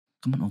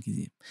come on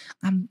okay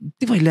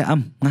ti vai le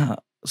nga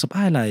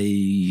sapai lai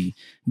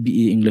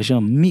BA English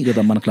mi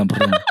kata man kelam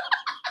perang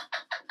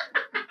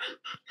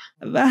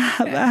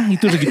bah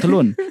itu lagi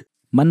telun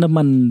man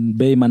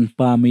bay man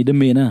pa mi de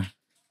me na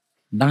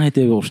dang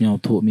hete bos nyau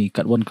thu mi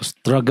kat one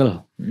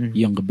struggle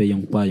yang ke bay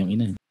yang pa yang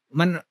ini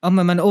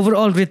man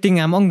overall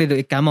rating among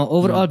de ikama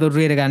overall the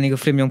rate ga ni ko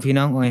film yang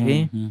pinang oi he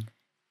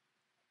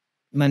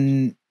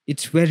man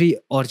it's very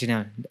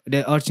original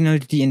the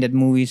originality in that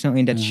movie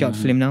song in that short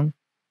film now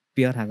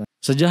pure ha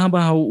sejah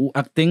bah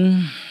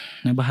acting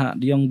na bah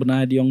diong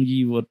benar diong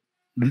yi wot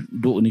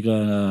do ni ka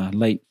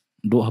light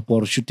do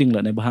hapor shooting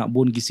la na bah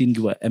bon gisin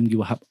giwa em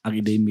giwa hap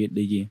academy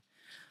de ye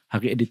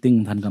hak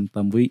editing than kam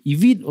tam we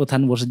evit o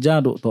than war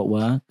sejah do to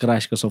wa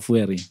crash ka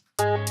software ni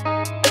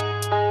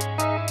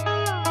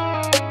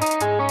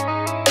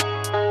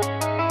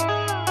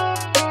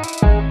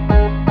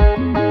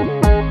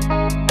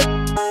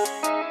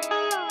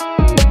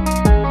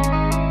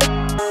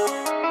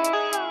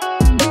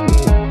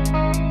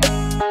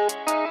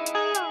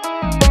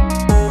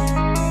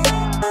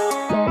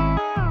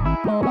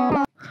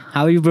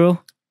How are you, bro?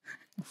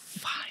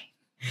 Fine.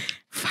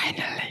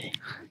 Finally.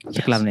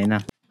 Cakap ni na.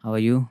 How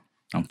are you?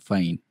 I'm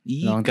fine.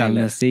 Long time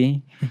no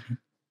see.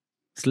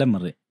 Slam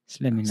re.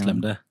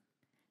 Slam dah.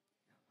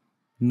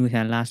 Nu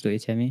yang last tu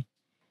HME.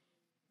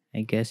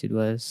 I guess it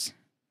was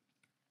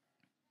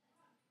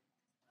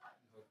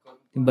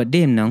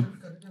birthday no.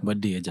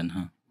 Birthday ajan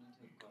ha.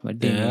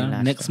 Birthday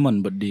next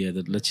month birthday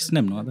ada leci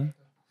snap no ada.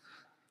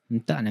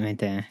 Tak nak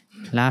minta.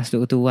 Last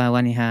tu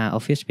wan ni ha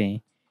office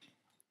pe.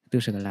 Tu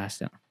sekali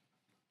last tu.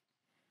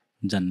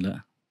 Jan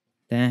lah.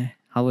 Then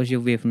how was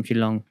your way from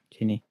Chiiung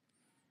sini?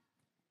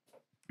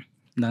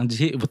 Nang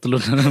jih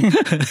betul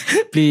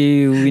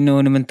Please we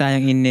know naman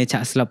tayong ini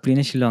cak selap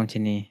ni Chiiung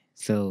sini.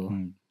 So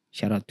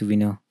shout out to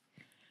Vino.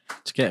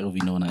 Cakap ke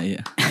Vino na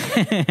ya.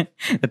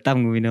 Tetap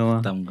ke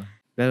Vino.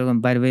 Welcome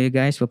by the way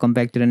guys, welcome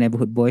back to the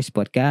Neighborhood Boyz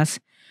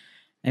podcast.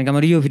 And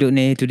kamariyo video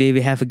ni today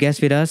we have a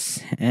guest with us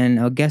and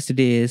our guest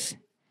today is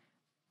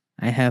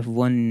I have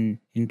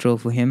one intro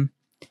for him.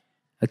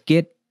 A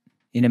kid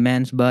in a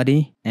man's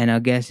body, and our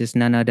guest is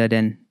none other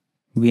than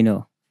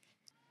Vino.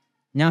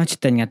 Nya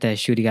cerita ngata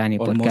shoot ni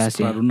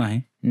podcast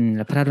ni.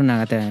 La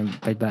praduna kata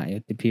baik-baik yo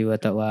tipi wa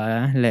tak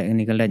wa lek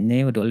ni kelat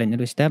ni duk lek ni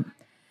step.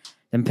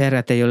 Dan per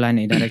kata yo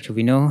line direct to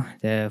Vino.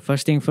 The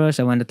first thing first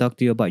I want to talk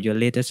to you about your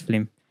latest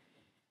film.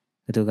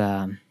 Itu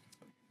ka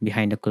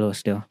Behind the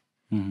Closed Door.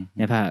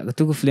 Ya pa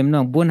itu ku film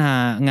nong bun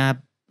ha ngap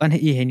pan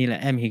hi ni la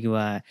em hi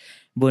wa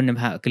bun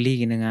ha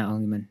keli ni nga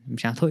ong man.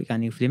 Msang thoi ka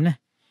ni film na.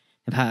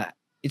 Ya pa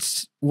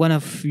it's one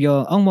of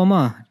your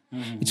mama.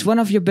 It's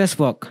one of your best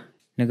work.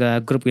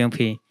 Naga group yang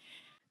pi.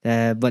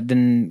 But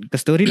then the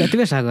story lah tu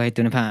biasa kau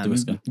itu nampak.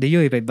 Dia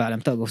yo ibai balam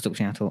tak kau suk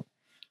siang tu.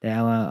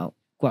 Dia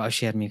kau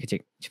share mi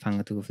kecik.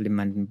 Jepang tu film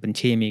man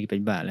benci mi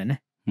ibai balam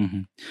na.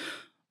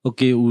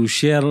 Okay, u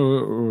share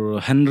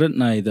 100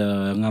 na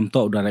ida ngam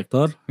tok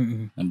director.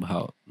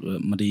 Bahau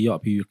madi yo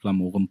pi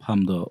kelam u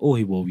kompam do. Oh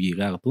hibo wi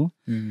ka tu.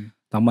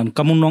 Taman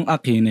kamu nong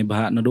ak ni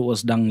bah na do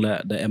sedang la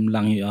da em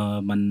lang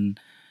man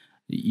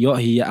yo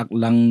hi ak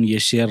lang ye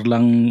share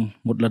lang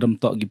mut ladam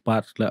tok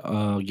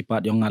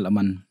gipat yang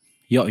ngalaman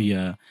yo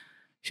ya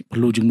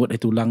perlu jengmut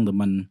itu lang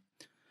teman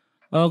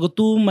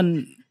gotu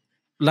man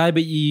lai be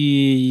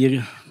i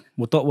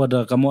motok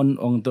wada kamon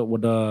ong tok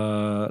wada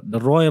the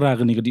roy ra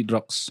gani gadi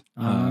drugs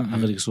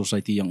agri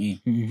society yang i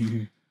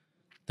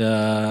the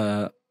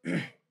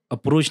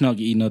approach na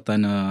gi ina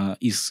tana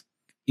is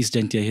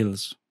Gentia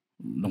Hills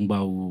long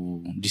bau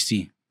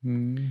DC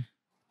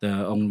the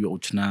ong yo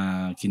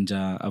uchna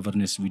kinja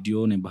awareness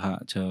video ne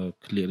bah cha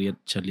cleariat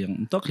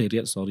chaliang to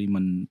cleariat sorry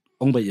man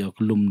ong ba ya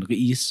kulum ke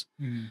is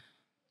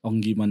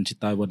ong gi man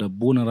citai wada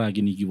bonara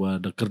gini gi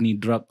wada kerni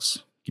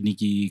drugs gini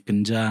ki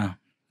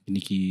kenja gini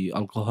ki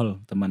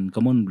alkohol teman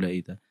kamon bela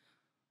ita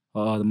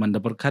teman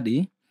da perkat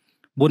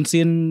bon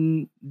sin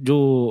jo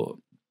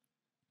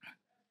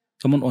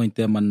kamon oi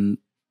teman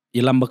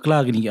ilam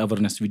bakla gini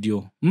awareness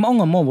video mau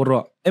ngamo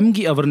woro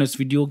mg awareness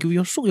video ki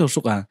yo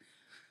suk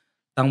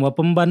tangwa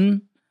pemban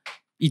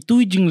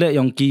itu jingle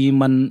yang ki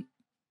man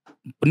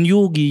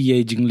penyogi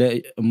ye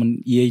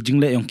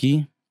jingle yang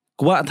ki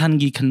kwa than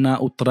gi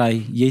khna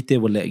utrai ye te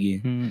bole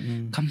gi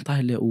kam tai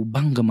le u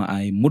bangama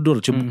ai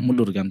mudur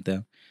gam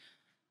te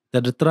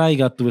ta try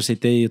ga tu se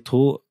te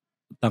tho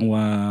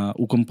tangwa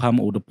u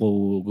kompam u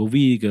depo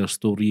govi ga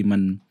story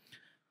man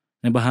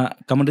ne bah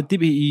kam de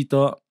tip i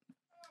to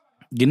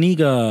gini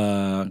ga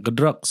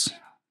drugs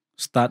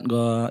start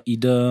ga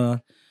either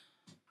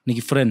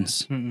niki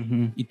friends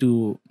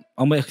itu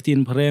ong ba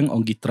khtin phareng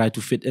ong gi try to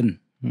fit in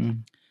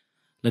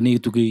lani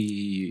tu gi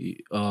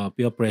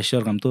peer pressure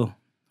kam tu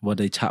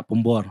wada cha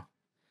pombor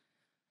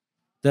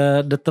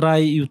the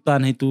try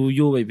yutan itu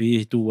yo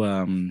bi itu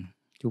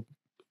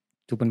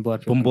tu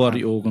pombor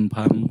yo kon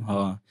pham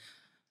ha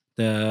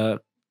the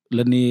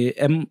lani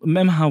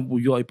mem ha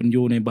yo pen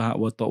yo ne ba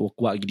wa to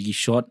kwa gi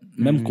shot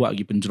mem kwa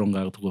gi penjrong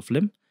ga tu ko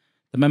film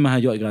แต่แม่มาหา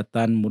ยอกัน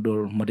ตันมุด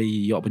มาได้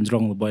ยอเป็นจรอ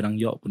งบ่อยดัง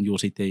ยอเป็นโย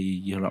สิเต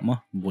ยรับมั้ง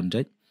บนใจ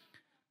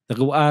แต่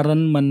ก็อารั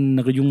นมัน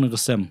นักยุ่งนัก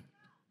เซม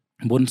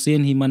bon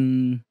scene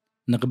himan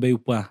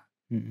nakabeupa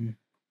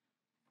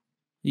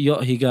yo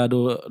higa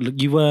do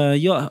giwa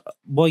yo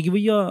boy giwa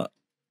yo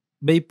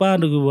beipa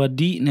do giwa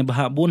di ne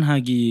baha bon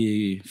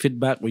hagi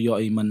feedback yo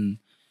iman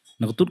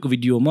nakutut ke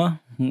video ma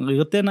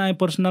ngate na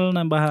personal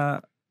na baha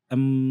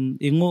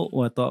ingo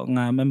wato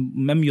nga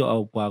mem yo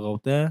au pa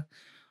ko te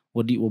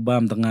wadi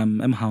obam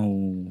tangam hau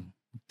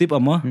tip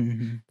ama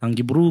tang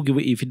gibru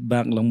giwa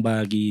feedback lang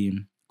bagi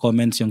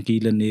comments yang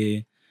kilan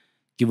ni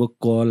giwa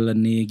call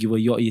ni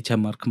giwa yo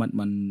chamar kmat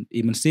man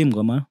iman sim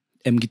ko ma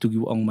gitu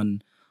giwa ong man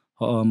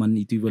man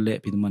itu wale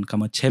pinaman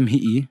kama chem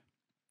hi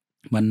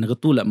man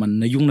nagatula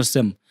man nayung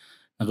nasem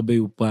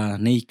nagabayu pa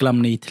nay klam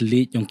nay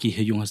tlit yung ki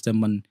yung hasem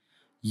man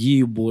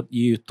yi bot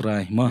yi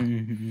try ma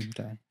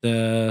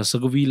the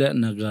sagawila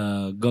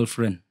naga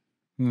girlfriend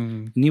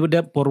ni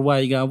wada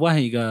porwai ga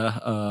wahi ga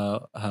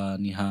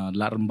ni ha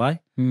larambay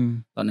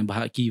tan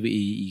bahak ki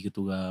i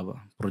gitu ga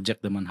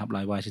project man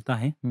hablai wa sita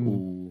he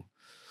o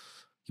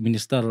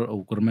minister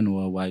o kurmen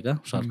wa wai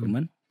ga sar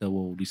kurmen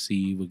tawo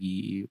disi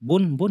bagi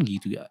bon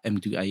gitu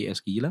M2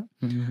 IS gila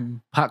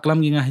pak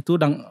klam gi ngah itu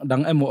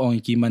dang mo ong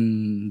ki man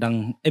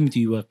dang M2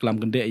 wa klam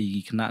gende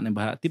i kena ne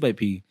bah ti bai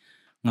pi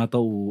nga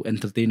tau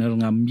entertainer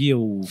ngam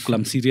yo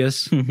klam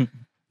serious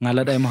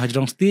ngala dai mo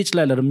hajrong stage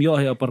la lam yo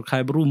ha par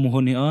khai bru mo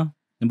ni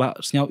ba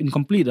snyau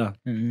incomplete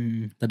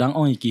tadang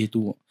ong ki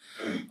itu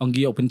ong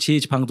gi open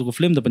change phang tu ko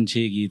film da pan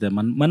che gi ta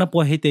man mana po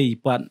hete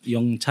pat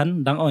yong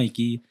chan dang ong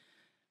ki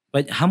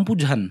bai hampu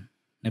jahan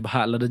ne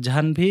bah la da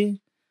jahan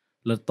phi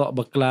letok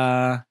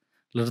bakla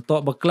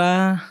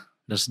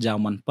dah sejauh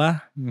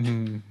manpa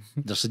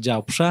dah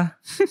sejauh psa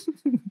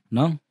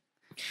no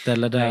ta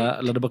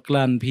lada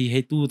baklan phi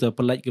hai tu ta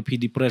pelai ke phi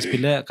depress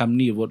pila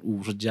kamni wot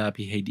seja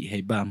phi hai di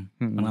hai bam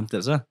manam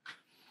ta sa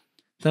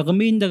ta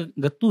kamin da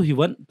gatu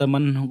hiwan ta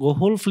man go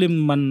whole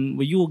film man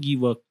yogi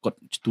wa kot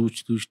tu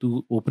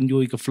open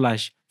joy ke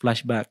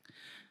flashback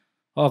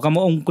kamu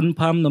ong kun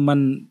pam na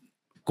man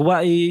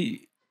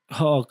kuwai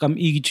kam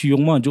i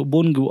chiung ma jo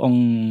bon gu ong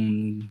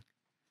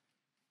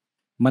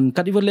man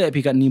kat iwale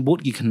pi kat ni bot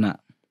gi khna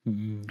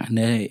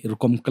ne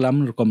rukom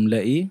klam rukom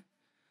lei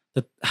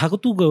ha ko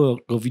tu go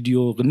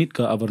video genit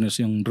ka awareness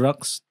yang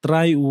drugs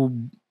try u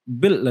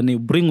build la ne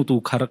bring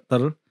tu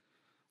karakter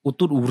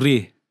utut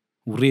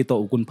ure to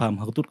ukun pam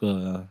ha ko tu ka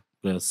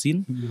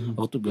scene ha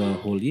ko tu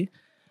ga holy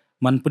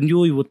man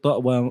penyu yu to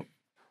wa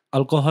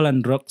alcohol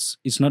and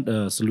drugs is not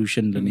a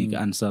solution la ne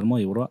ka answer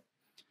mo yoro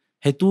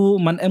hetu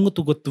man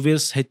tu go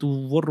twist hetu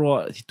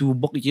woro hetu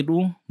bok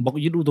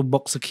yidu to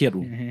bok sakhiat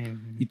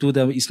itu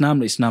da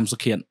islam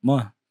sakhiat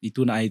mo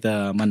itu na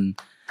aita man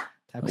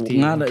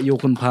nga yo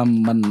kun pham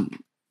man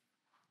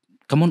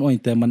kamon oi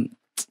ta man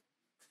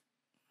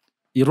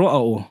iro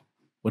ao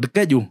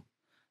wadka ju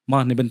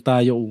ma ne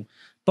benta yo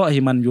to hi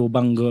man yo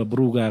bangga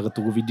bruga ka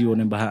tu video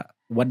ne bah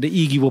wadde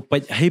igi wo pa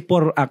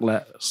hyper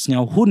akla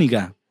snyau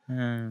huniga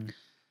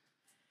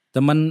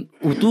teman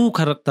utu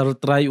karakter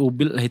try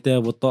ubil hita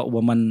woto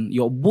waman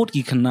yo bot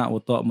ki khna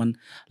woto man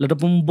lada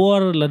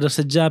pembor lada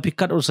seja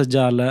pikat or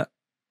sejala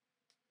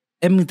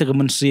te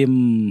kemen sim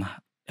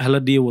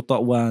haladi woto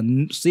wa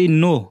say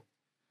no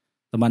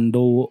teman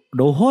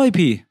do hoi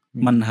pi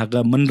man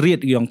haga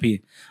menriat yang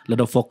pi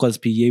lada fokus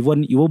pi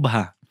yewon iwo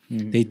bah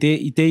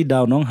ite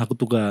daw nong haku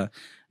tuga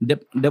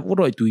dep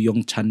woro itu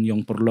yong chan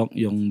yong perlok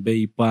yong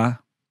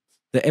beipa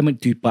te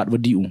tu pat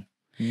wadiu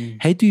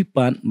hai tu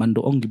pan mando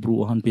ong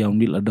gibru han piang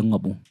nil adang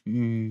ngabu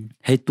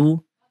hai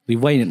tu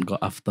rewind go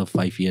after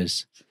 5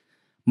 years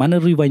mana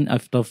rewind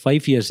after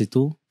 5 years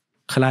itu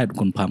khalai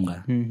kon pam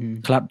ga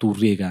khlap tu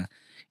re ga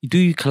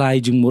itu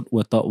khalai jing mot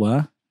wa to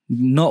wa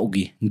no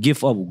gi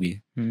give up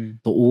gi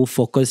to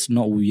focus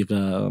no wi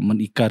ga man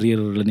I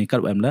career lani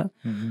kat am la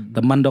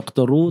teman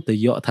doktoru te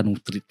yo thanu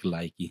treat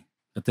khalai ki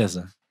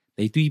katesa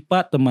itu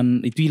ipat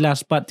teman itu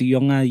last part ti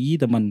yong ai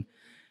teman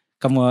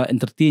kamu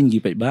entertain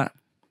gi pai ba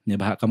ne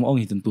bah kamu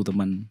ong tentu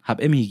teman hab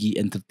higi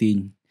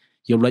entertain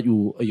yo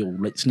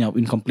like senyap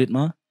incomplete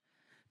ma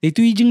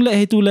itu jing la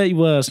itu la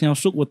iwa senyap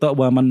suk wa ta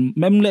wa man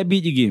mem la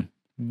bi gi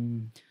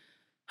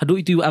hadu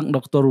itu ang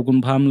doktor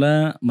kun pham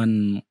la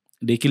man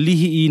de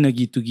kelihi na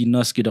gitu gi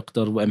nas ki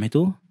doktor wa em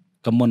itu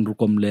kamon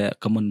rukom le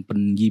kamon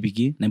penji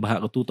bigi ne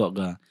bah ka tu to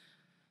ga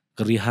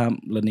rehab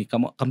la ni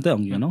kam te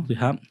ong no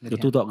rehab ka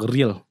tu to ga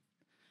real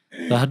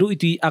ta hadu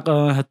itu ak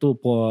hatu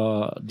po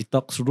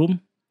detox room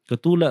ka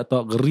tu la to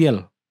ga real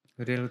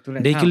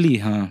dekeli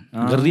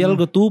real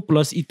tu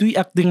plus itu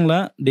acting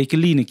la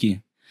dekeli niki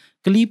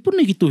keli pun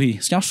ni gitu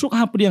hi syasuk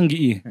ha pediang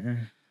gi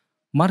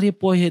mari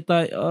po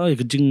heta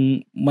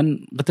gejing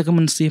man kata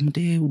kaman sim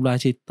de ula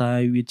ceta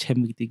wi chem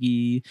gitu gi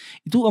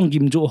itu ong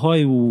gim jo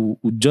hoi u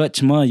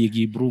judge ma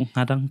yigi bro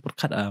ngadang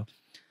perkat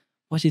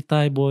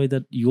wasitai boy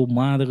that yo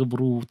ma da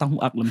bro tang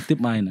ak lam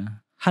tip mai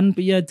na han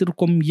pe ya tir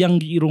kom yang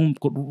gi rong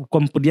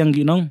kom pediang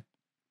gi nong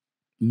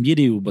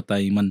mjedi u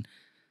batai man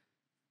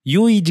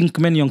yo i jing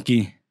kemen yong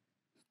ki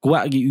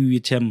kuat gi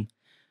UHM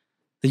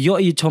te yo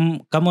i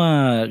chom kama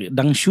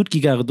dang shoot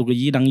ki ga tu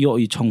gi dang yo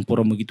i chong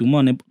porom gitu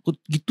ma ne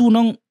gitu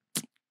nong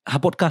ha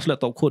podcast la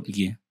tok khot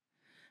gi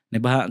ne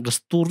bah ga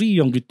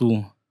story yang gitu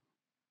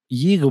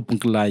ye go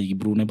pengkelai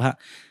bro ne bah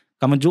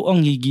kaman jo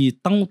ong gi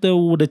tang te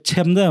the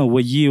chem da wa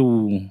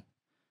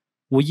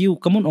you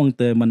kaman ong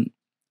te man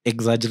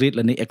exaggerate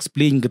la ni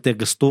explain ke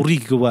story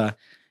ke wa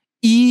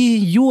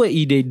you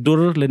de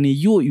dor la ni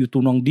you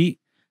tunong di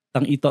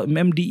tang ito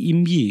di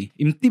imti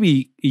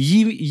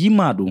yi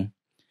madu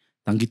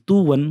tang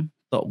gitu wan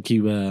tok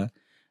ki wa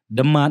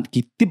demat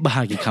ki tip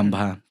bahagi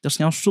kambah terus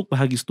nyau suk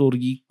bahagi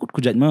story kut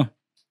kujat ma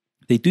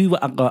te tu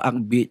wa ak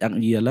be ak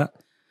yala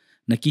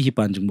naki hi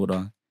panjung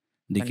boda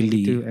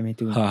dekili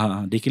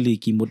dekili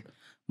ki mut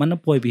mana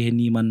poi bi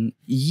ni man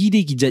yi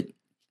de ki jat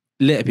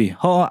le pi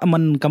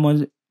man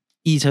kama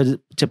i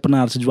cha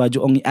Pnar sejua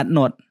jo ong at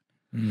not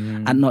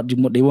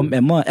jumot de wam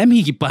em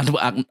hi ki pat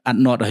at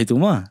not hai tu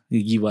ma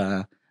gi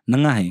wa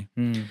nangai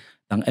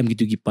tang em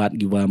gitu ki pat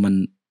gi wa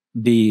man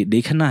de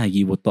khana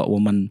gi wo to wa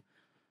man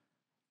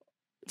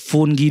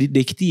phone gi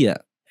de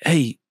kitia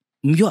hey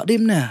myo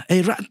dem na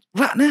hey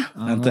rat na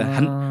anta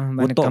han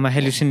wo to kama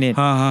hallucinate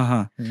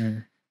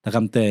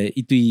takam te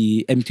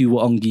itu MT wo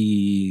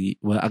onggi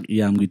wa ak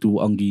yam gitu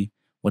onggi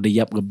wa de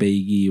yap ga bay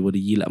gi wa de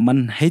yila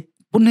man het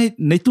pun het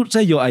nei tut sa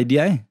yo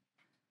idea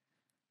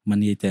man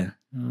yete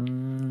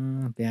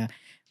yeah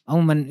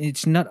man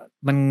it's not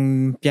man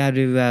pia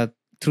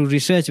through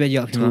research ba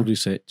yo through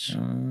research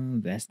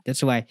best that's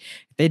why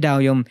they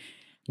daw yom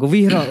go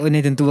vi ro ne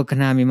tentu wa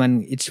kana mi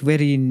man it's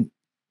very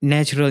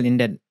natural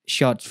in that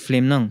short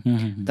film nong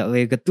ta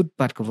we ga tut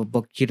pat ko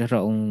bok chi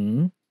ro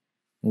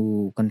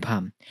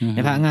confirm ne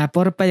ba nga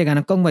por pa ga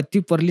na kong ba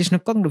ti por list na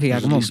kong do figa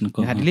mo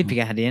ha delete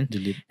figa hadien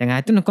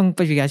nga tu na kong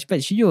pa figa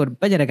pa sure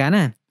pa jara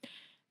kana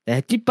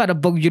ta ti pa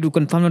bok ju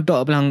confirm do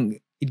blang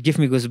it give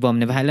me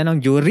goosebumps ne ba hala nong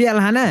jo real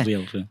hana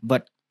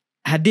but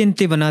hadin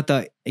ti bana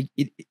ta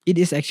it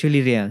is actually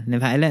real ne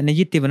ba hala ne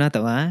yiti bana ta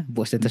wa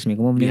bo status mi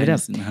ko mo ni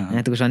rap na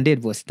tu sanded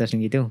bo status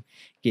ni gitu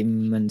ki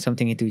man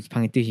something itu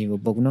pang itu hi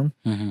bok nong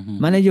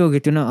mana yo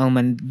gitu no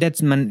man that's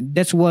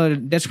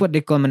what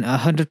they call man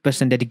 100%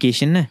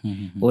 dedication na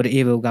or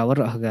ebo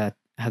gawar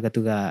haga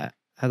tu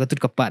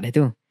kapat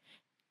itu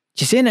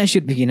Cisena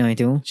shoot begini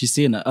itu.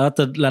 Cisena,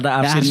 lada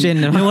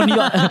arsen.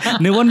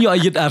 Ne won yo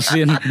ayat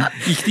arsen.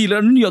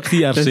 Ikhtilan yo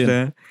akti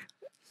arsen.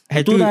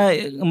 Itu lah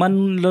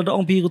man lada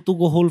ong pi tu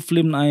go whole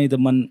film ai the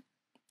man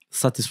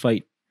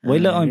satisfied.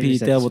 Waila ong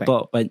pi te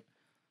boto pa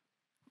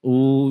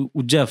u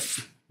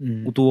Jeff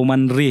utu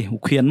man re u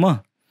khian ma.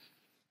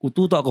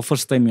 Utu to ako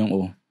first time yang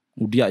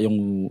dia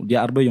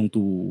arba yang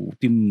tu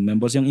team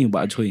members yang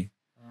ba choi.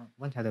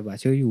 Man ada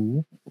ba choi yu.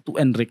 Tu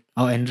Enric.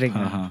 Oh Enric.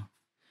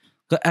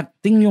 Ke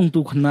acting yung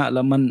tu kena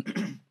laman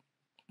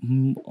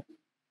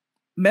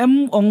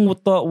mem ong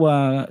to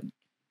wa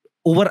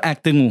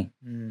overacting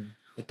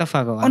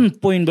on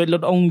point ba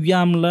lot ong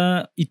yam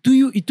la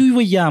itu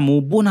wa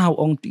yamu bona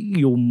ong ti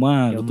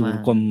yoma tu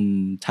kom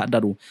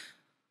thadaru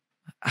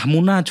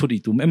hamuna chori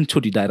tu mem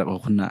chori direct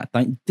khona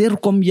ta ter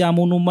kom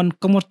yamu no man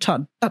kom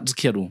chat tat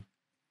skheru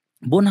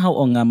bona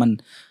ong man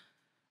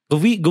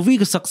govi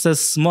ke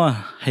success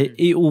ma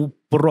he eu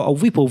pro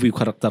awi po vi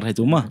karakter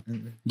itu mah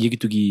jadi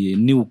tu gi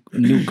new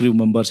crew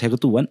members he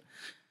tu wan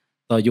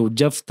ta yo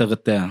Jeff ta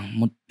kata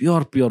mut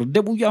pure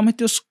debu ya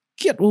mete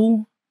skiat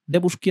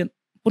debu skiat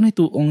pun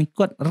itu ong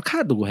ikut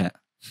rekha tu ha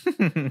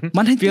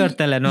man pure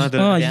tala no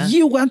tu ya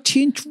you want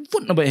change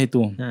pun apa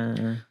itu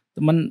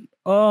man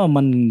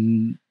man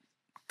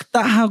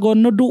ta ha go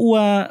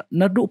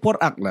nadu por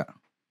ak la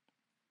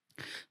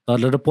ta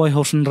le poi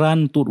hosen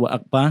ran tu wa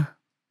akpa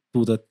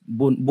tu ta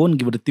bon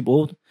give the tip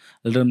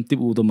dalam tip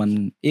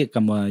teman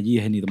kama ye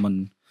hani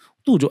teman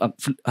tu jo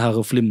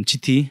film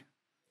Chiti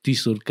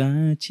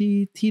surga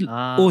Chiti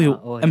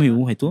yo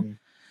itu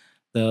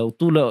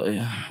tu la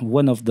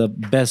one of the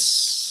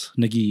best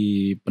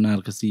nagi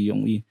Pnar Khasi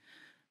yang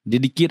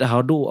dedicate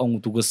hado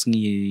ang tugas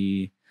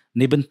ngi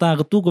ne benta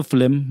ke tu ke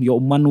film yo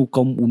manu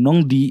kom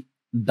unong di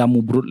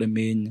damu brut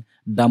lemen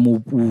damu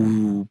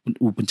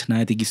u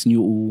pencana tigis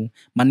nyu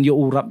man yo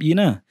urap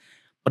yina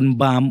pen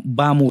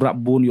bamu rap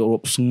bon yo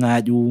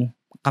sengaju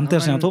kamter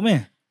sang to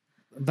me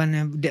ban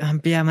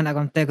hampir man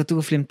akam te tu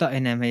film to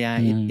ena ya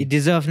it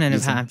deserve na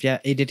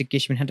hampir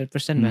dedication 100%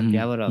 man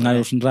hampir wala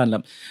ngayo sunran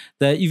lam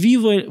ta ivi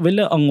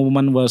wala ang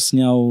man was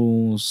nyau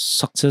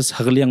success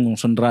hagliang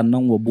sunran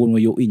nang wo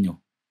bon yo inyo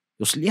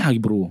yo sliag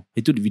bro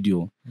itu di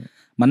video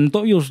man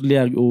to yo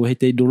sliag o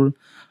hete dul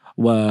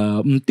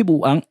wa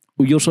mtibu ang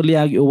yo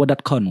sliag o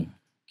wadat kanu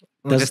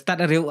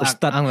start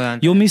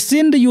yo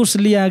misin de yo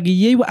sliag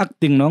ye wa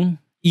acting nong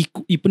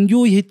ipen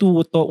yo itu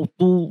to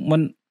tu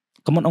man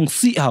kaman ong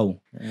si how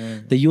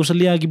te yo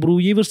saliagi bro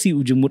ye versi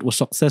ujung mut was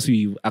success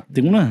wi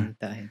acting na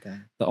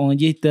ta ong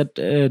ye tet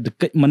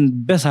dekat man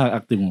best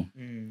acting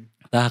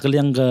ta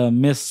kaliang ga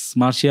Miss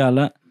Martial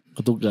la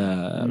ketuga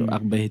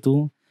akbah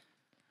itu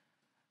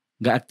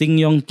ga acting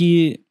yang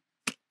ki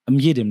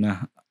amye dem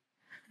na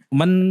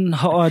man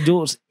ha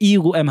jo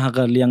go em ha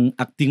kaliang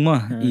acting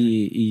ma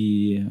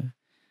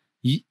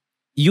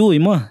yo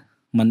ma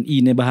man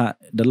ne bah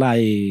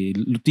dalai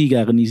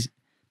lutiga kani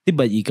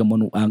tiba i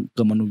kamanu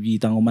wi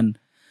tangoman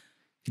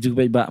kitu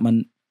ba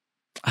man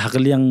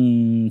hakal yang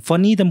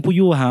funny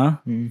tempuyo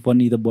ha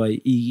funny the boy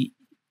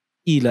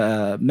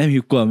ila mem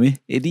hukum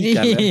edi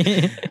kan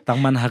tang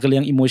man hakal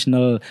yang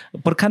emotional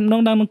perkan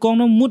nong dang kong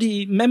nong mood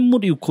mem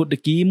mood you could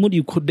ki mood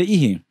you could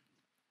hi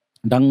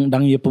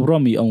dang ye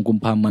program i ong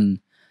kumpaman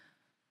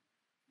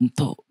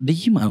to di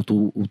ma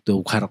tu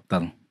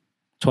karakter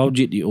chau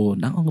jit o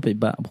dang ong pe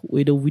ba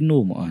we do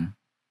wino mo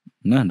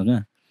na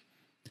dang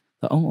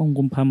ta ong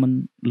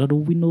kumpaman la do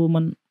wino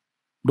man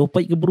do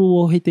pai ke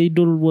bro he te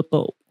dol wo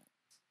to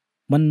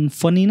man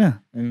funny na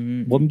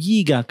bom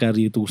giga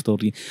kari tu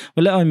story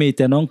wala ai me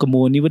tanong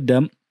kemo ni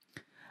wedam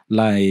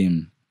lai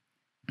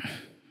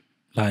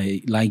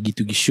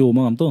gitu gi show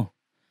ma am to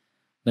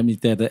dam ni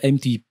ta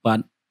empty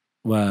part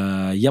wa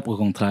yap ko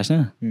contrast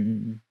na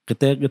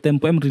kete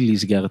tempo em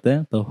release ga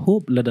kete to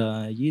hope la da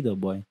yi da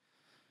boy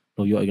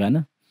lo yo ga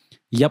na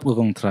yap ko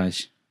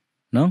contrast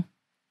no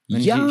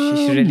yeah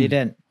she really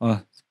did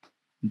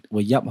wa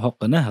yap hok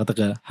na ha ta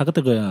ga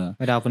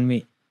ada pun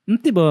mi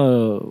nanti ba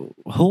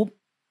hope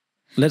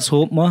let's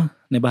hope mah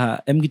ne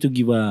bah em gitu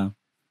giwa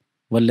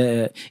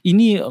wala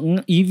ini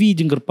EV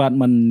jenggerpat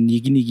man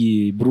gini gi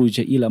bro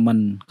cha ila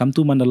man kam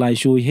tu man live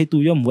show he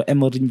tu yom wa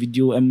emerging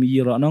video em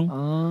yira nong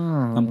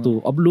kam tu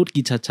upload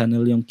ki cha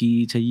channel yang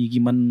ki cha yi gi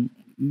man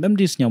mem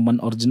dis nya man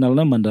original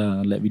na man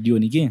da la video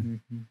ni ki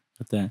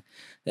kata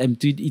em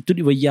tu itu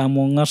di wa ya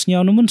mo ngas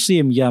nya no man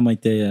sim ya mai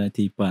te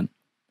pan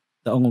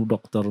ta ong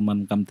doktor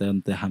man kam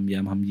te ham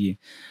yam ham yi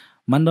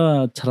man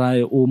da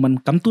try o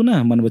man kam tu na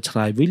man wa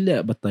try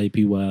wile batai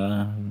piwa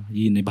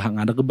yi ne bahang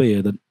ada ke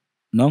be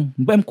nong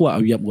bem kwa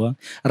yap wa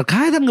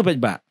arkai tan ke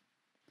ba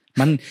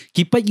man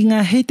kipai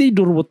nga hete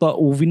dur wata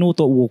o vino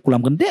to o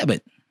kulam kan de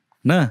bet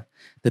na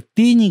the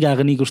tini ga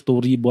ni ko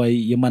story boy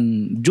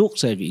yaman joke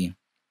sa gi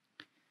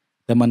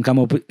teman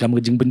kamu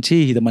jing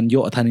benci teman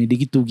yo thani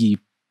di gitu gi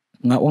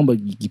nga ong ba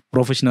gi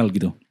professional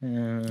gitu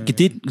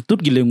kitit tut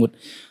gi lengut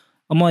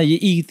ama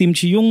ye tim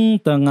Chiiung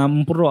ta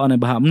ngam pro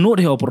ane bah no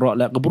de pro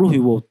la kabru hi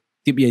wo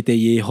tip ye te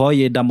ye ho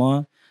ye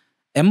dama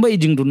em ba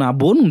jing duna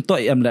bon to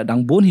em la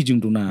dang bon hi jing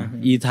duna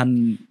i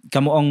than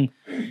kam ong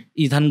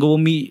i than go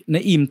mi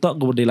na im to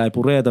go de lai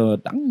pure to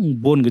dang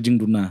bon ge jing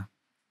duna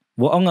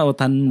wo ong a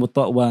than wo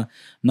to wa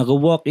na go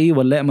walk i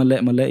wa le ma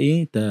le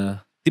i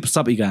ta tip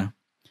sap i ga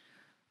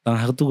tang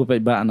ha tu ko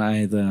pe ba na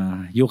ai ta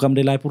yo kam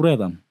de lai pure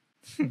tam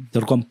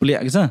ter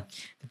komplek sa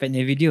pe ne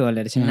video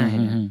la de sana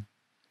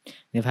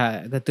ne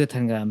pha ka tu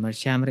than ga mar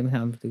syam re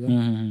ma tu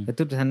ka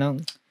tu than nong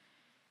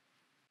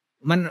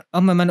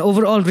man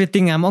overall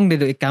rating among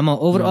de kama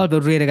overall the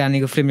rate ga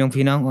ni ko film yung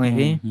pinang oi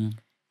he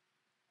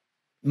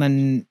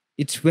man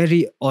it's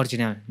very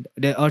original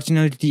the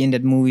originality in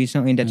that movie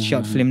so in that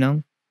short film nong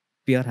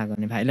pure ha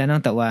ni bhai la nong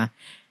ta wa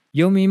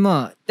yo mi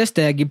ma test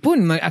gi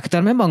pun ma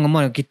actor memang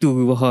ngomong gitu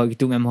ho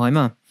gitu mem hoi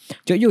ma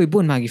cho yo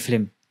pun ma gi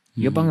film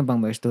yo bang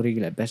story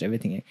like best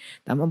everything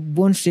tam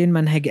bon scene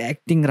man ha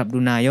acting rap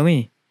duna yo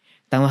mi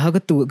tam ha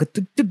ka tu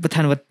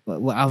bathan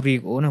wa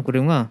awri ko na ko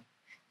denga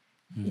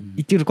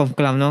itu kom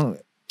kelam no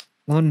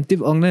ngon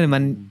tip ong na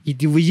man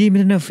itu wi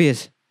mi na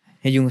face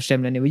he yung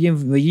sem na ni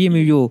wi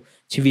mi yo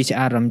chwi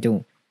cha aram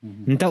tu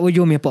nta o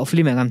yo mi po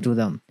film ngam tu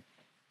dam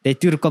they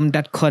tur kom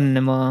dat kon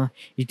na ma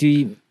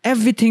itu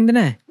everything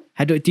na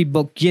hado ti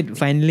bok yet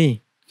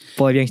finally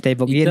po yang stay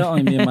bok yet ita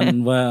mi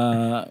man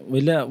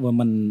wa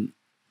man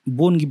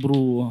bon gi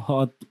bru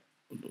hot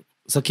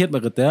sakit ba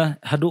kata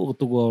hado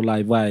tu go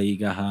live vai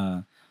ga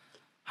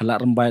hala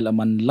rambai la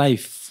man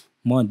live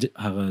mo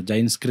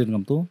giant screen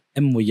ngam tu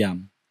em mo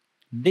yam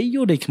de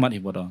yo de khmat hi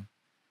bodo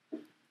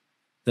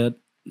the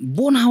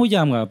bon how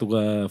yam ga tu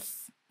ga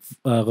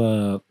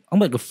ang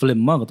ba ga film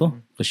ma ga to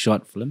ga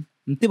short film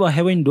nti ba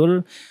heaven dol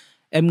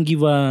em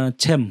giva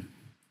chem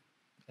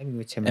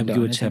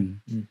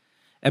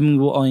em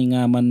go oi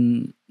nga man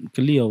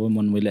clear wa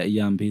mon wala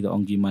yam bi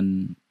ong gi man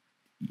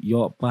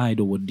yo pai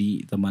do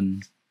wodi ta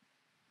man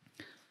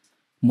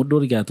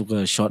mudor ga tu ga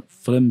short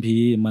film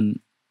bi man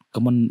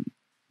kaman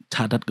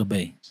chadat ga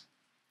bay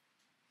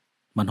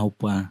man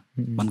hopa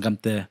man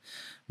kamte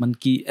man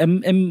ki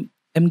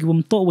em gi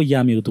bom to wa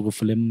yam yo to ko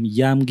film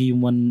yam gi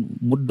man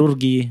mudor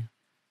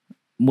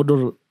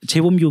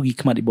chewom yo gi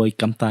kmat boy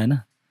kamta na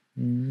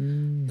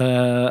ta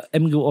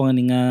em gi ong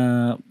ni nga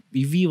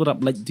vi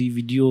rap like di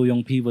video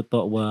yang pi wa to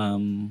wa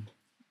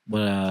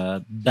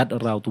dat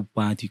raw tu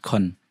pa ti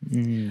kon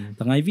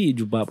ta ngai vi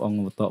ju bab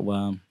ong to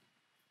wa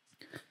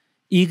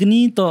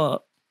igni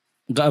to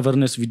ga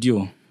awareness video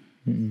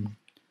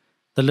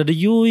talada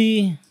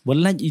yui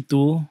walaj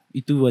itu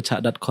wa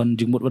cha .com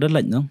jingmut wada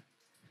laj no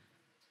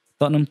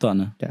to nam to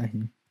na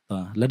to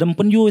ladam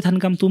pun yui than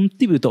kam tum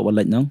ti to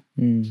walaj no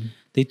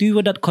te tu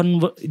wa .com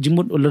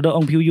jingmut lada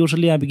ong piu yo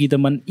salia bigi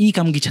taman i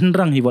kam gi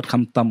chanrang hi wat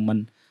kam tam man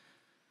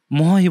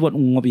mo hi wat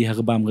ngop i ha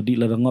bam gadi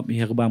lada ngop i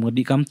ha bam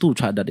gadi kam tu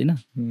cha dat ina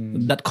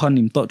 .com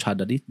nim to cha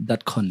dat i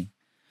 .com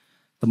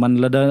taman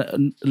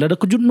lada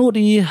kujut note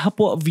i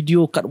hapo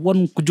video kat won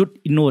kujut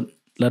inot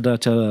lada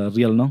cha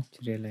real no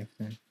real life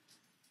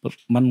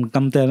man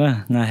kam te na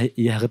nga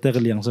ya kata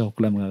kaliang so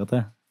kulam nga kata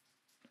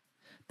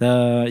ta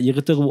ya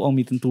kata ko ong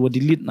mi tentu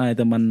delete na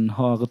ta man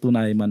ho ka tu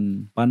nai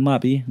man pan ma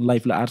pi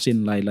live la arsin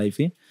live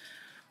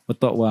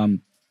wato wa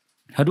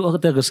hadu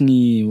aku tak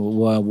kesengi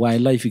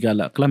wildlife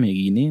igala klam ya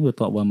gini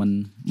betok wa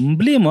man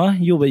beli mah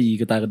yo bai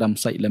kata kedam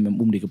site la mem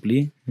di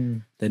kepli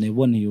tene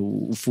won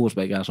yo force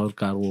bai ga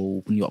sarkar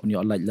wo penyok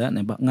laj la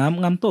ne ba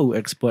ngam to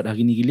expert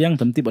hari ni giliang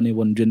temti ba ne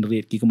won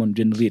generate ki kemon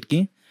generate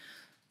ki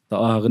ta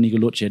hari ni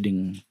load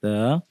shedding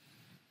ta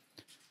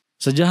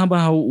sejah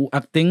ba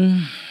acting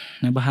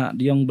ne ba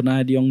diong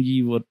benai diong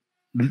ji wo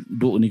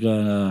do ni ka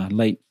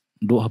light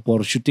do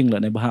hapor shooting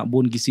la ne ba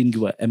bon gisin gi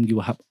wa em gi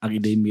wa hap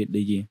academy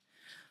de ji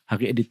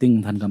hak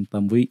editing than kam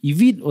tam we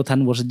evit o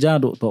than war seja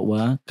do to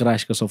wa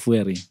crash ke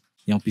software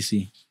yang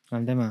PC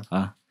Mantap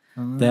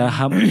ta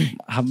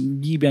ham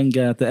ji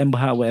bangga ta em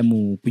ba wa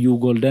emu pu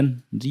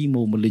golden ji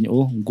mo melin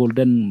o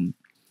golden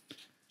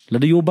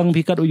la de yobang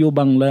pikat o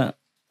yobang la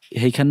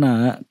he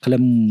khana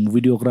klem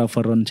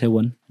videographer on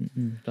chewon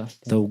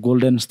ta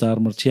golden star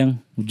merchiang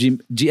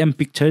GM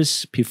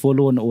pictures pi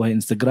follow on o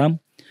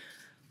Instagram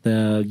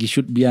ta gi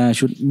shoot bia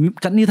shoot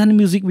kat ni than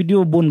music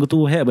video bon go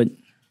tu he ba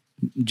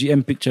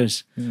GM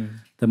pictures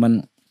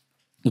teman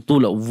itu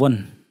lah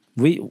one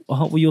we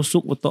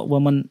yosuk watok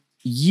waman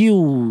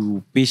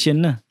you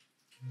patient na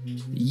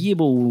ye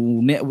bo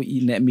nek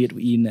we nek meet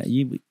we na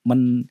ye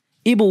man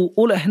ibu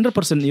ola 100%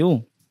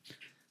 yo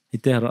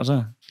itu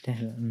rasa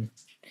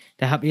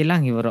tahap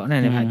hilang hi warok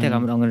na ne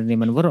kam ong ni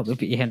man warok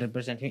 100%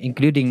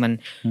 including man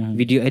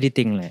video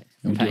editing la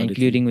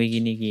including we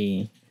gini ki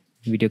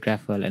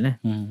videographer la na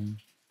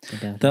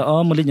ta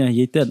malinya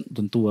yete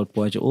tentu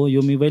po aja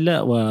yo mi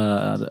baila wa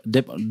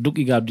dep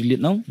duk iga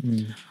delete now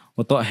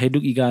wato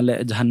heduk iga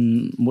le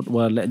jahan mut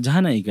wa le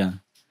jahan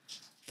iga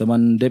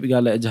teman dep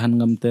iga le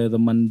jahan ngamte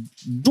teman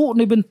du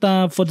ni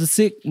benta for the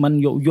sake man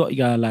yo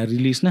iga la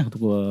release na tu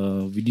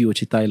video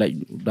citai like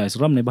dai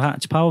ram ne ba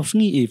chpau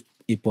sngi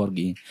e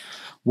porgi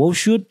wo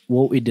shoot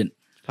wo edit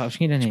chpau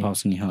sngi da ne chpau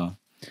sngi ha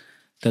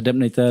ta dep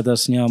ne ta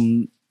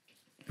snyam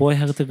poi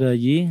ha ta ga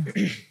yi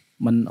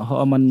man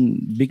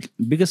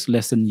biggest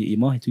lesson ye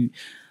mo itu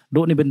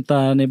do ni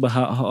benta ne bah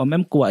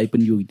mem kuai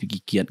pen yu itu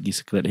gikiat gi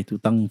secret itu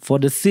tang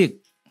for the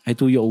sake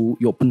itu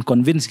yo pen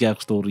convince ga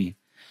story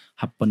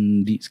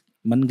happen di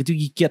man gitu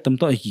gikiat tam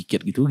to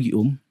gikiat gitu gi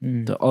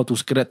to auto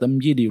secret tam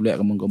je di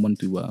lek kamon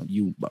tu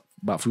you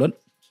ba flood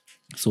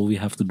so we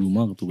have to do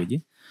more gitu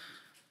aja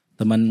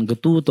teman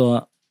gitu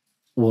to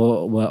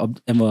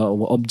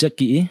wa object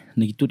ki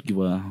ne gitu ki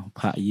wa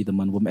pha yi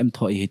teman wa em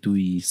thoi itu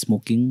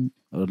smoking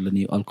or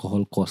lani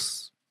alcohol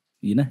cause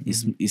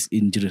is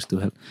injurious to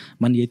health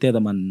man yete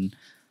man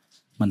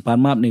pan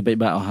map ni bai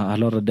ba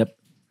halor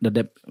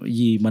dep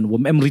yi man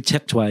wom em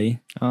recheck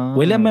chwai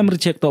wele em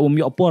recheck to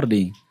yo por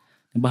di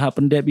bah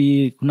pendep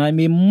bi kunai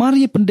me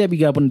mari pendep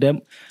ga pendep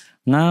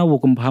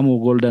ngawo kum phamo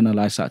golden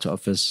ala sa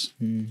office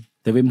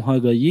tebe mohoi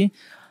ga yi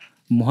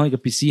mohoi ga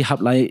PC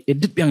hap lai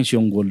edit yang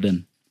siong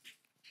golden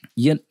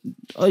yen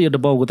yo de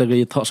baw go ta ga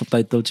thought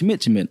subtitle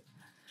chimit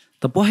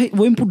ta po he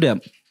wo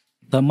impudem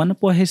ta man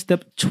po he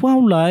step chwaw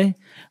lai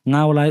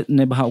ngaw lai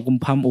ne bah kum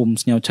pham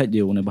snyau chait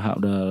dio ne bah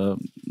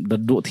da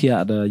do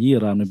thia da yi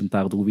ram ne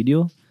benta tu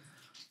video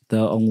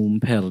ta ong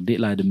per de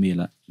lai de me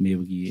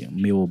gi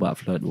me ba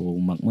flood o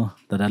mak mo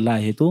ta da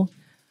lai he tu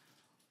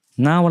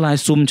ngaw lai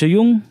sum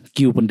Chiiung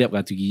kiu pendep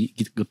ka tu gi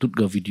tut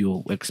ga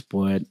video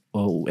export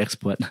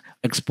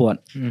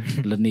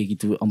la ne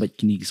gitu ong bat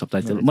kini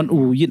subtitle man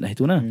yit na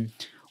itu na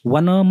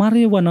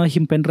wana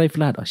him pen drive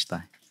la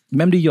asta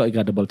mem di yo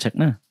ga double check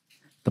na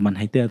teman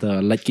haite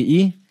ta like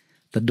ki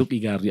ta duk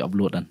iga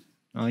re-uploadan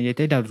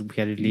yete dah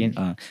biar lin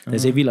ta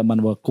sevi la man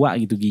wa kwa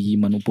gitu gi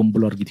man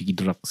pemblor gitu gi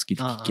drugs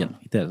gitu kian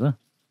itu ta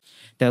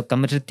ta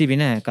kamerti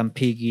bina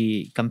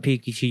kampi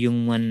ki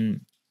Chiiung man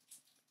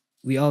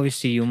we always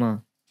see you ma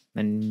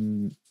man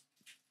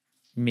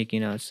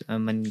making us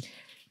man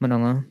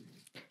manong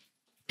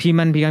pi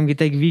man bigam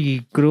kita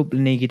gi group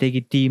ni kita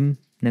gi team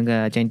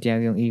naga chantia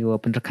yung igo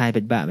pen rakai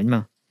bet ba man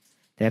ma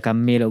ta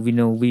kam me lo we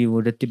know we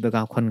would tip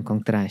ga kon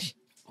kong trash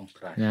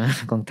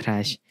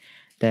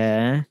แต่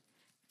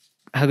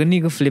hagani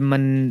ko film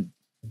man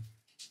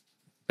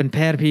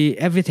compare pi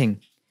everything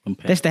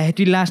แต่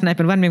ที่ last night เ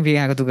ป็นวันแม่งพี่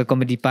ก็ตัวกับ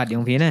comedy part ข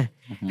องพี่นะ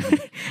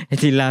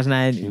ที่ last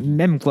night แ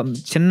ม่งกว่า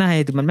ฉันน่ะ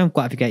ตัวมันแม่งก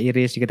ว่าพี่ก็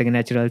erase กับ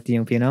naturality ข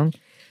องพี่น้อง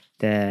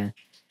แ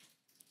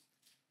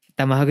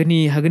ต่มาhagani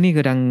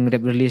ก็ดัง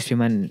release พี่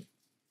มัน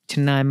ฉั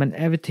นน่ะมัน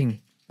everything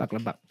ปักล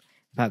ะบัก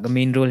pak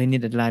main role ini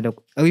adalah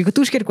dok. Aku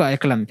tu sikit kuat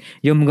kelam.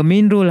 Yo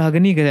main role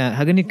hagani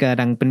ka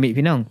dang penmik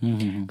pinong.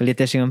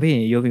 Kelihatan sing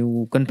ampi yo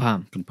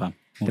confirm.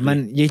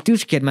 Teman ye tu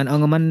sikit man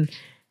ong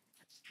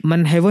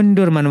man heaven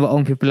door man wa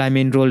ong people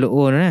main role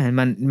o na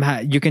man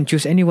you can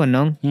choose anyone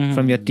nong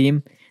from your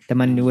team.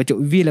 Teman wa cok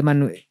vi la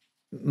man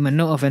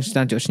no offense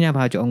tang cok snya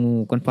ba cok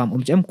ong confirm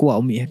jam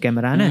kuat mi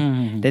kamera na.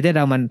 Tete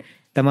da man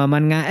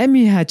tamaman nga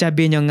emi ha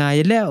chabe nya nga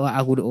ye le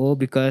aku do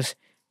because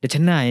the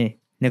chenai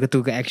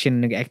nagatu ka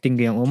action nag acting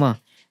yang oma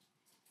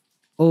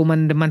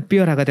man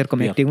pure ha kater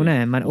kom acting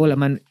na man all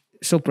man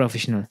so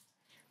professional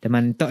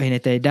man to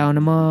hinete down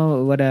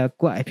mo wada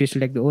kwa if you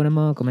select the owner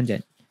mo kaman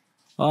jan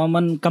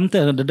man kamte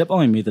the dep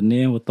oi mi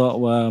tane to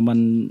wa man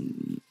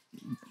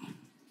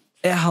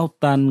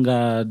hautan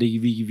ga de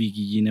vi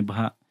gi ne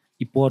ba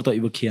ipor to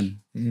ibakhian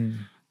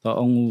ตอ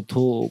องโท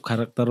คาแ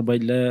รคเตอร์ไป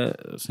แล้ว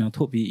เสียงโท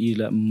ปีอี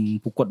ละ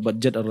ผู้กดบัด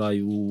เจ็ตอะไรอ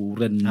ยู่เ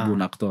รนบุ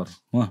นอักตอร์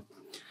วะ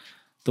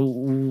ตัว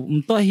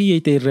ตัวฮีไอ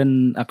เตเรน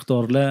อักตอ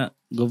ร์ละ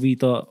กวี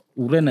ตัว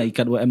อุเรนไอ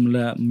กัดว่าเอ็มล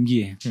ะ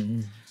มี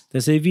แต่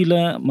เซวีล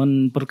ะมัน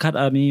ประคัด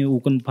อามีอุ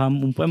กันพาม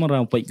ไปมาเรา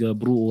ไปกับ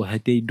บรูให้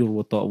เตดู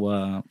ว่าตัวว่า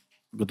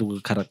ก็ตัว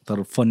คาแรคเตอ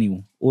ร์ฟันนิว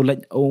โอ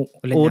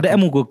เดเอ็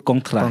มก็คอน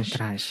ทรา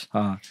ส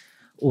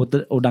โ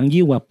อดัง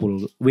ยี่ว่าปุล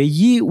เ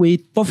ว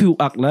ตัวฟิว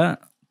อักละ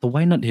ตัว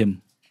why not him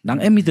ดัง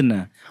เอ็มมิตันนะ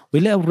เว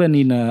ลาเรน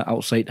นี่นะ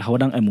outside หา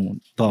ดังเอ็ม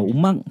ตัว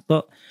มังตัว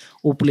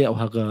โอเปลี่ยน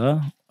ห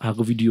าก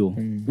วิดีโอ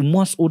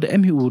มัสโอเดเอ็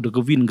มฮิวเดก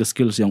วินกับส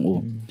กิลส์ยังโอ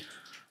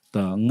ตั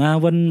วงา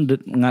วัน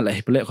งาเลย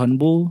เปลี่ยนคน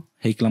บู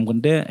ให้กลัมกัน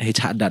เดให้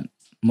ชาดัน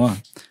มา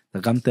แต่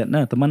กำเตน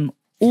ะแต่มัน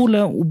โอล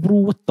ะอุบรู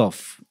วัตตอฟ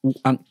อุ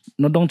อัง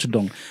นดองจุด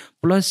ง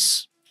plus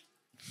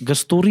กับ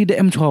สตอรี่เดเ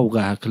อ็มชอบ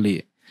กับฮักลี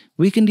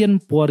weekendian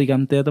puari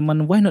kante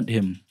teman why not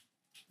him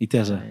itu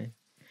aja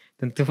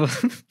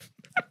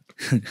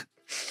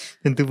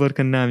tentu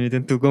berkenam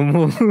tentu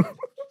kamu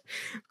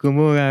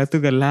tu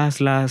kan last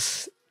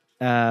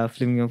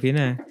film yang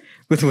pina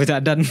aku tu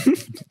baca dan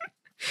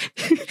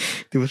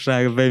tu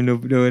saya film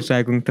do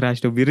saya kong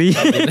trash do biri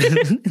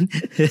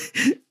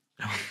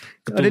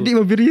ada di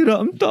biri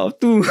ram top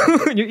tu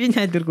you in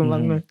hadir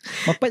kumang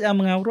apa yang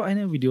mengawrok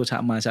ini video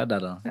sama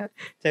sadar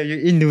saya you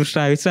in do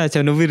saya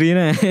no biri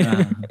na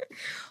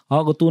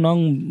ko tu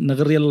nong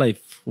nag real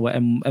life wa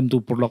em tu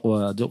prolog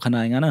wa jo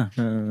khana ngana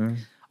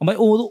ambai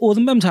o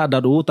mem sadar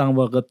do tang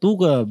wa ka tu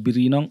ka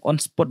biri nong on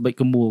spot bai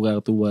kemu ka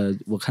tu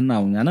wa khana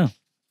ngana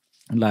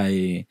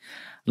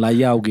lai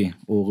yaw ge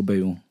o ka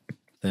bayu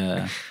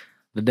ta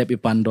dep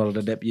ipandol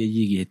dep ye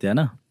yi ge ta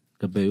na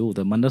ka bayu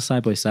ta man da sai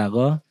paisa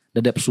ko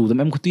dep su tam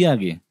em kutia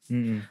ge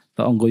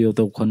ta ong go yo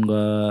to kon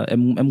ga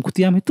em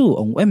kutia me tu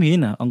ong em hi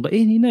na ong ga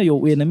ni na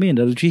yo we na me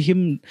da chi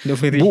him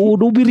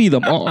do biri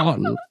dam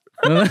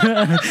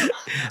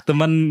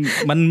teman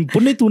man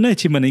pun itu na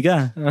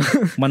cimanika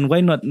man why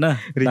not na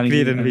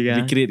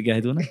recreate ga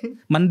itu na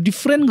man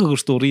different go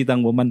story tang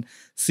man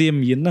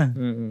same yin na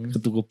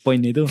ketu ko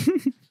point itu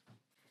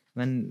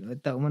man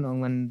tak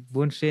man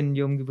bon sen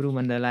yom gi bru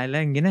man da lai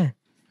lang gina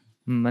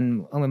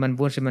man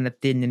bon sen man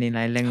tin ni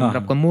lai lang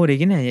rap ko mo de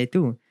gina ya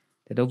itu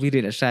do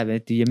biri da sabe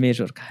tu ye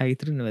measure kai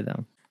tru na da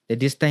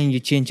this time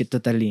you change it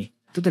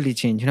totally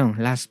change no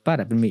last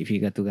part apun mi fi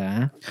ka tu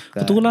ga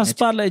tu last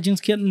part la jing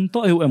skian to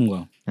hu em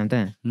go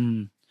nanta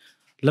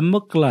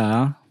lemak la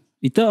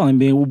ita ang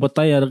be u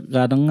bataya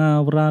ga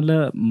danga wra la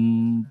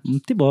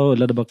ti bo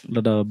la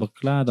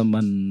bakla da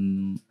man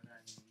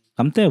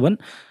kamte wan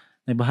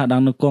ai ba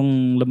dang no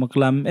kong lemak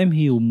lam em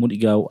hiu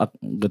mudigaw ak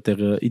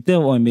gater ita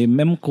o me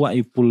mem kwa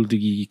ipul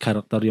di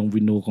karakter yang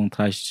wino kong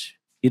trash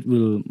it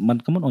will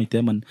man kaman oi te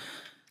man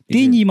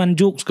tinyi man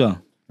jokes ka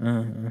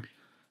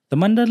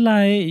teman dah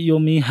lai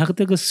yomi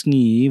hakte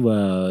kesni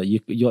wa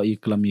yo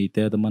iklam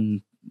yite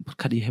teman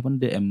berkadi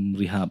heban DM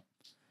rehab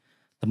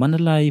teman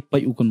dah lai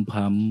pai ukun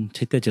paham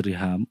cete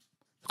rehab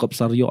kop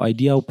sar yo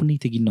idea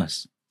upni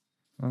teginas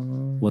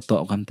wa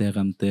to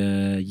kamte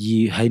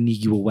yi haini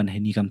gi wan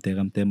haini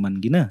kamte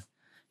man gina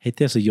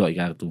hete se yo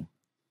ga tu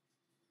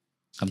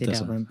kamte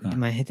sa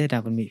ma hete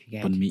da pun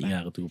mi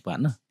ga tu pa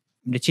na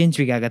the change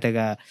we ga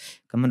ga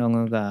kaman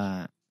ong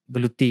ga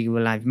beluti go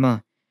live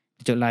ma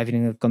jo live ni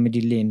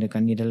comedy lane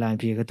kan ni dalam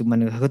pi ka tu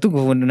man ka tu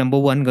go number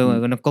 1 go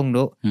na kong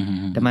do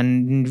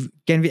teman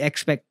can we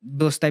expect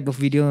those type of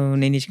video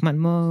ni skmat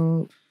mo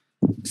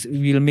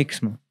will mix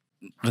mo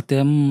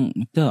katem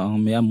ta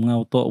me am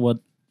ngau to wat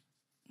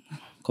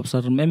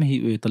kopsar mem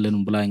hi we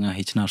talen bulai nga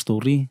hichna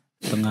story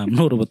tengah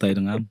no ro batai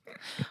dengam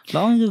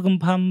lawan ke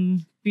gempam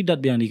pidat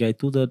biang di kai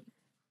tu dat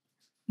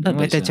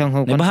beta chong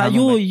ho kon bah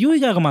yu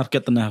ga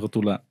market tanah ko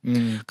tula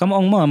kam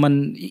ong ma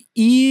man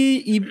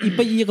i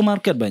pa i ga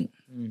market ban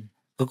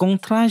kong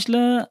trash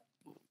la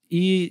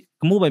i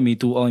kemu bai mi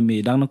tu oi mi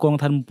dang kong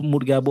than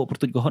mut ga bo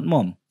pertut ko hot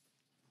mom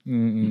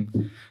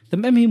tem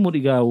em hi mut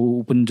ga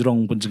pen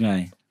jrong pen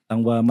jengai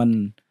tang wa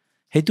man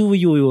he tu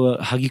yu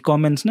hagi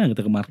comments na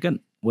ga market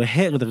we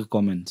he ga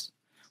comments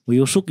we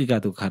yu suk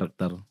ga tu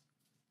karakter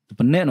tu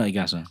penne no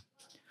igasa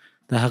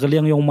ta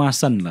hagaliang yung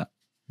masan la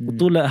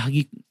utula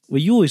hagi we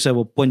yu isa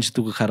bo punch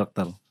tu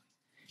karakter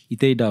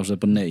itay daw sa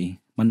penne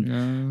man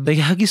tay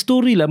hagi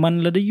story la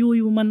man la de yu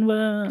man wa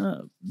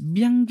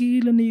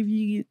bianggi la ni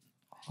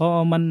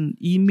man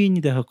imin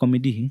da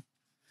comedy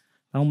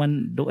ang man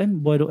do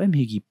em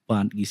higi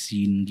pan gi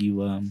scene gi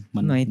wa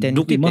man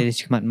do ki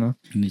skmat mo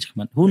ni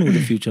skmat who know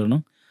the future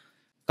no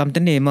kam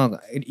tene mo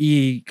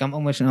i kam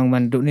ong mas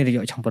man do ni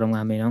yo chang param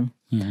ngame no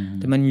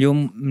teman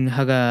yum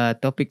haga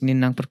topic ni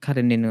nang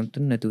perkara ni no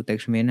tun na tu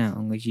text me na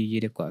ong ji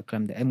de ko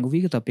kram da em go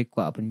wi ka topic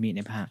ko apun mi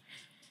ne pha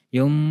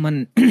yum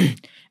man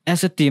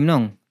as a team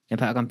no ne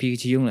pha kam pi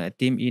Chiiung la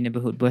team in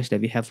neighborhood boys that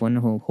we have one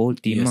whole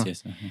team mo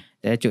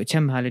da cho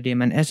cham holiday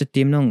man as a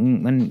team no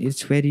man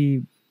it's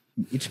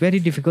very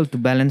difficult to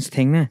balance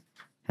thing na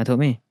ha tho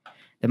me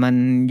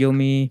teman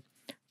yomi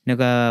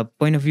naga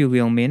point of view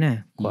yong me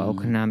na ko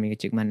khana mi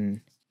chik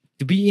man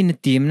to be in a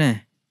team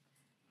na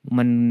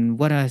man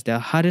what is the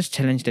hardest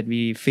challenge that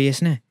we face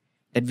na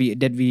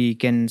that we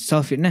can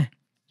solve it nah.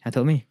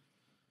 Atau me,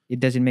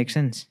 it doesn't make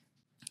sense.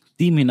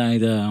 Team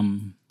ini ada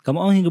kamu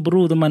orang yang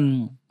baru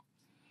teman.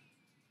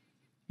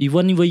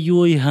 Even if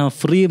you have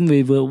frame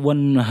with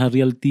one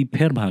reality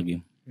pair bahagi.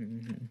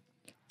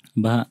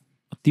 Bah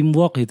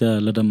teamwork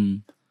kita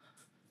ladam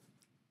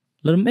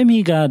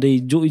emiga de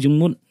jo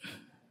ijungmut.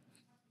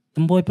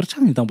 Temboy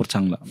percang ni tang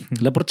percang lah.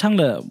 La percang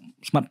lah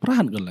smart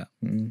perahan ke lah.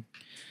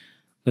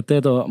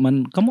 Kata tu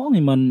man kamu orang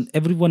man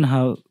everyone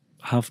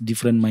have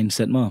different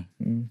mindset mah.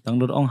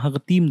 Tang orang ha ke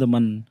team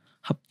teman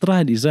hap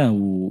try di sa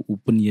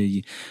open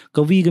ye.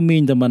 Kawi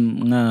gemin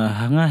teman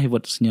nga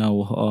hebat senyaw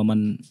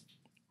man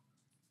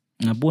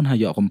ngabun ha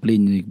yo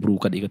complain ni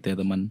bro kat ikate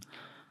teman.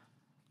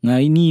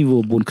 Nga ini wo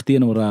bun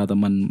ketien ora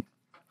teman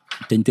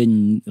ten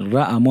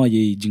ra amo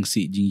ye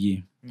jingsi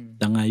jingye.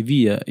 Tang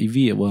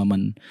IV wa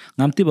man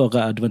ngamti ba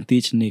ka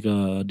advantage ni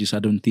ka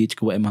disadvantage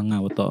ko emang nga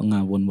wato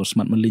nga won mo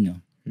smart malinya.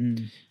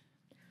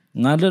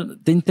 Nga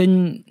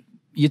ten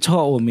ye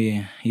chaw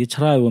me ye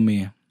try wa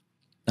me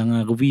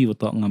tanga kawi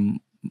wato ngam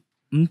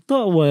ento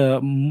wa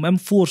em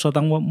force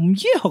tang wa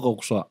ye ha ko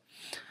so.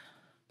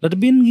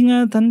 Ladbin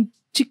ginga tan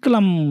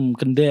ciklam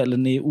kende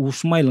leni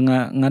smile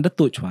nga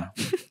datu chwa.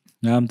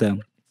 Ngam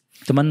tam.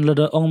 Teman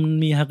lada ong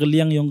mi ha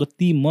keliang yong ke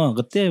team ma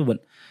kete ban.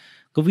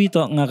 Kawi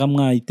to nga kam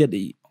ngai tet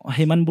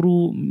heman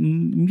bru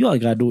yo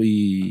ga do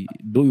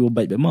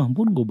bai ba ma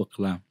bun go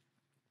bakla.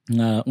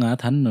 Nga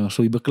than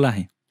soi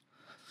bakla.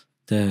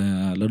 Te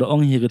lada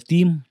ong hi ke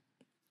team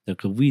te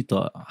kawi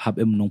to hab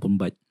em nong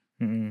pembat.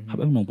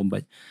 Hab em nong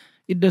pembat.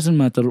 It doesn't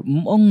matter.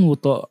 Ong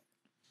to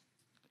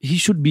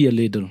he should be a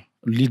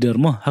leader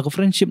mo ha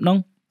friendship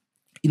nong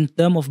in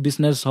term of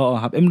business ho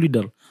have em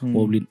leader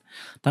o lead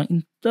tang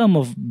in term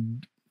of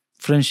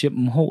friendship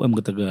mo em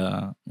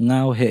kataga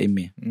ngao he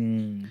eme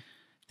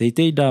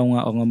tay daw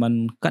nga ong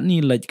man kani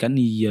like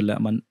kani yala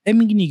man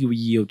em gini gi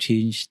yo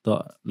change to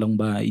long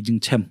ba ijing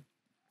chem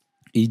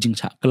ijing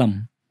cha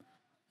klam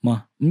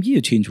ma mgi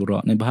yo change ro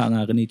ne ba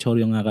nga kani chor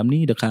yo nga kam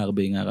ni da kha ka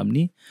be nga kam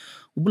ni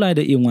ublai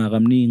da iyo nga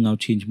kam ni ngao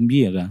change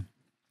mbi ga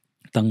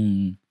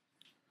tang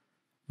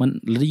man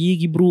li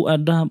gi bru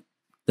ada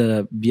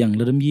ta biang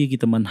ladam ye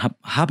kita man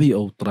happy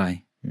au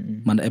try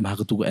man em ha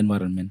tu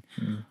environment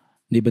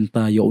ni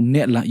benta yo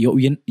net la yo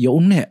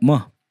net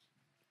ma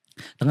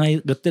tangai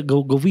gate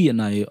gowi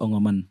na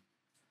ong man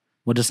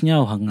wadas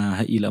nyau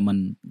hanga ha ila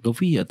man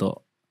gowi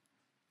ato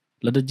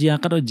lada jia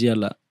ka do jia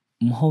la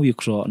mo wi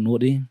kro no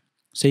de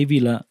sei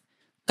vi la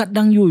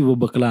kadang yu wo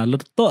bakla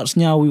la to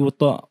nyau wi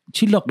to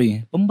chilok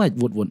ni pembat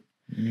wot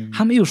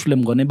ham yu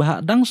slem go ne ba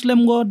dang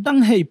slem go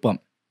dang hei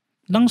pom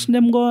dang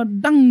slem go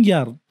dang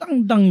yar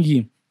dang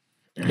yi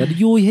jadi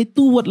yu hei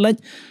tu wat la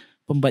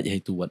pembat hei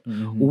tu wat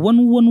wan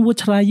wo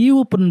chra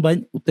yu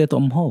pembat ute to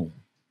mo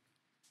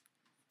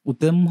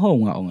utem ho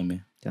nga ong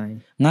me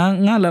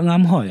nga la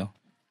ngam ho yo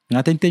nga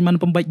ten man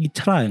pembat gi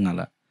chra nga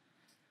la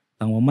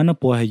tang mana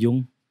po ha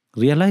yung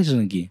realize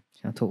lagi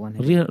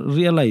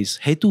realize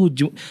hei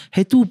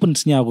tu pen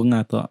snya ko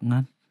nga to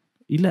nga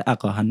ila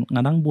akahan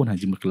ngadang bon ha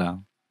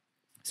jimkla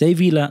sei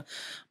vila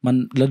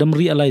man ladam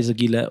realize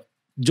gila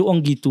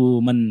joong gitu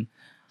man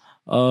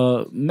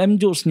mem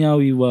jo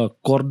snyawi wa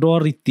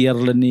corridor tier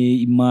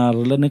lani imar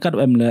lani kat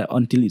emle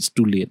until it's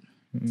too late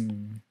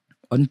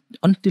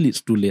until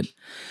it's too late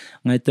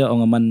ngai ta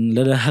ong man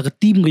lada ha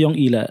team go yong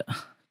ila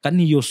kan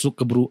ni yosuk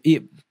ke bru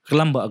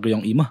kelamba go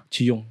yong imah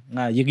Chiiung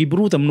nga yegi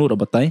bru tam no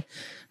batai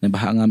ne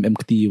bah ngam em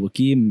kti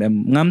waki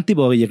mem ngam ti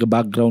bo ye ke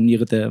background ye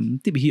ke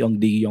ti bi ong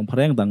di yong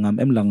phareng ta ngam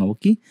em lang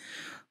waki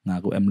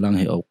nga go em lang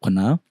he au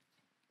kana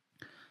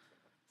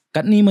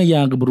kat ni ma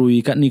ya ke bru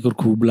kat ni kur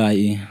khu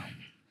blai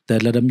ta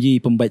ladam yi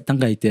pembat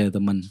tangkai te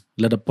teman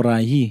lada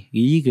prai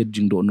hi ke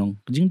jingdo nong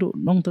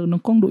te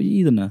nong kong do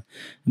yi na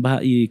bah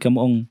i kam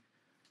ong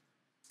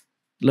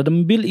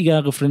ladam bil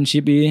iga ke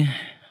friendship i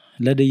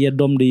lada ya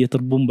dom de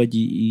terbum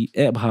baji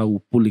i bah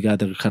pul iga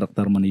te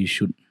karakter man you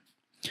should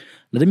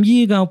ladam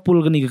yi ga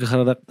pul ke ni ke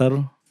karakter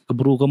ke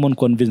bru kamon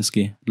convince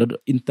ke lada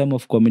in term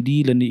of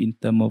comedy lani in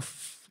term of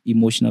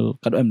emotional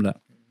kado em la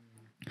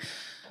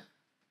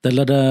ta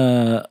lada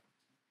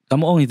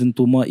kam ong itu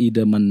tuma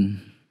ida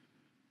man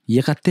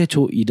ya kate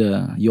cho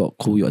ida yo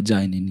ku yo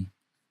jai ni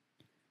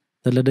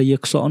talada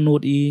yak so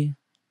not i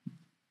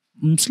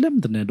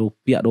muslim tane do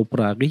pia do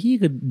pra ke hi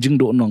ke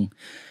jingdo nong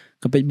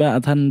kapet ba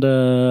athan da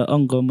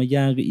ong ko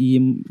maya ke i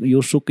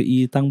yosuk ke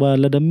i tang ba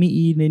lada mi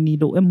i ne ni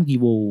do em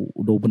gi bo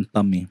do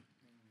bentam mi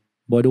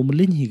boy do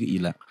melin hi ke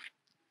ila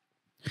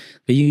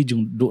ke yi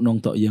jingdo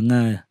nong to yang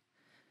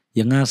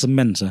nga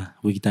semen sa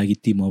we kita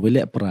giti mo we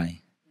le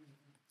prai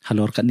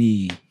halor kan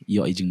ni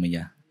yo i jing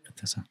maya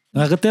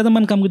nga kata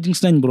teman kam kejing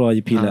selain bro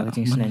aja pila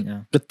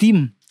ke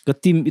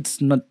team it's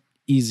not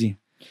easy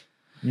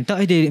minta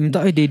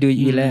ide do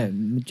ila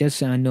just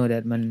know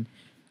that man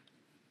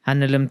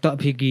hanalam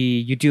top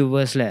higi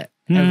youtubers la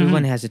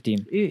everyone has a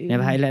team ne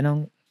bhai la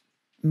nong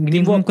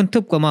teamwork kun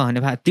thup ko ma ne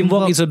bha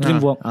teamwork is a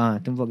teamwork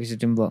teamwork is a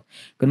teamwork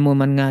kun mo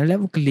man nga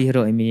la kli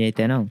ro mi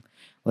te nong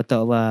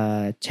oto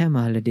wa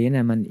chama holiday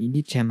na man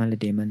ini chama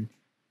holiday man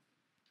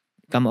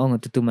kam ong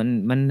tu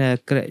man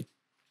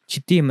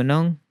chiti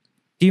manong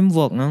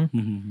teamwork nong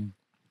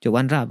cho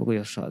wan ra ko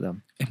yo so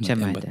dam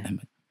chamai ta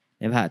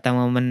ne ba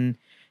tam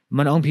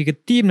man ong pi ke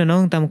team na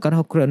nong tam kar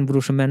hokran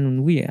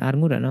bruseman wi ar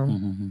ngu da nong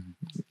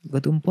go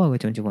tumpo go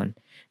chon chon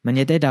man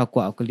ye da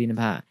kwa ko lin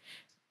ba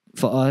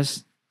for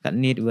us that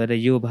need whether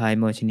you by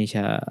mo chini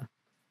cha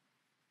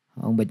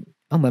ong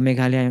ba me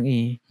khalia yang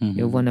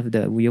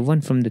you're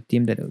one from the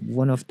team that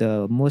one of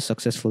the most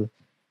successful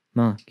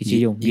ma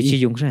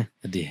Chiiung sa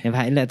ne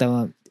ba ila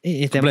tam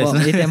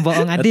tempo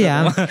ang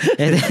adiam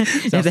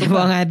tempo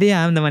ang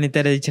adiam teman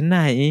ita dari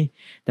cenai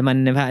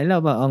teman ne ba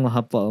ila ba ong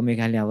hapo me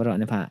khalia waro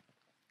ne ba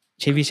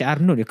chevi sa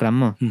arno de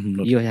kram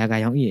yo ya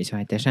ga yang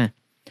chai ta sa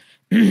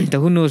to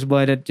who knows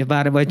boy that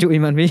ba boy chu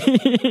man pi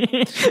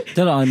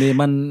cho rồi thì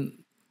man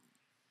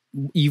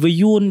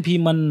Iwayun pi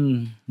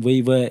man way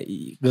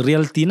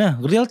reality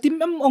na reality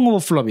mem ong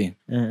overflop bi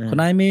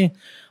konai me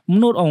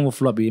menurut ong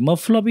overflop bi ma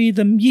flop bi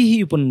tam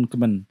yi pun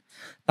keman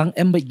tang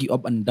em gi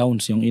up and down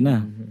yang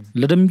ina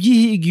ledam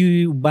yi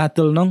gi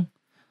battle nong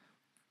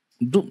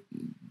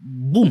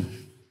boom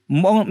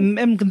mong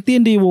em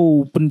kentin di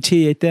wo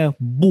penche ta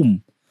boom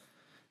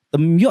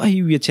tam yo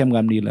hi wi chem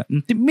gam ni la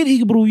tip mit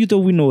hi bru yu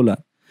to winola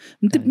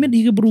tip mit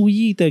hi bru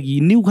yi ta gi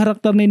new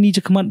karakter ne ni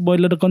chakmat boy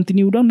la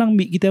continue dang nang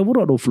mi kita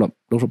wuro do flop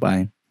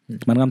ai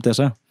man ngam ta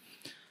sa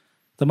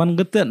taman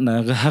getet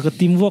na ha ka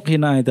teamwork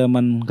hina ta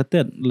man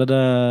getet la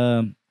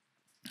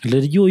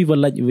yo i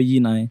walaj wi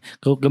nai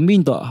ko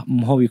gamin to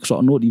ho wi so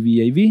no di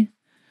vi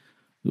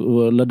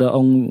la da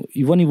ong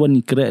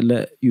iwan krek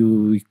la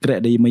yu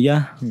krek dai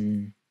maya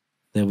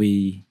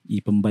tapi i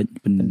pembat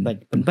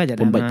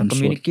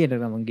communicate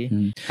dalam manggi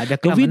ada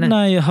covid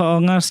na ha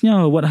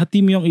ngasnya wat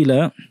hati miong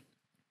ila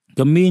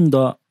gamin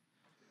do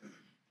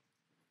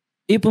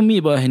pemi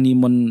ba hani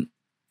mon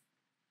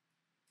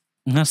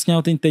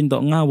ngasnya tin do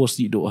ngawas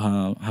di do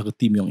ha ka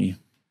tim yong i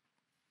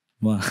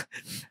wa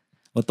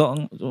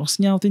oto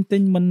ngasnya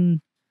tin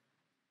man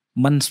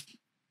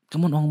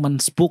kamon ong man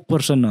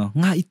spokesperson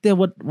nga ite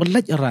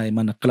walaj arai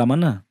man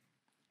kelamana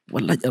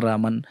walaj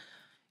araman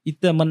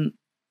ite man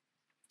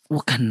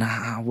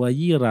wakana wa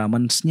yira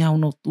man snyau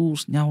no tu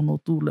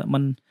la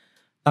man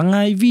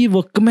tangai vi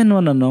wa kemen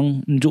wana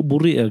nong njuk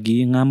buri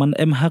agi ngaman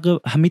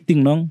ha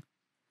meeting nong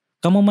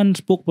kamu man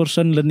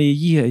spokesperson lene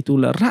yi itu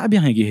la ra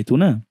biang agi itu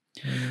na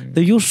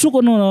te yusuk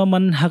no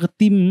man ha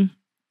tim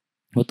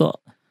oto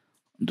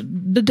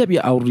dedep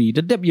ya auri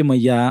dedep ya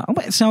maya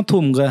apa sang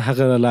thum ga ha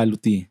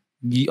laluti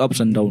gi ups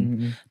and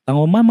down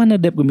tango mana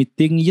dep ke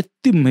meeting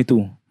yetim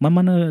itu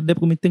mana dep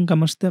ke meeting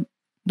kamar step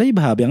dai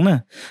bah biang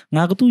na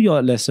nga tu yo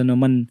lesson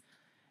man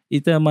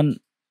ita man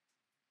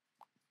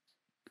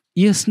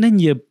yes nen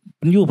ye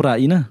penyu pra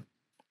ina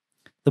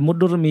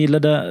temudur mi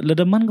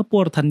lada man ke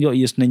por than yo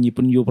yes nen ye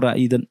penyu pra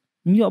i dan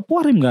yo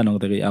porim ganong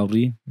ta kai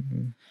auri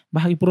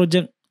bahagi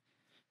project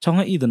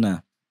chonga i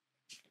dana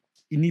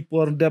ini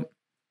por dep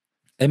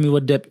emi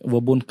wadep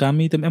wabon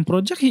kami tem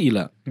project hi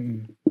ila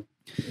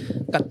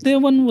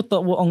katewan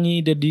wato wo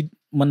ongi dedi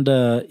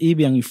manda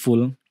yang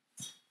full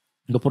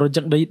ga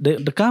project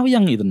de kaw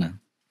yang itu na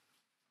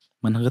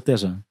man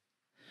hatesa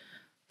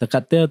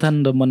takate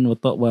tan de man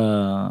wato wa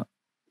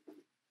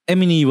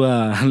emini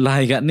wa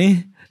lai gat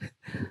ni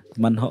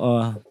man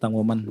ho tang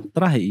man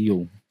terahi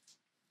yo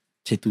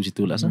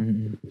situ lah sa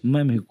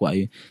mem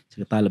kuai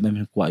cerita la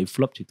mem kuai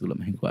flop situ la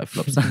mem kuai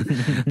flop sa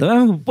tapi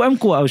em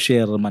kuai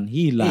share man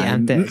hi lai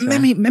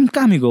mem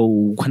kami go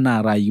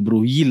khana rai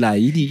bro hi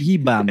lai hi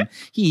bam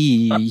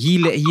hi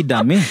le hi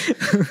dame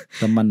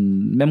teman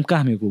mem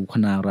kami go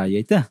khana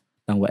rai ta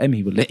tang wa em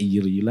hi le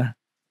iri la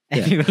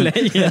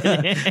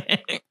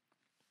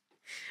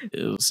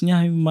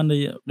snya man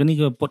gani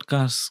ke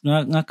podcast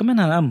nga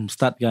kemana am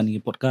start gani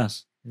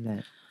podcast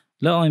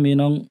la oi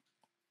minong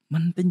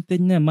man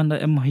ting na man da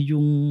em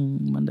hayung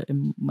man da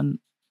em man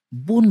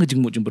bon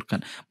ngejengmut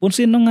jemberkan pun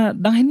sen nga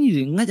dang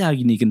ini ngaja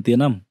gini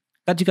kentenam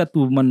kajika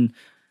tu man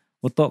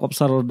otok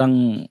obsar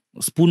dang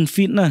spoon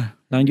feed na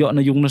dang yo na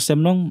yung na sem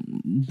nong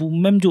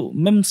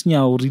mem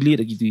snyau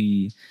relate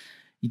gitu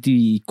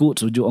itu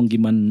ikut sojo ong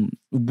giman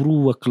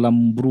bru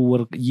kelam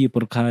bru ye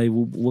perkai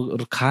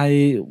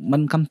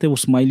man kamte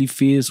smiley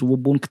face wo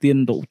bon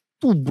ketien do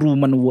tu bru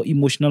man wo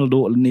emotional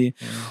do ne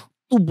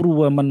tu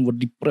bru man wo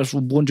depress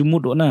wo bon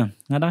jumut do na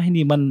ngada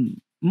ini man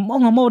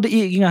mau de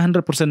i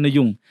 100% na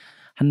yung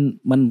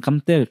man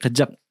kamte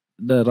kajak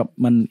darap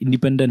man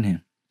independent he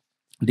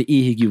de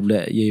i higi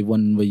la ye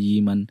wan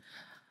wayi man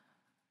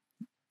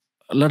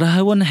lada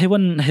hewan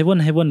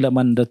la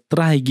man da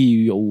try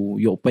gi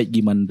yo pai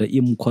gi man da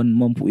im kon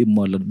mampu im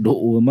la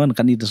do man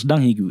kan itu sedang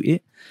higi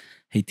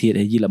hiti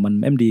higi la man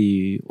mem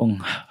di ong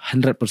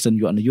 100%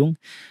 yo na yung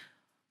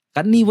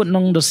kan ni wot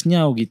nong das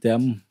nyau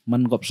gitam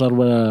man gop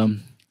sarwa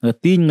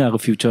tin nga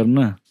future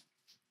na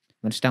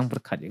man sedang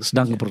berkat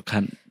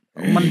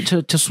man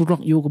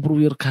cesurok yo ke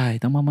bruir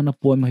kai tama mana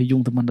poem hayung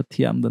teman da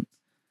tiam dan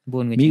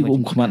mi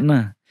khamat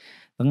na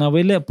tanga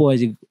wele po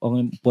ji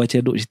ong po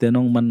cedu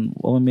sitenong man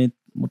ong me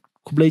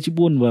kublai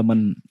cibun wa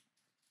man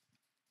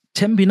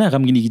champion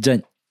kam gini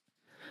gijan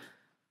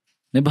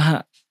ne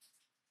bah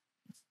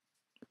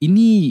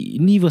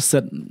ini was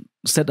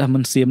set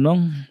aman sim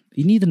nong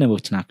ini tu nak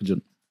chna kejut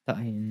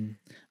tak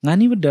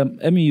ngani beda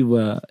emi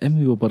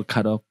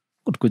berkata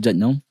kut ko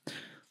janyong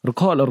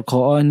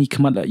rko ni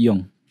kemat la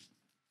yong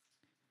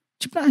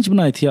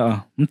cipna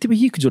ithia mti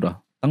bi kejut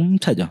tang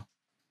chaja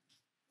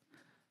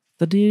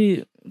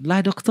tadi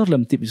lai doktor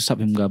lam tip sap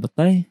him ga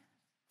batai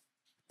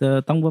ta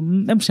tang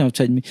em sao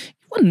chai mi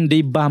wan di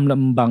bam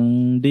lam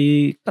bang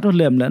di kat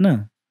lem la na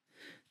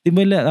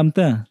timai la am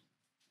ta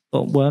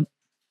to buat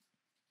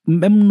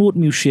em nut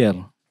mi share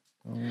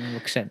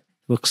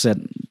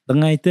workset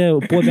tangai te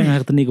po yang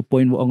har tani ko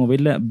point wo ong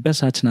vela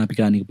best hachna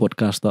pikani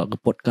podcast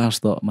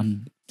to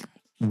man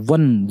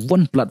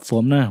one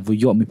platform na wo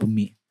yo mi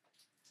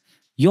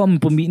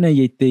pumi na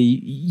yete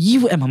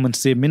yiw em man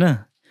se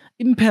mina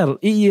impel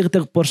te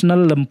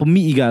personal lam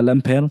pumi ga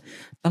lam pel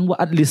tang wa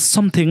at least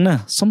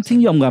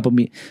something yom ga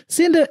pumi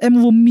senda em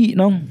wo mi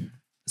nong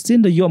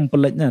senda yom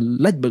pelaj na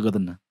laj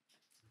bagatan na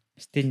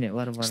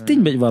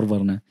sting bet war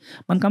na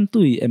man kam tu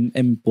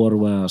em por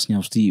wa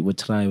snyau sti wa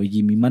try wa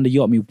yimi man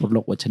yo mi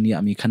porlok wa chania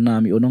mi khana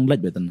mi onong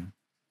laj betan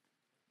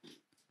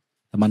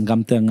man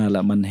kam te nga la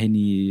man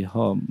heni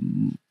ho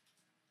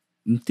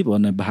tip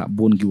ona bah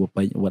bon gi wa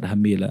pai wa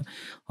hamela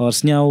ho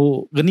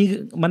snyau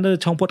gani man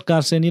chong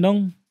podcast ni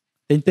nong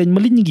ten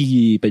melin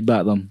gi pai ba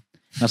dom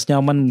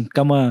snyau man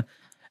kama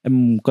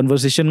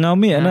conversation ngau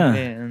mi na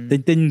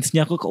ten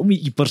snya ko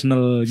mi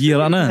personal year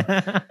na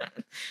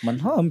man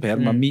ho per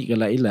mami ka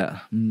la ila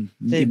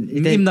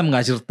im nam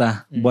nga cerita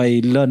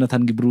boy learn na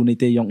than gi brunei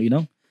te yong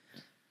inong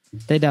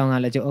te daw nga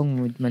la jo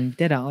ong man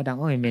te daw dang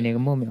oi me ne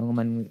mo me ong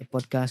man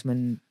podcast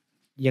man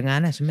yang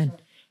ana semen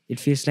it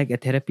feels like a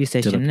therapy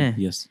session na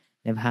yes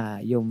ne ba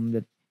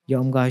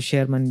yom ga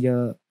share man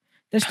yo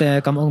terus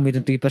kam ong mi tu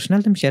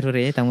personal tam share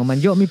re tam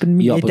man yo mi pen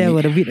mi te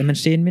wa vid man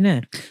sen mi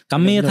na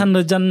kami than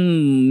jan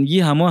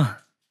yi hama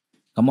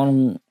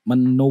kamong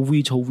man no we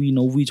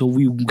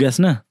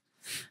gas na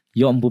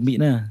yo am bumi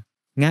na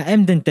nga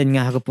em ten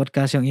nga ko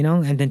podcast yang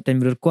inong em ten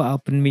bro ko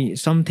open me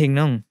something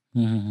nong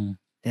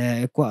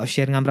ko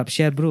share ngam rap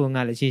share bro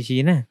nga la si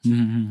na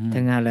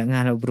tengah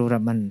la bro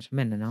rap man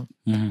semen na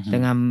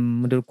tengah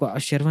mendur ko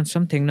share man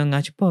something nong nga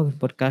chupo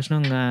podcast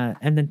nong nga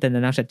em ten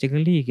na sa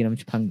chikli kinam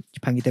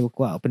chpang kita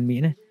ko open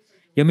me na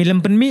yo mi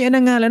lempen mi na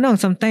nga la nong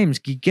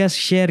sometimes ki guess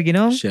share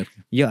share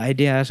your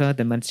idea so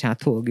the man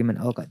satu gi man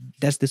okay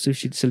that's the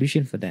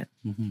solution for that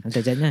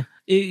anta janya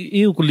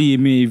eu kuli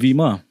mi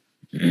vima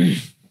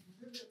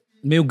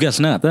meu gas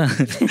na ta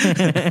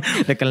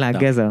la kala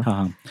gas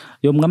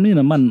yo ngam ni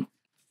na man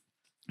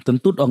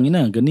tentut ong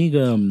ina gani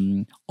ga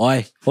oi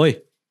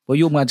po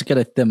yo ma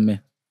chikera temme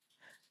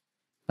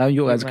ta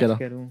yo ga chikera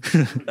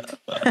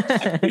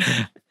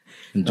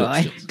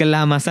oi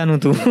kala masan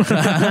tu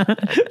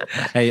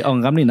hey ong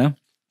ngam ni na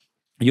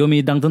yo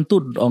mi dang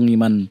tentut ong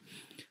iman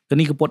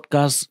kani ke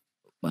podcast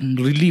man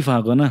relief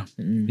ha na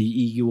di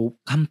igi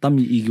kam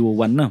tam igi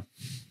wan na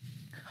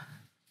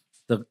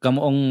ta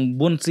kam ong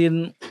bon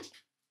sin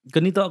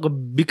kani to the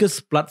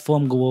biggest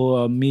platform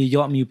go mi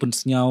yo mi pun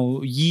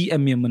snyau yi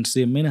em mi man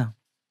sem na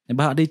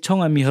ba de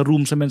chong mi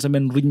harum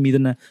semen ring mi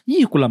na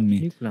yi kulam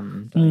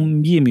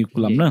yi mi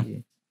kulam na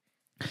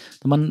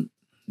teman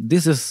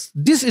this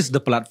is the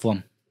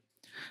platform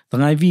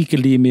tangai vi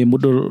kali me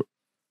modul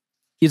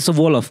it's a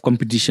wall of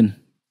competition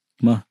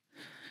ma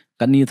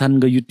kani than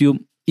ga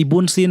YouTube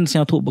ibun sin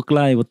sia thu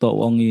baklai wa to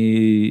ong i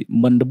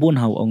man de bon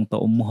hau ong to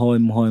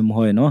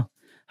mohoi no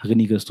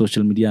hagani ga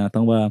social media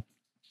tangwa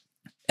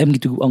em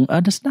gitu ong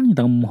ada sedang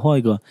tang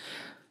mohoi go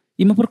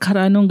ima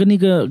perkara nong gani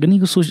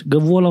ga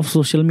wall of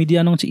social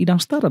media nong ci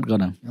idang start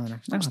ga nang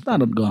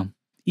start ga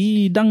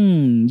idang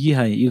yi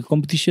hai i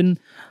competition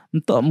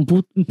to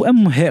mpu em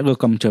he ga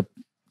kam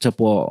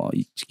chapo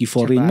ki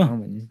foreign ma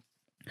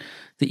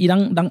ti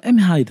idang dang em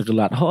hai te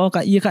gelat ho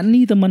ka i ka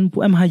ni teman pu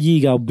em hai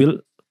yi ga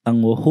bil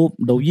tang hope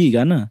do yi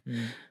ga na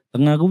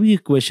tanga ga wi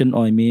question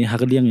oi me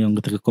hagaliang yang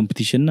ga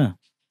competition na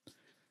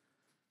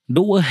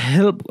do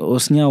help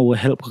osnya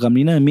help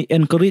kami na mi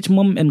encourage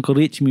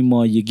me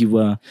mo ye give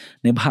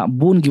ne bha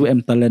bun give em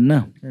talent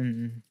na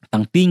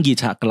tang tinggi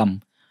cha kelam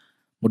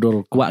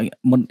modor kwa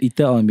mon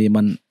ita oi me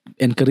man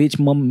encourage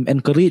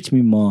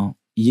me mo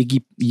ye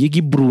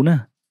give bru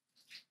na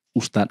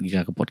ustad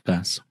giga ke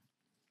podcast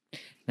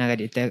na ga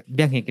ita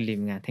biang he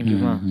kelim nga thank you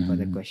ma for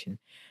the question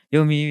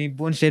yo mi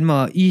bun sen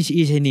mo is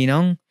ni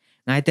nong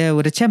ngai te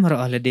wa chem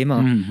ro holiday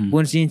mo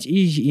bun sin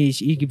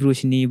is give bru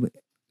sini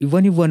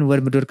Iwan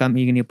berdur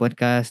kami ini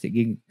podcast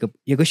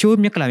ya ke show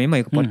nya kelami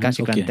mai podcast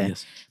iklan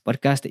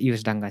podcast i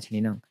was danga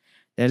chini nang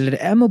del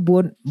em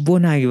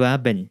bon ai wa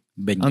ben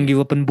ang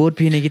giwa pen bot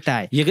pi ne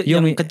kita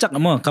yo mi kecak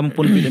mo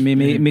kampun pi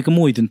me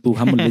kemui tentu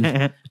hamul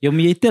yo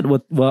mi itet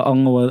what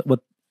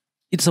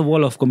it's a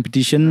wall of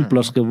competition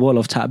plus ke wall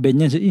of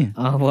chaben nya sih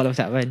wall of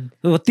chaben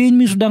tin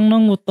mi sedang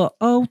nang to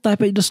tai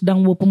pe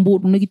sedang wo pembot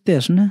ne kita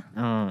na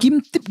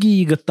kim tip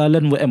gi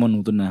gatalan wo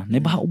emon tu na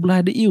ne bah ublah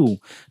de iu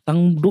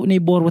tang du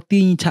ne bor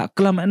wati cha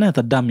klam na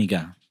ta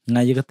damiga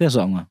ngai ga te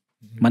so nga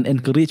man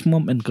encourage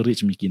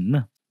mikin na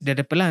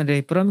de pelan de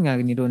prom nga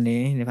ni do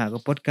ne ba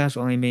ko podcast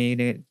ong me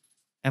de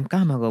em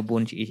ka ma go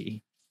bon chi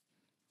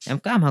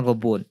em ka ma go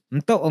bon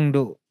nto ong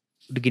do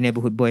the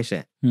neighborhood boys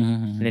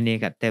Lene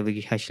kat te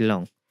bagi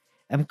hasilong.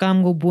 Em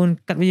kam go bun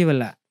kat bagi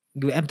bala.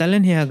 Gu em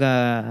talent he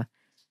haga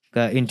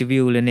ka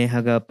interview lene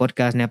haga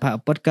podcast ne pa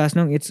podcast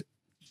nong it's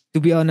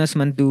to be honest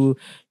man to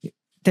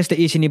test the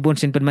isi ni bun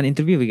sin man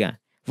interview ga.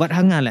 Wat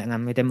hanga la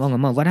ngam tem ong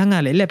ma wat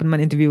hanga le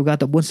man interview ga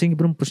to bun sin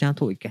brum pusang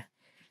to ika.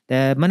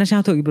 Te mana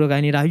sang to ibro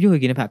ga ni radio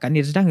gi ne pa kan ni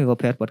sedang go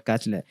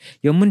podcast le.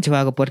 Yo mun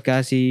chwa go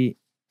podcast si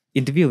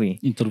interview.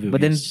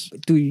 But then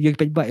tu you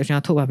page ba yang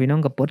thok ba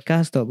pinong ka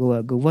podcast to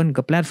go one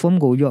ka platform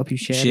go yo pi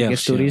share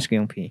stories ko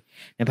yang pi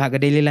ne pha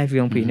ka daily life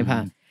yang pi ne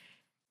pha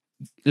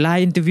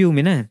live interview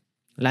mi na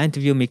live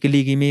interview mi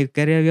keligi mi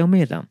career yang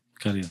mi tam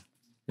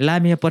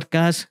live mi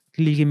podcast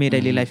keligi mi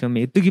daily life yang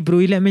mi tu ki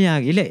bro ile me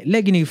ya ile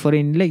lagi ni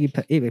foreign lagi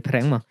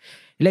prank ma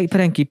lagi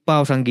prank ki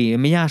pau sangi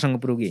me ya sang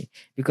bro gi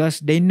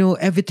because they know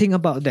everything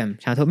about them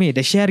sang thok mi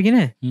they share gi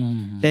na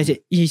they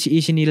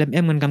isi ni lam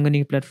em kan kam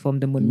ni platform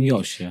the mun mi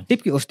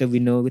tip ki os the we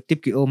know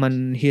tip ki o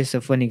man he's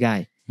a funny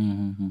guy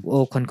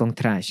o kon kong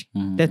trash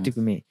that tip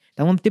mi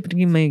tamam tip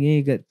ki mai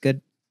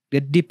get the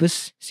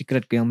deepest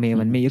secret ko yang me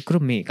man me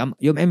yukrum me kam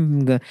yom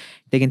em ga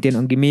tegen ten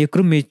ong gi me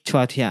yukrum me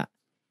chwa thia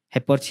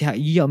heport thia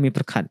yo me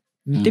perkhat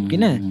tip ki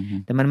na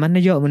teman man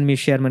yo man me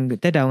share man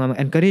te daw ngam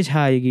encourage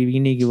ha gi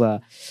ni gi wa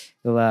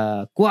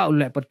kwa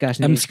ule podcast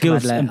ni em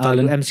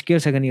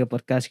skills agani ka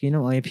podcast ki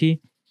no ip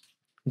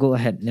go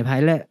ahead ne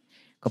bhai le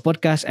ka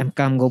podcast em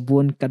kam go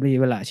bun kat bi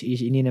bala si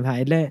ini ne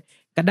bhai le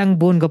kadang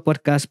bun ka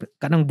podcast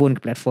kadang bun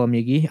platform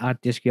gi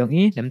artist ki yong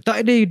i dem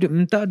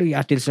ta de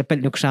artist sepel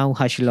nyuk sau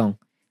hasilong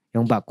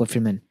yang bak ko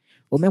filmen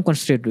em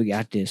concentrate gi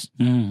artist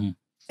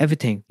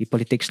everything di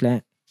politics la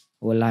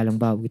wala lang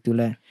ba gitu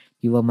la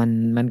iwa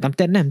man kam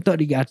ten nem to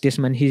di artist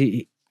man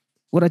hi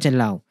ora chen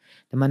lao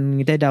teman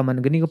ngite da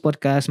man gani ko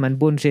podcast man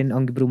bon sen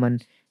ong gibru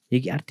man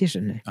yegi artist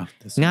ne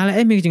ngala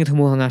em mi jing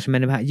thmu hanga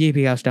semen ba ye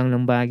pi stang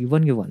lamba gi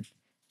won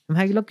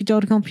hai gi lok ki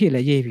jor kom phi la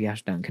ye pi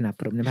stang kena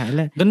prom ne ba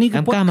la gani ko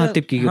podcast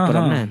tip ki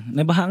prom na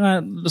ne ba nga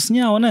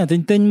snyao na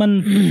ten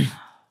man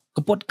ke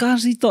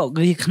podcast itu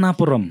gaya kena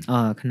prom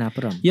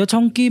yo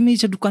chongki mi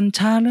cedukan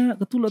chala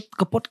ketulat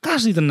ke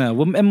podcast itu na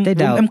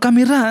em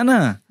kamera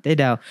na te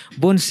daw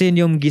bon sen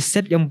yom gi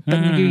set yom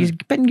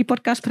pen gi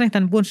podcast prank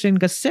tan bon sen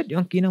ga set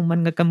yom ki nang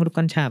man ga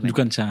kamrukan cha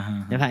dukan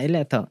cha ya hai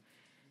le to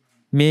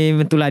me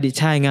mentula di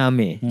chai nga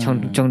me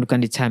chong dukan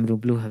di chai ru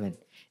blue heaven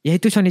ya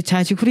itu chong di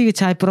chai chukuri gi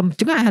chai prom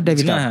jengah ada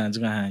gitu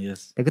jengah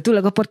yes te ketulat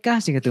ga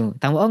podcast gitu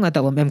tang ong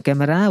atau em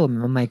kamera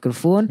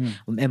microphone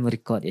em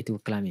record itu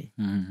klami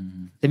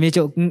tapi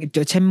cok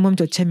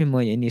cem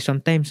mo ini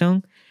sometimes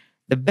song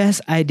the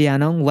best idea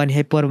nong one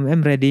hyper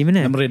em ready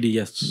mana em ready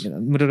yes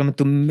menurut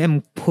tu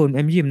em phone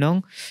em yim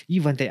nong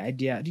even the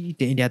idea di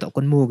te idea tok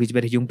kon mo gi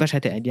ber jung pas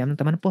te idea nong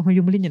taman po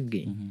yum linyan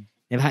gi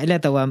em hai la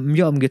taw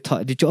yom gi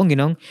thok di chong gi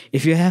nong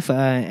if you have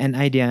an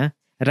idea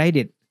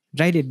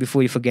write it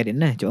before you forget it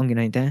na chong gi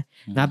nai ta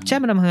ngap cha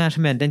man hanga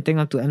semen ten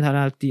tengok tu em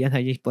halal ti an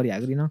hai por ya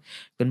gi nong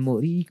kon mo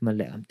ri mal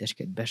le am tes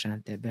ke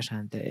besante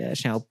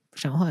sao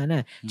ho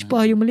na po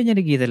yum linyan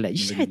gi ta la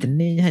hai ten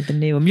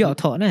ne em yo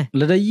thok na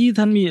la da yi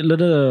than mi la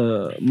da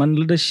man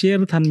la da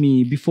share than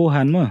mi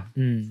beforehand ma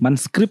man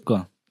script ko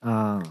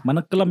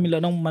man kelam mi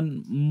la nong man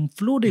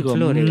flow de ko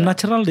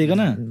natural de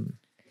kana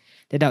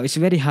it's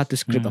very hard to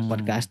script a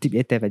podcast tip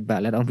ete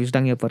ba la ong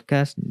pisang your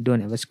podcast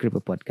don't ever script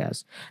a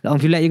podcast la ong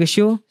feel like you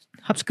show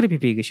hap script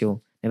pi ga show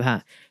ne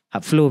ba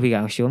hap flow pi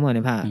ga show mo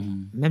ne ba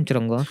mem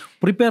chorong go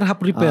prepare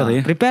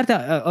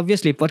ta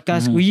obviously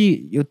podcast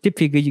we you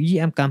tip pi ga yi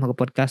am kam ha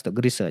podcast to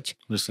research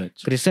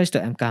to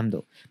am kam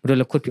do bro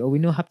la khot pi we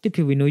know hap tip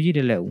pi we know yi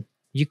de la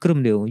yi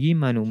krum de yi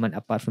manu man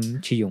apart from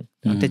Chiiung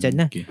ta jan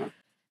na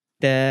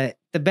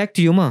the back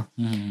to you ma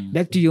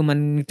back to you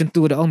man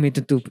tentu da ong mi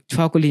tentu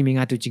chwa ko li mi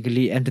nga tu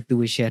jigli and tentu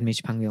share mi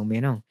chpang yong me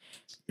no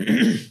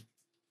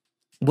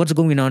what's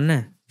going on na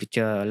with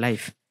your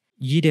life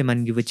yi de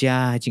man gi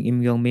wacha jing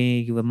im yong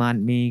me gi man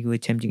me gi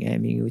chem jing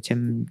mi gi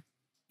chem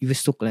gi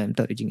suk la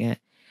to jing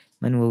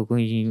man wo ko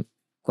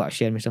ko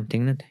share me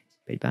something na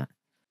pe ba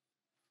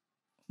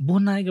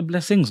bonai ga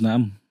blessings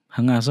na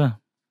hanga sa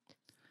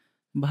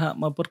ba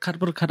ma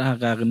perkhat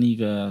aga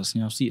ni ga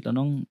snyausi la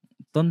nong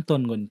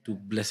tonton gon tu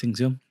blessings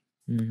yom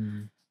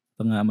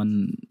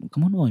pengaman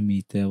kamu oi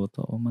mi te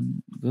to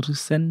man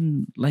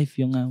recent life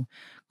yang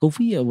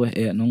coffee wa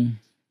nong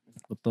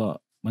to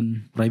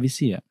man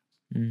privacy ya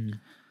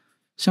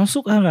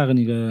syangsuk aga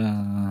ni ga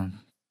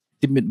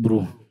timit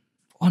bro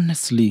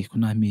honestly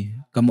kunami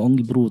kamu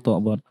ongi bro to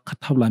about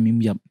kathabla mi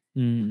miap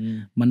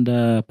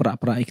manda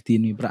pra ikti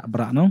ni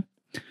bra no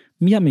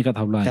miap mi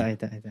kathabla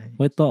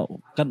wa to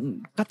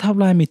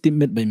kathabla mi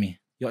timit bai mi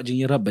yo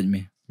jing rab bai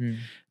mi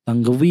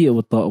tanggawi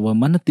to wa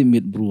mana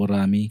timit bro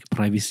rami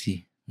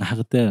privacy ngah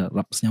kata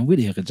raps nyang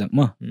wid ya kejak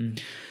mah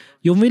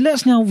yo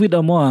milas nyang wid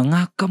mo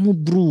ngah kamu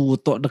bro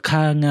to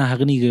dekha ngah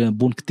gani ke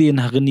bon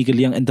ktin ha gani ke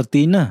liang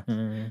entertainer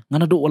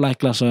ngana do like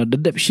class the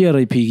dep share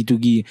pi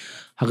gitu gi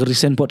ha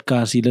recent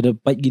podcast ila de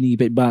pai gini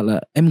pai ba la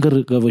em gar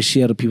ke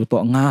share pi to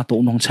ngah to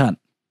nong chat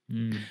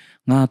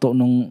ngah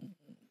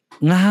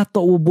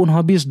to bon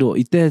habis do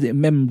ite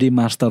mem di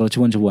master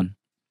chuan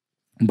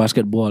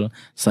basketball,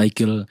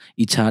 cycle,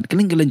 ichat,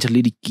 kalian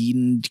cari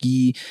dikin,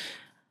 gi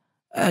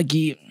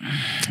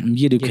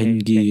dia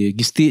kan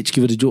gi stage ki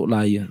berjok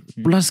lah ya.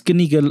 Plus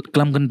kini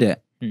kelam gende,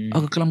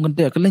 aku kelam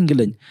gende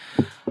kalian.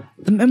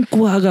 Tem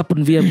kuah agak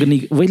pun via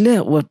gini,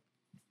 wala wat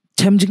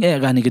changing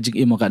gani kejik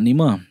emo kat ni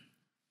mah.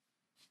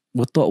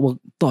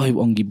 Watok toh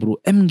ongi bro,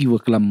 gi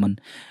kelam man.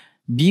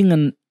 Being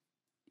an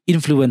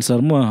influencer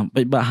mah,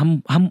 ba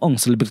ham ong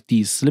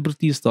celebrities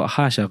to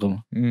hasha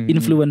ko.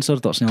 Influencer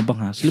to snya bang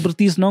ha.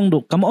 Celebrities nong do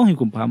kam ong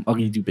hikum paham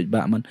agi ju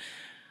ba man.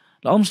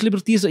 La om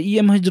celebrities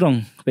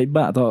hajrong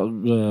ba to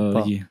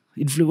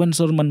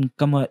influencer man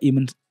kama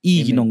iman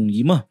nong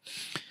yima.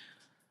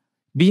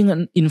 Being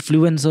an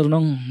influencer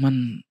nong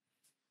man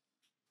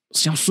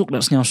siang suk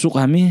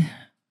kami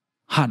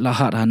hat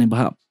hane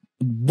bah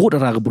bot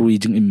ra bro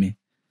jeng imme.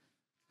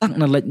 Tak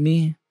na like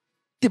me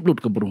tiplut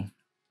ke bro.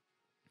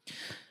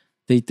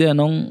 Tete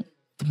nong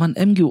teman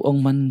MG ong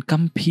man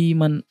kampi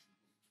man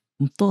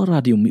to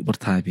radio mi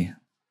bertai.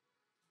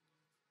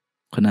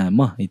 Kena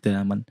mah ite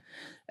man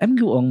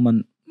MG ong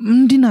man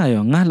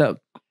dinayo ngala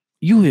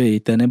yu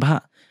ite ne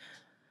bah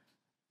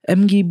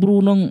MG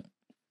bro nong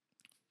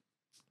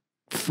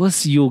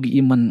first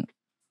yogi iman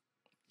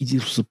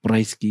iji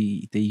surprise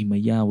ki ite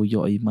imaya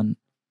yo iman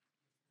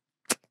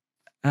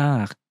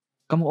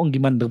kamu ong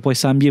giman de poi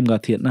sambiam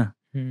ga thiet na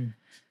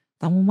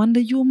tamu man de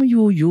yo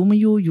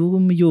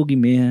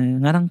gime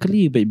ngarang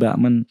kali ba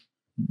man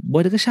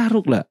boy de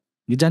Shahrukh la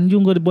gijan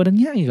yung go de boy de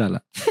nyai gala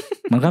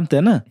makam te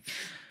na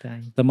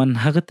teman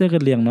hagate ke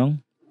liang nong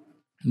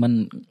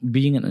man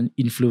being an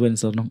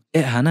influencer nong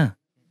hana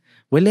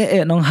wele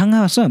nong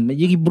hanga sam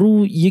yegi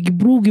bru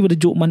gi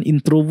berjok man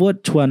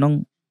introvert chua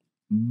nong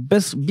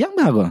best biang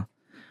bago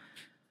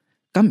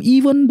kam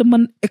even the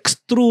man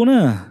extro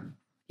na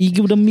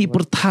igi udah mi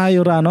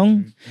pertayo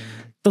ranong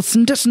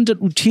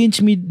tersendat u change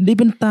mi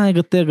lebentai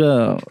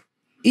ketega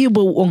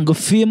ibu ong ge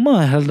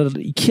fema hal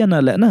ikiana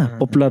la na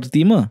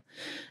popularity ma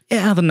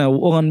adna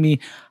ongan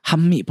mi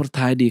hammi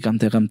pertai di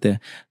kamte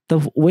ta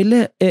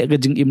wele ge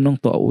jing im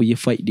nong to ye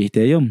fight de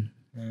te yom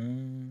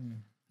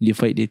ye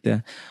fight de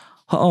te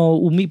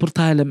umi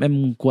pertai lem em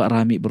kwa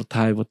rami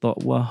pertai to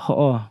wa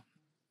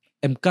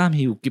em kam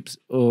hi keep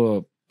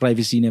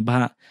privacy ne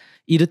ba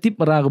ida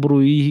tip ra bro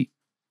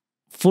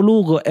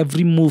follow go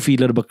every movie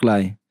ler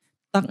baklai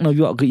tak na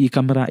yo ga i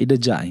kamera ida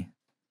jai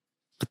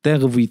kete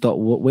ga vi to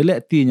wele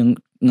ti yang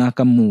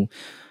ngakamu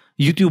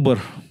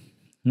youtuber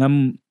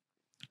ngam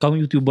kaum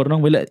youtuber nang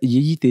wele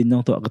yi te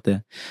nang to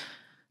kete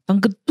tang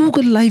ketu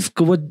ke live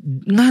ke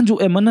nganju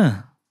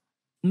mana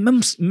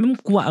mem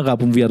kwa ga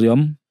pum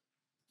viarium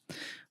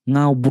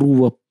ngau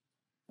bru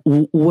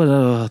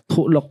wa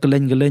to lok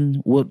gelen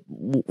wa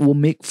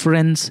make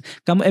friends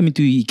kam em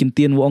tu ikin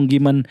wa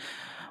ongiman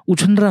u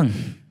chenrang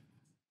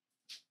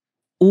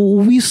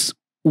u wis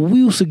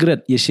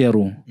secret ye share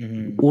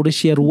o de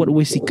share what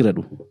we secret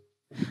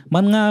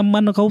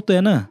man kau te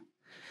na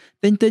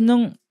ten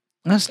nong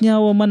ngasnya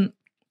wa man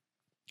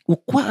u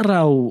kwa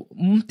raw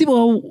tiba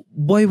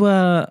boy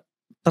wa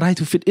try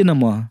to fit in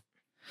ama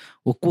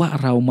u kwa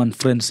raw man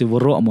friends se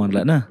woro ama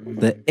la na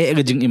te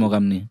gajing imo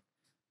kam ni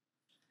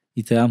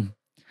itam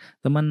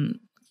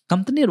teman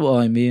kam tenir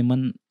wa me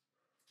man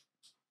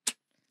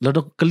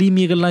lodok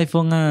kelimi ke life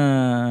nga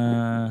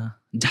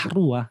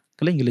jarua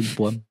kalian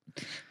pom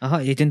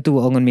ya tentu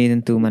ongan me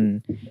tentu man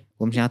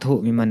wam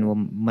syathu mi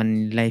man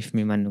life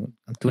mi man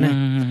tu na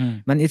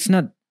man it's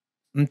not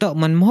entok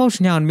man mohos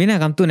nyaon mi na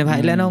kam tu na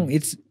phai la nong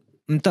it's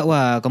entok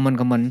wa kaman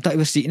entok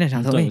wasi na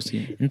syathu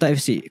entok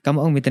wasi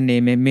kam ong mi tene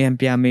me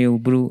hampia me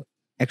bru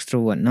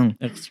extrovert nong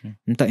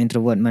entok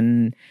introvert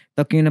man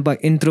talking about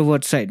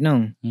introvert side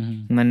nong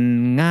man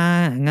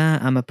nga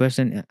I'm a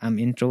person I'm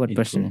introvert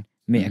person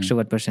me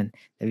extrovert person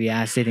we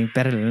are sitting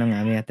parallel nong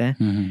ame ata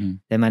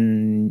te man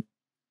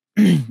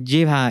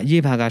ye bha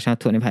ga sha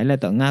thone phai la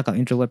to nga ka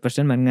introvert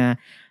person man nga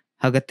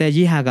hagate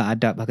ye ha ga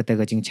adap hagate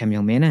ga jing chem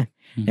yong me na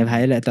ne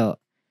phai la to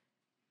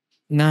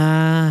nga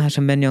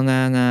samben yong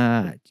nga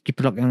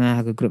kiplok yang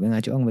nga ga group nga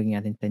chong we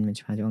nga ten man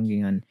cha chong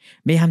ngan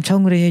me ham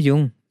chong re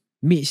yung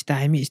mi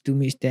style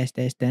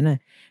na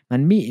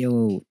man mi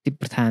yo tip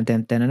perthan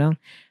tem ten na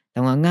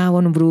tong nga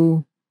won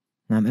bru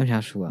ngam em cha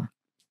suwa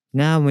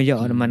nga mo yo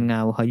man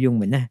nga ho yung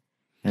me na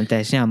แ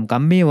ต่siam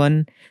kami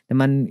wan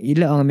teman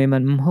ila orang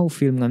memang mau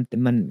film ngam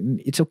teman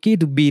it's okay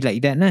to be like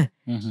that na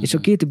it's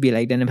okay to be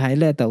like that na bhai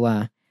la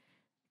tawa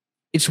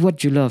it's what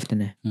you love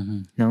na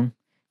no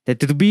that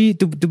to be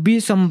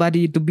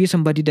somebody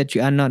that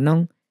you are not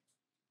no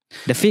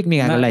the fake ni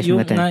ga life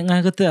ngata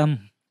nga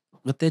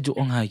kate jo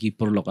ong hai ki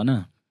perlok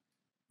ana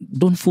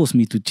don't force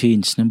me to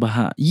change na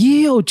baha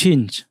yo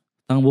change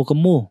tang bo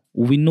kamo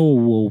we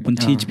know pun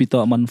change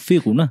pita man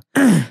fake na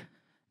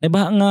e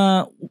ba nga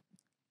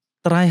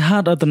try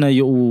hard atana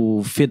yo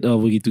fit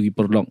begitu ki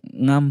perlok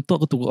ngam to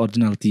ketu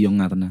originality yang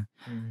ngatana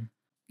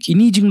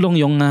kini jinglong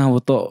yang nga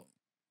woto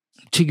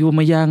chigi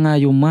maya nga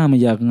yo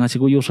maya nga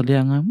sigo yo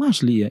salia nga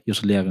masli yo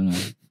salia nga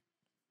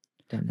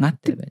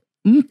ngati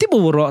tibo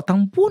woro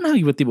tang puna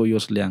gi tibo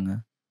yo salia nga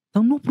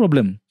tang no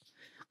problem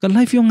ka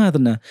life yang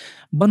ngatana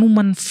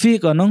banuman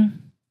fake anong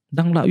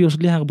dang la yos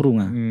liha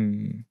brunga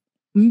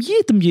mye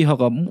temye ha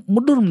ka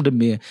mudur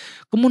mdeme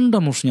kemun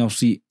dam usnya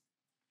si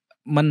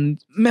man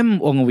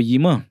mem ong wi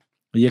ma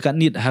ya kan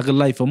need ha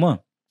life ma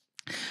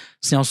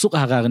siang suk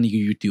ha ga ni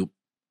YouTube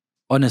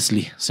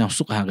honestly siang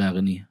suk ha ga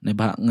ni ne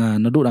ba nga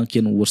nadu dang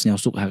kien wo siang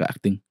suk ha ga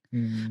acting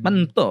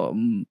man to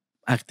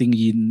acting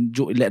yin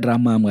jo le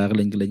drama ma ga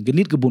leng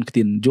genit ke bun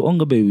ketin jo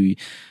ong ga be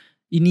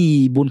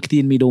ini bun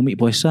ketin mi do mi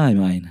poisa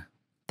mai na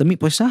tami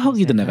poisa ha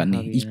gitu na kan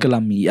ni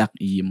iklam mi ak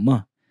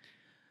ima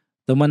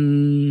teman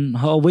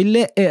ha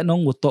wele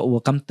nong wo to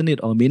wo kam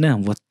tenit o mi na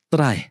wo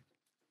try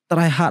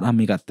hard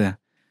ami kata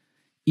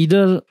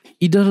either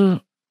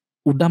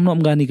udam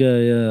nom gani ke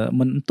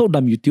man to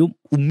dam YouTube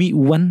umi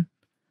uwan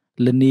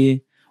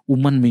leni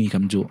uman mi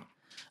kamjo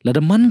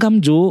ladaman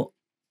kamjo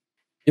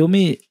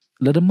yomi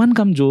ladaman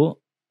kamjo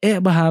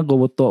bahago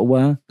woto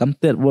wa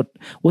kamtet what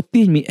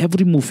teach me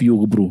every move you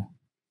bro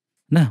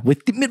nah we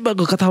timit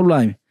bago kataw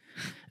lai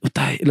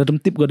utai ladam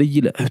tip go de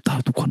yila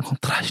ta tu kon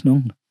trash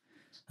nong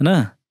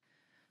nah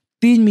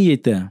teach me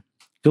eta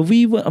ke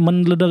wi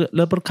man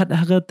la perkat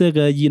ha te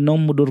ga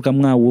yinom mudur kam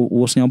nga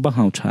wos nya bang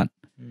hau chat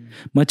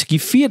macam ki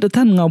fit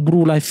tan nga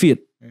bro lai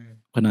fit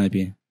kana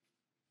pi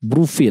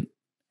bro fit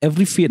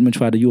every fit man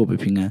chwa de yo pe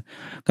pinga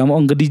kam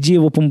ong ga DJ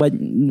wo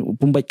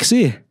pumbai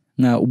kse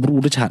nga bro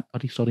de chat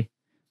sorry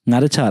nga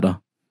de chat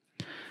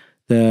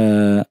the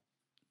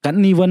kan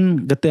ni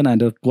wan gaten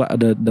ada kwa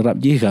ada derap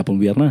je ga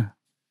pembiar na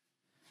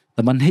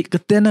teman hei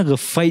gaten ga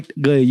fight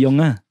ga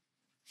yonga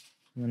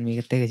man mi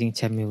gate ga jing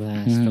cham mi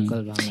wa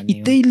struggle bang ni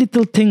ite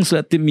little things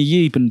that me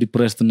ye pen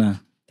depressed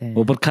na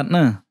overcut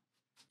na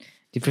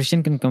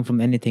depression can come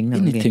from anything na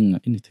anything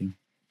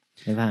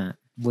ba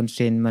bun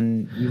sen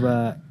man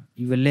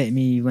you let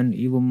me when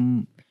you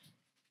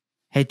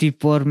hay tu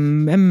por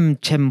mem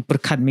chem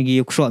perkat mi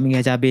gi ukro mi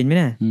ga ben mi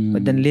na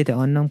but then later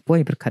on nang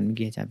poi perkat mi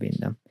ga ben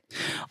dam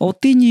o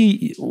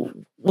tinyi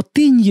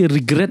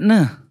regret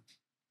na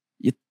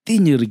ye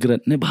tinyi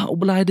regret ne ba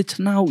ublai de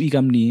chanau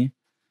igam ni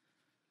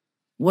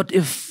what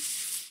if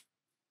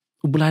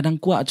ublai dang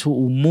kwa chu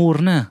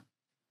umur na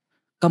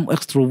kam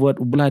extrovert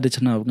ublai de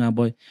chanau nga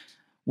boy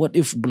what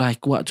if ublai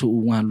kwa chu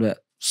nga le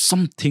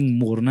something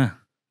more na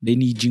they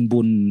ni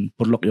jingbon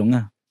perlok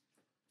yonga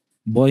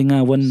boy nga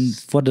one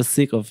for the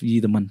sake of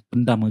yi teman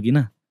pendam lagi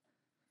na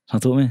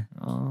satu me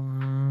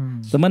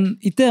teman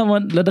ite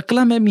man lada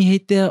kelam mi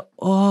hite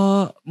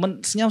man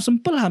senyam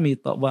simple ha mi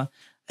tok ba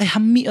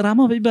hammi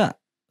rama ba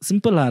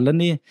simple ha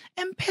lani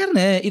emper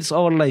ne it's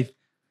our life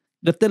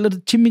gatel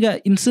chimiga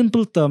in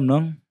simple term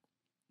no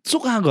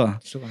suka go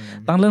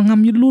tang lang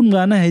ngam yulun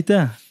ga na hite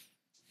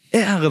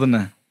ga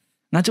na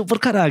ngacu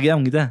perkara ga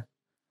am kita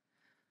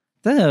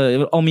ta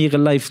omi ga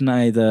life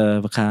na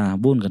ida baka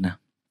bun kana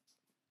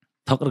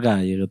thok ga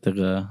ye ta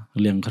ga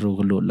liang khru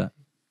ko la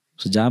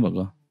seja ba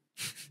ko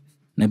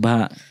ne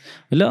ba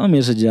la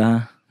omi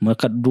seja ma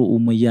kaddu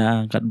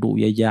umaya kaddu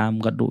ya jam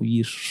kaddu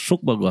yi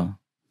suk ba ko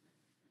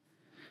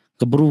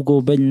kabru go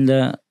ben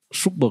la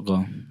suk ba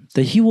ko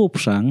te hiwo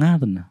psa nga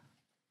na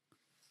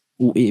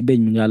u e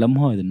ben ngalam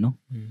hoy no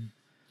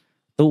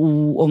tu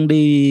ong de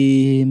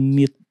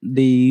mit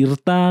de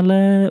rta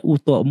la u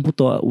to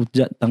u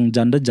tang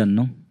janda jan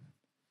no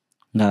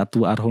nga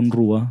tu arhon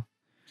ruwa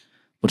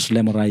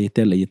perslemerai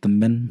tel ya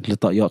temen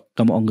letak yok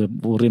kamu ong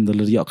urim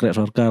del yok krek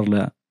sarkar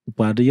la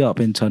upada yok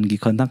pension gi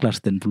kontak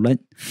kelas 10 bulan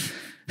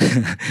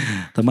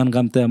teman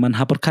kam te man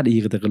haperkat i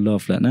kata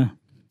love la na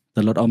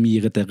telot omi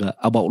kata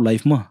about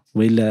life mah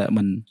wela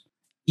man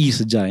i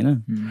sejai na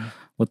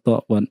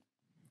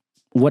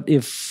what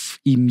if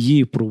im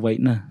ye provide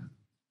na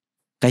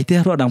kai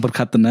te ro dang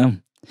perkat na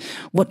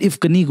what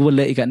if kani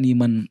gwala ikat ni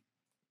man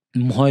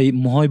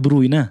mohoy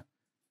brui na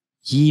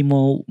ye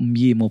mo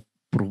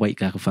provide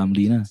ka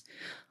family na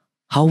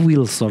how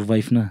will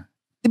survive na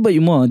tiba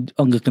mo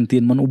ang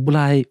kantin man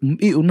ublay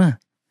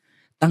na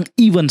tang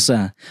even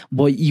sa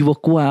boy iwa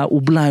kwa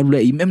ublay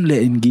le imem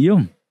le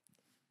ingiyom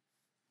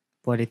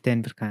Poritan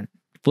berkan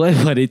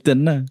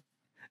poritan na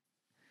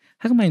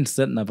hak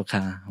mindset na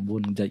baka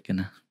bun jay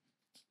kana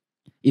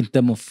in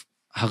term of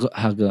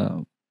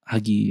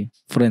hagi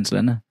friends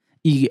la na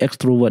i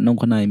extrovert nong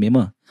kanay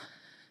mema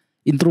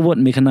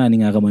introvert me kana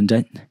ni nga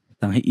kamanjay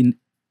tang in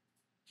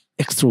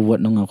extrovert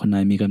nong ako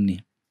na mi kam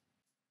ni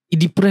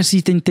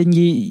i-depresi ten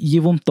ye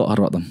wom to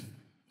arodam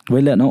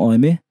wala no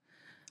oi me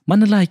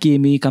manalai ke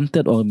mi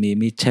kamtet o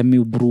mi chemi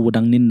bru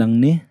dang nin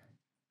dang ni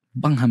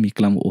bang hami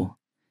klam o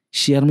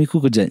share mi ku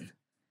kejat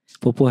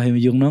popo hai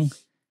yung nong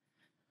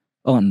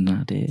on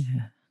na de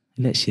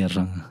le share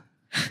rang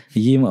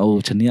ye ma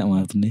o chania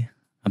ma tu ni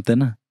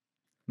antena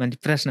man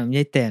depress nam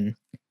ye ten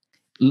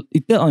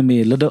ite oi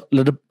me lado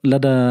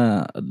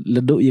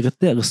ye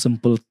kate ga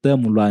simple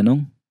term mulai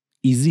nong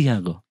easy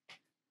ha go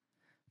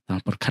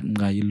perkat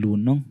ngai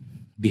lun nong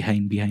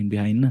behind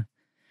na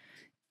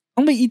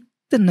ang may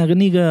iten na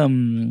gani ga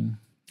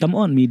come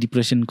on me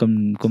depression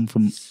come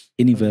from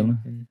anywhere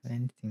na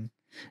anything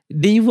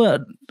dewa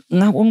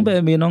ngapong ba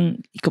me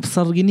nong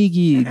ikapsar gini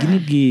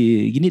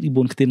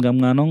ibon ketin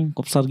gam nganong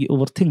kapsar gi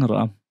overthink ro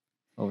am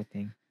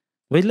overthink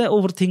wala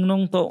overthink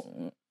nong to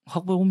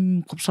hok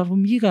kopsar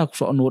giga ku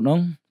so not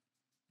nong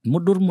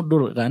mudur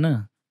kan na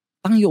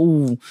tang yo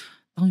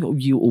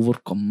you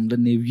overcome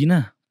dan ne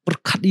wina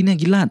perkat ini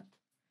gilat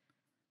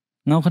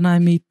ngau kana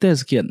mi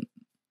tes kian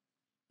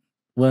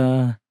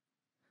wa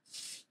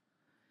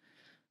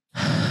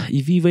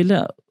ivi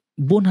vela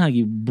bon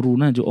hagi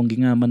bruna jo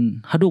onginga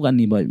man hadu kan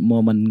ni ba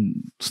mo man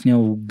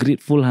snyau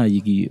grateful ha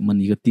yigi man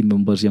iga team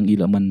members yang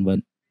ila man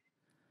ban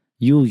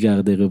you ga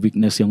the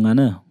weakness yang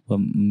ana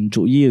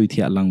jo ye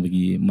thia lang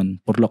bagi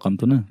man porlok kam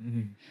tu na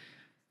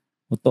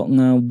otok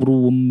nga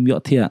brum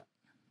yo thia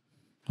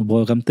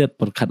bo kam tet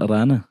perkat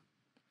arana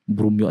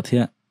brum yo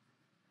thia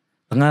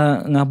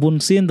tanga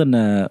ngabun sin dan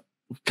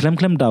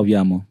klem daw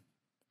yamo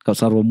kau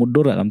sarwo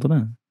mudur kam tu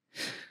na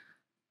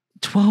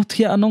wow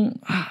thia anong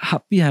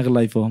happy hag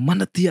life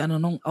mana thia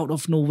anong out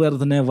of nowhere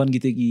dan evan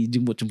gitu gi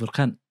jembut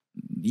kan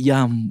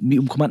yam mi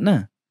khamat na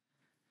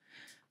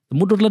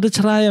mudur la de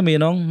ceraya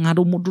me nong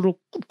ngadu mudur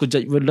ko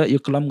jai wala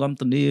yo kelam kam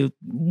tani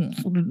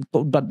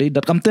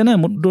dat kam tena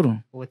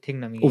mudur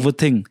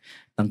overthink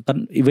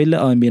tangkan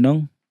iwela me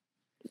nong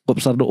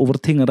kopsar do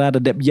overthink ra da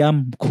dep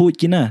yam khu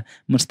kina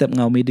men step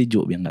ngau me de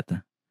jo biang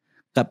kata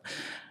kap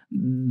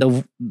da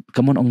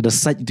kamon ong the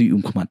side du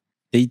khamat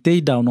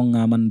tei daw nong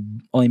ngaman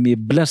oi me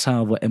bless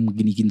ha wa em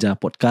gini kinja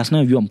podcast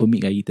na viom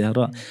pemi kai te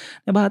ro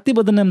ne ba ti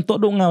bodan em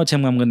to do ngau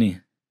chem ngam gani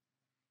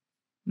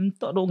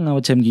to do ngau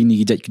chem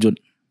gini gi jai kjun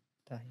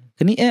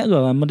kani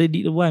ga ma de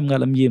di wa em ga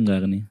lam yem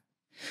ga kani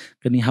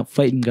kani hap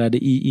fight ga de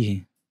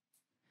i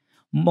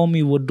mau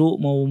mi wodo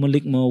mau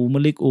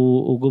malik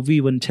o go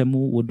vi wan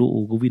chemu wodo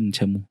o go win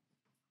chemu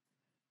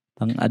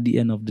tang at the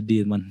end of the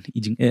day man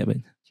ijing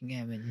ban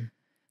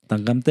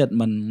tang kam tet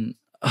man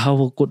how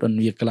could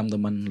on ye kalam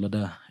man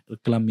lada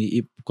kalam mi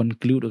ip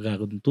conclude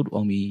ga tut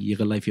ong mi ye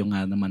ka life yang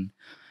ana man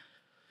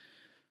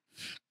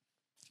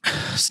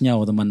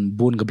snyaw man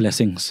bon ga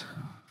blessings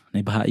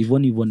nei ba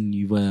even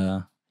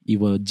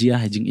iwa jia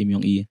hajing im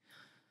yong i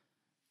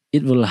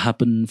it will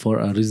happen for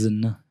a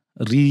reason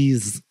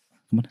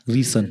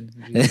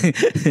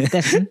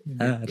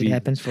it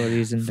happens for a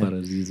reason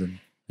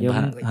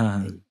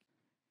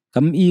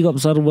kam i gap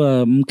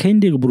sarwa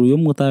mkendi bru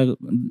yom ta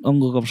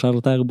ong gap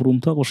sarta brum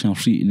to ko syang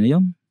si ne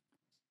yom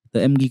ta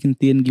em gi kin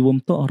tien gi bom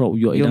to ro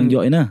yo idang yo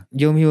ina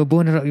yom hi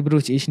bon ro i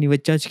bru is ni wa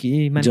church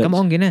ki man kam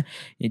ong gina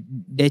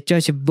the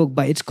church book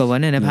by its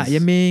cover na ba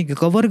yemi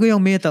cover go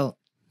yong me to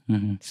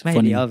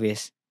smile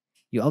obvious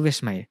you always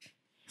smile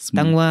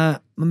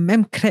tangwa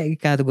mem krek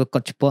ka to go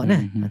coach po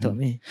na ato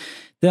me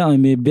ta I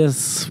me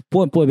best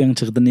po bang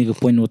chak tani ko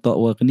point to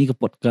wa kani ko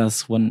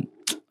podcast one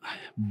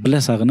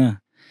bless agna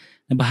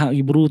ba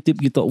ibru tip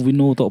gitu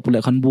wino to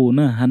pulek kan bu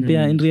na han pe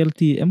in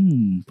reality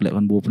em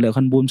pulek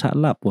kan bu sa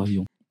lap wa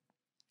yung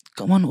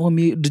kaman o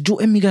mi de jo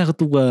em mi ga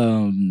tu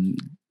ga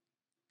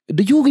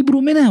de jo ibru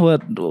me na wa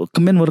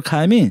comment war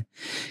khai me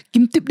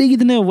kim tip de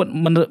gitu na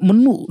man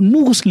nu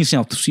ko sngi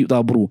siap tu si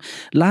ta bru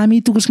la mi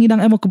tu ko sngi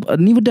dang em ko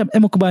ni wadam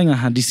em ko ba nga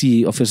ha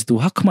DC office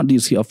tu hakmat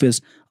DC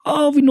office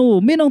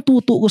wino me nang tu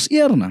ko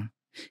sier na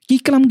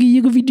ki kalam gi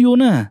ye video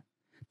na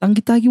tang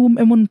kita gi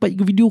emon pa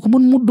gi video ko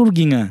mon mudur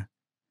gi nga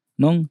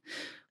nong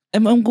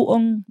em ko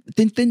ong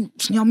ten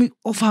nyami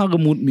ofa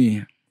gamut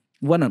mi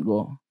wanat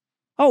go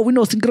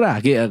wino singkra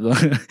ke ako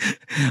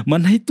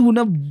man itu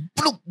na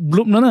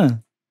blub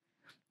na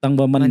tang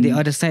ba man the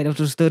other side of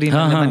the story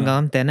man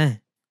gam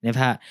tena ne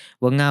pha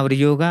wa nga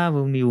yoga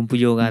wa mi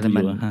umpu yoga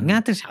man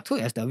nga ter sa tu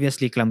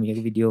obviously klam ye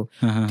video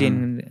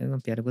tin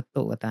piar ko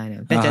to ta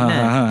ne ta chan na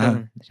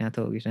sa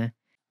to gi sa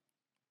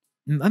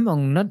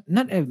among not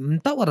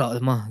tao ro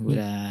ma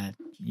là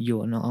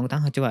yo no ong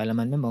tang ha chwa la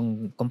man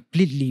mong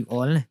completely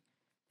all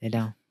ne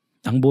da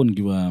ang bon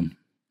gi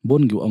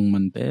ong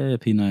man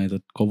pe Pnar to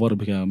cover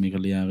bika mi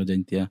kalia ga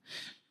jantia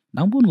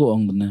ang bon go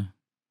ong na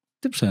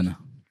tip sana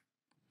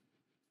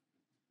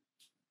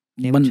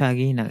ne bon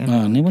chagi na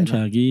ne bon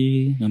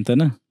chagi ngam ta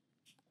na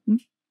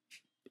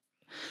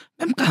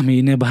mem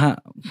kami ne ba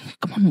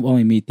kaman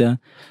oi mi ta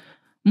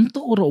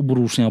to ro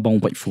burusnya bang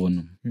pai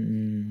phone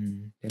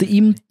te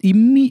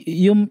imi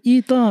yom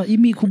ita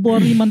imi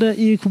kubari manda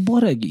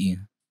kubor lagi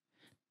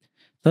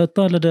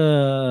ta la da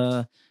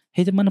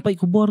hete mana pai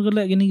kubor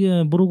gala gini ga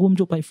burugum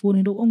jo pai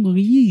phone do ong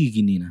gi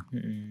gini na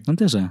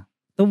nanti sa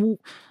tahu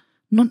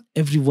not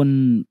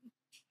everyone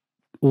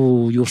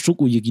yo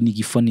suku ye gini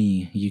gi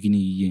funny ye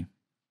gini ye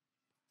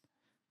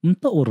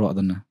to ro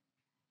dana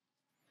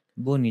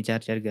boni char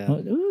ga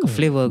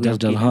flavor ga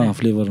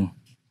flavor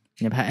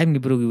ne ba em gi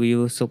bru gi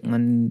sok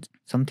man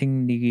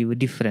something di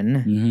different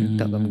na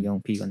ta kam yong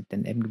pi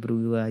content em gi bru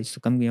gi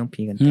so kam yong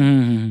pi content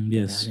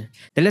yes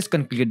let's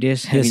conclude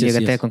this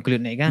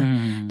conclude na ga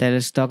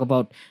let's talk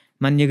about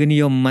man ye gani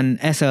yom man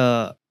as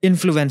a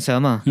influencer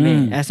ma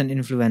me as an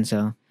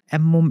influencer em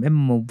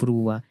mo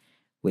bru wa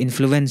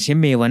influence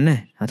me wan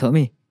na tho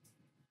me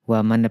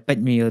wa man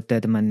pet me yo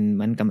ta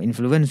man kam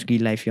influence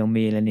gi life yong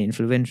me la ni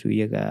influence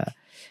wi ga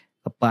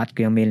part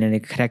ko yong me la ni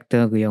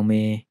character ko yong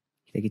me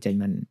kita gi chan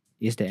man.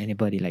 Is there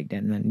anybody like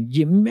that man?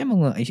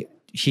 Memang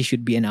she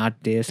should be an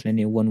artist.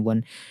 Lani one.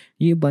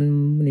 Ye ban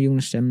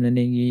yung stem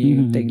lani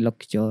tag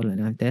lock jo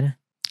lani ante.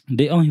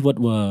 de ong hiwat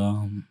wa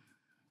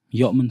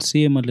yok man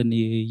se malan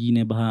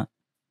yine bah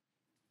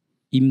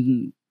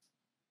im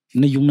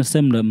na yung na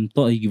sem lam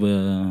to ay giba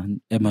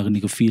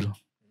emagni ko feel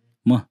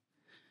ma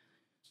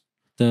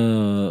ta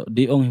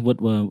de ong hiwat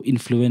wa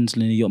influence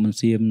le yok man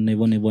se ne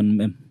won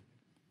mem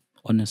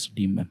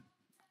honestly mem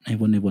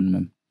ne won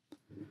mem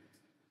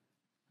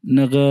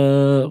naga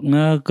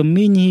nga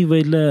kamini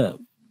wala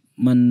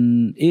man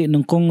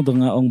nang kong to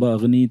nga ong ba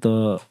gani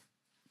to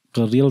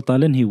ka real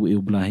talent hi u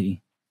blahi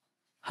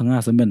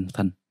hanga samen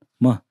tan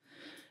ma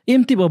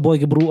ti ba boy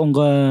ke bru ong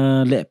ga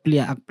le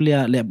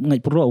plia le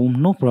ngai pro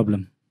no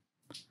problem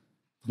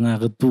nga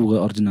ka tu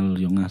ga original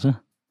yo nga sa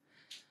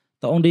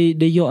ta ong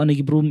de yo ani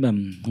ke bru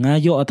mem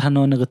nga yo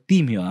athano na ga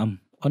team yo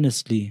am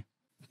honestly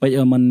pa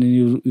man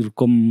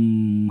kom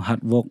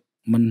hard work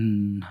man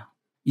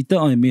ita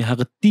ay me ha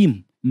ka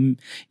team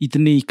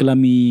itni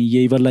klami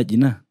ye wala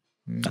jina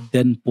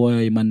katen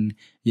poy man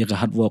ya ka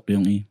hard work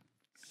yung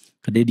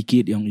ka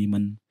dedicate yung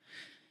man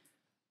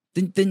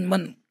tin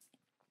man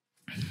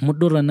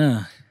mudura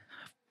na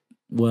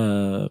wa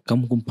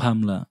kamu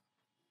kumpam la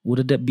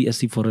would that be as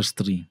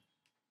forestry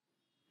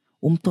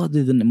to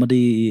de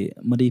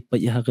madi pa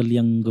ya ka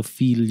yang ga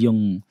feel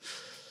yung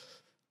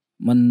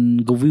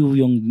man ga view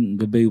yung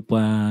ga bay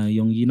pa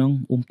yung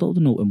yinong to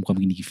no kam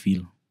gini ki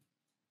feel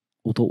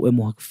to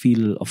mo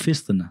feel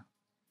office na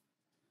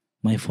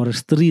my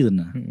forestry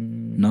na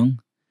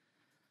nang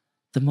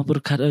tama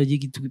berkat aja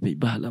gitu ki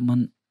bahala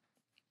man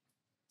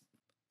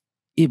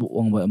ibu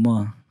ong ba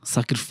mo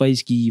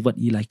sacrifice ki what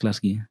you like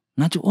class ki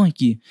ngacho oi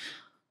ki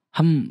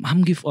ham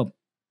give up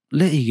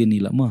le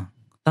gini la ma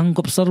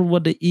tangkop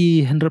sarwa de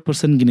 100%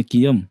 gini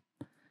kiyam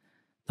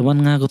taman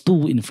nga ko tu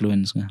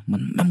influence nga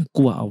man mam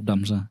kuwa au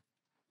dam sa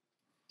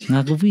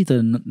nga ko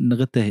vita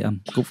negate am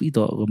ko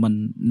vita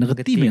man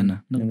negative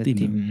na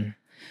negative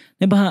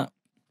ne ba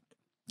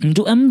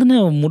njo am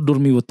na mudur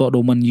mi woto do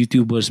man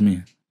youtubers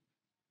mi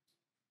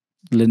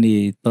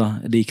leni ta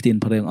diktin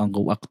parang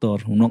angko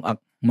aktor nong ak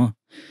ma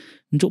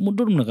njo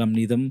mudur na kam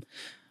ni tam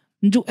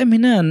njo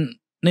eminan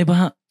ne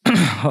ba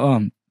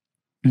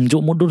njo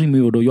mudur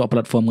mi do yo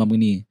platform kam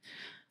ni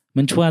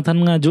menchua tan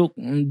nga jo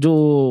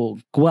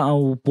kwa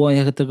au po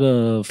ya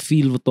kata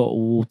feel woto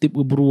tip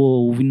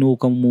bro wino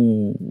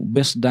kamu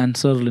best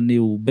dancer leni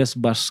best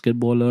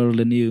basketballer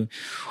leni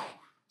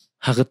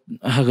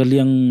hagal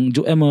yang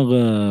jo ema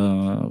ga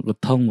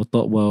thong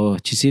woto wa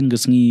chisin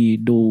gasngi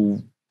do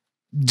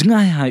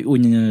jngai hai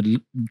unya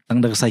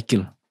tang da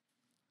cycle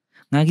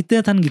nga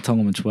kita tan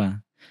githong manchwa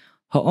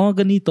ho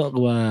gani to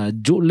wa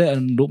jo le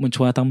do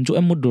manchwa tam jo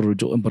em mudur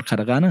jo em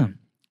berkara kana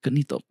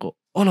gani to ko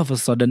all of a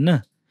sudden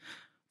na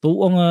to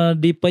ong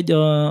di paj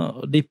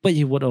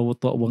what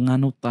to wa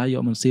ngano tayo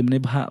man sim ne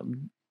ba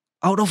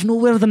out of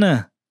nowhere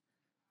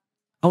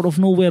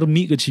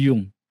mi ka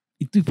Chiiung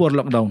itu por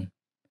lockdown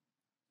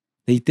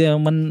ite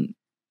man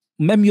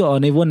mem yo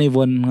ne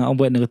won nga ong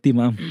na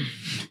team am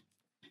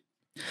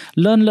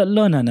learn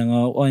na nga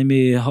oi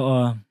me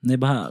ho ne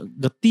ba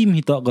ga team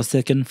hito ga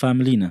second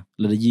family na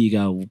la ji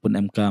ga pun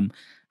em kam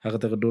ha ka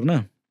ta dur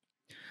na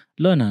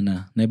learn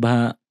na ne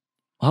ba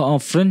ho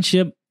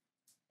friendship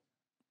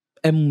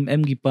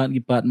em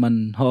gipat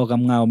man ho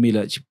kam ngao mi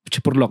la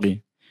chipurlok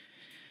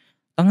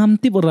angam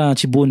tip ra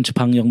chibun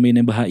chpang yang me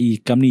ne ba I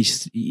kam ni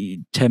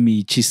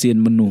chami chisien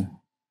menu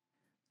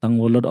tang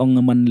wolod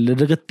ong man le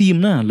ga team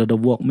na le da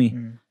work me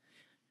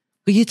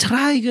ke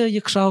try ga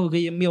yaksau ga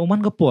mi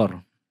man ga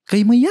por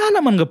kay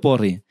mayala man ga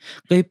pori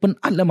kay pen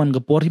alaman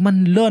ga pori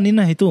man learn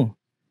ina itu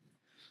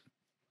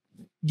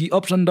gi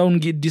ups and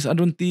down gi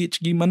disadvantage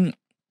gi man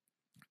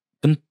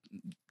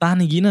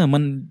tani gina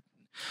man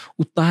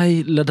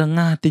utai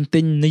ladanga ting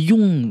na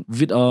yung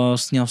vid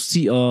snyao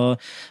si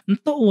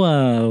nto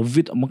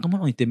vid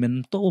makaman oi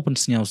temen to pen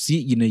snyao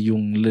si gina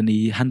yung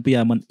leni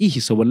hanpia man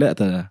so wala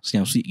ta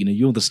snyao si gina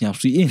yung ta snyao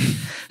si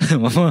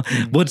mama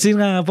bon sin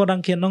nga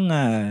podang kenong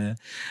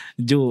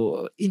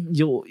jo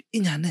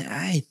inya ne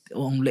ai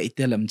ong le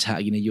telam cha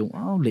gina yung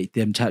le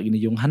tem cha gina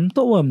yung han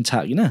to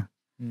cha gina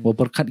wo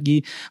perkat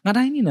gi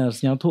ngadai ni na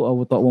snyao to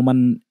to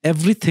man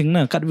everything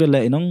na kat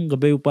vele nong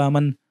gabe upa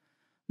man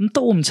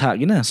nto cha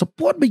gina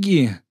support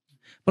bagi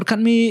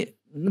perkat mi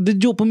de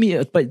jo pemi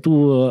pa tu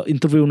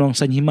interview nong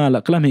san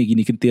himala klam he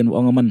gini kintian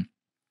ong man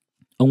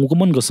ong ko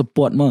man go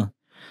support ma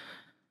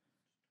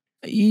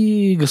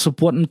go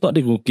support nto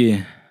de ko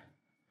ke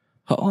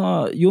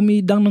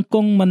yomi dang nang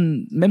kong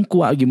man mem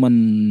kwa gi man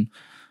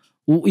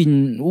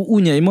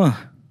nya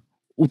ma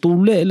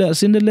utule la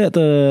sindele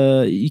ta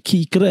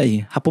ki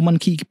krai hapaman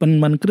ki pan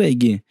man krai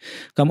gi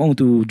kam ong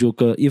tu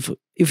joke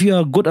if you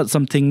are good at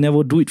something never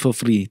do it for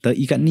free ta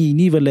ikat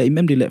ni wala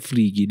mem de let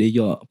free gi de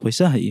yo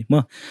paisa hai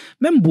ma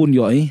mem bun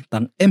yo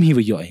tang em hi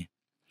yo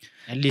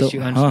at least you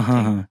earn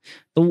something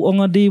tu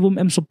ong adi bum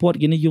em support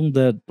gini yung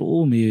da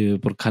tu me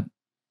perkat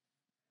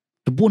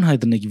tebun hai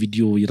tane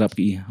video irap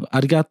ki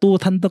arigato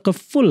than ta ka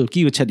full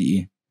ki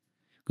chadi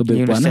ka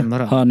be pa na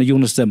na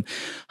yung sem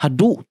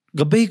hadu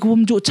gabe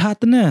gum jo chat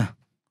na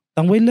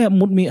tang wele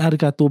mut mi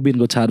arigato bin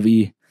go chat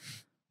vi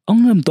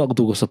ong nam to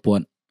ko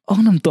support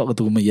ong nam to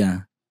ko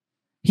maya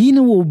hi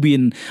na wo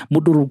bin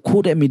mudur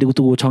khu de mi de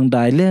tu chong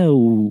dai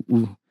leo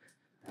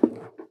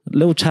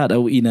chat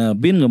au ina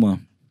bin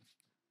ngama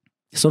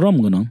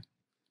sorom ngono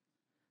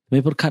me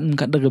per khat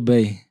kat de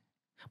bay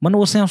man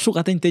wo sam suk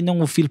atin te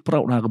nyong wo feel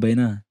proud ha bay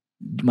na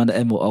man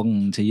em wo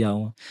ong che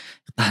yaw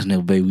ta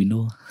ne bay we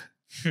know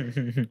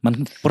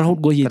man proud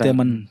go ye te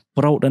man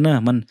proud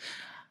na man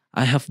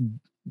I have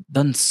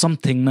done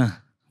something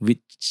na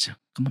which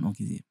come on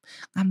okay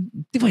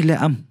ti vai le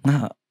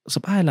nga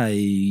sapai lai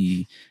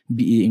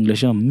BE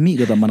English mi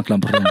ga man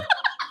klam per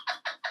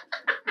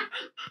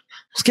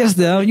scares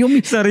there you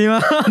me sorry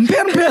ma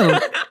per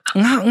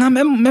nga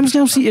mem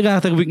sam si ga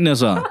ta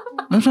weakness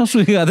mem sam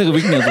si ga ta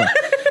weakness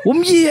wo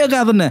mi ga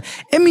ta na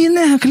emi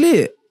na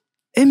kle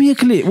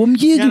wo mi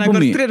gi bo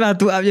mi tre la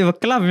tu ab je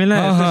club mi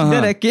na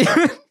der ke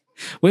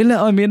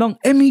wala mi nong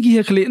emi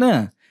gi kle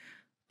na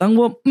tang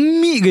wo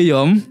mi ga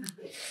yom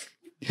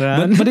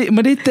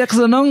Madi teks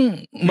nang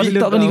madi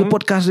tak ni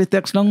podcast di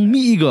teks nang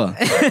mi ga.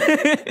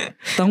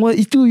 Tangwa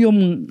itu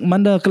yom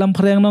manda kelam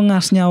perang nang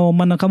ngasnya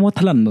mana kamu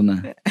telan tu na.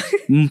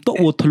 Tok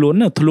wo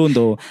telon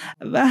tu.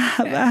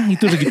 Bah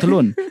itu lagi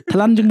telon.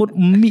 Telan jemput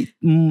mi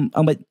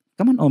ambat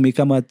kaman mi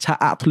kama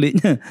caa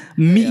tuliknya.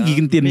 Mi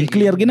gintin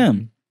clear gina.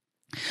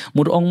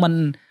 Mud ong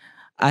man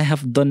I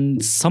have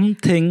done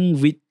something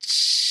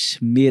which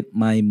made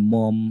my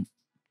mom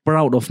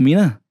proud of me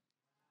na.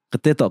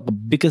 Kete tok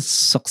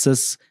biggest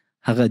success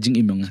haga jing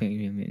imong.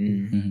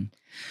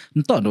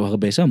 Entah do haga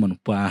besa man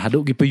pa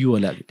haduk gi payu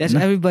la. That's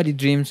everybody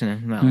dreams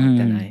na. Ma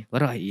tanai.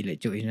 Warai le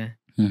cuy na.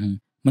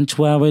 Man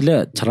chwa wai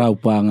le charau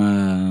pa nga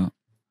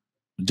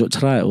jo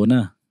chrai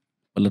ona.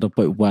 Pala do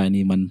pa wai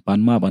ni man pan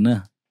ma ba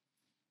na.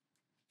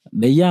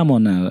 Deya mo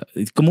na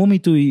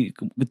kamu itu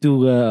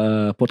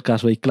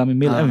podcast wai klam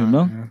email am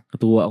no.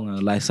 Ketua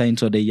nga license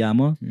so deya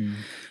mo.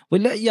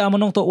 Wai le ya mo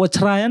nong to wa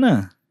chrai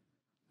na.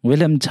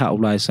 William chau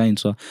lai sign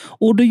so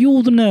o do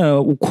you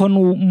na u kon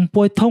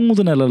poi thong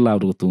na la la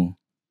do tu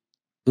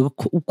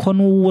u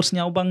kon was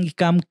nyau bang gi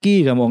kam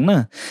ki ga mong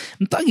na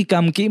ta gi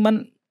kam ki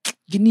man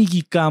gini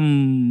gi kam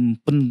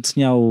pen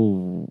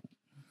nyau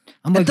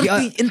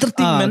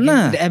entertainment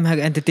na em ha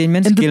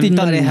entertainment skill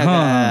ta le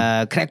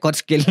ha crack code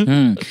skill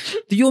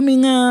tu yo mi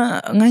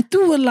nga ngai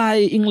tu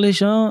lai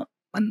english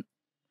man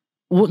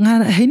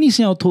nga heni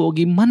nyau tho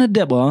gi mana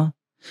de ba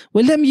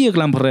William ye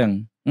klam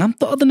perang ngam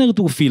to ta na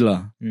tu feel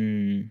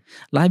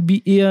la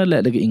BE la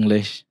de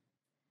English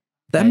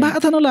tamba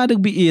ta no la de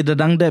BE da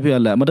dang de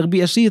la ma de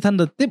BSc tan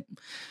da tip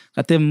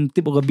katem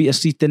tip ga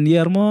BSc 10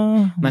 year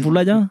mo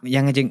pula ja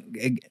yang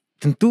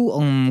tentu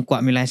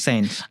kuat mi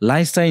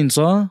license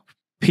so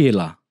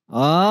pila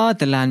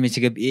telan mi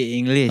cakap BE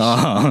English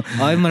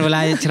man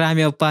wala cerah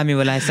mi apa mi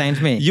wala science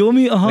me yo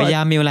mi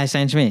ya mi wala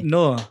science me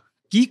no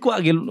ki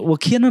kuat ge wa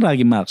khian ra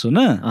gi mark so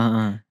na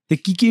te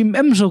kiki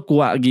em so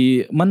kuat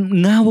gi man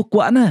ngaw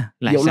kuat na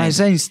yo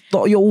license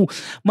to yo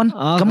man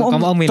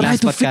kamu try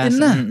to fit in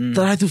na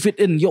try to fit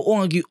in yo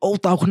ong gi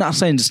tau kena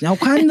science nyau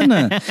kan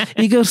na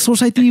iga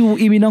society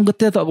i minong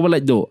gete to ko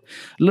balai do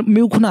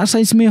mi kena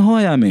science me ho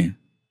ya me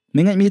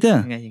ngai mi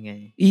ta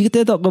ngai i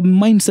gete to ko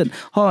mindset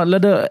la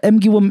da em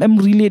gi em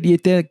relate ye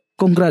te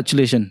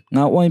congratulations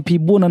nga oi pi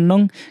bunan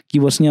nong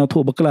ki was nyau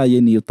tho bakla ye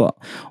ni to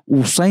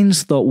u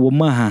science to u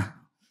maha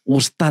u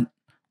start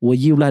u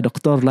you la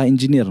doctor la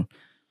engineer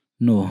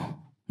no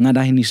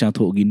ngada ini sa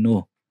tho gi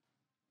no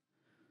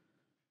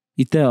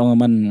ite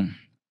man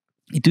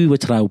itu wa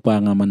chra upa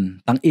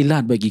ngaman tang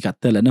ilat bagi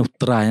katel na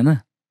try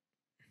na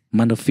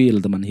man the feel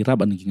the man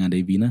hirap an ngada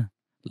ibina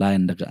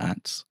lain daga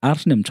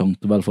arts nem chong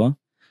tbal fo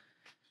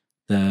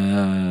the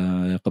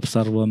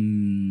kapsarwam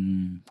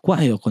kwa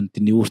yo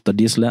continue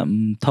studies la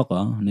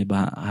thoka ne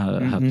ba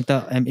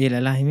ta MA la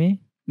la mi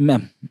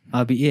mem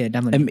ABA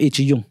daman MA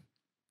Chiiung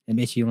la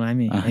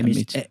mi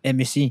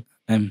MSc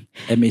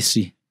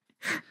MSc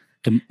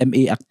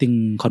MA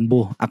acting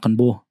konbo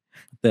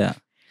ta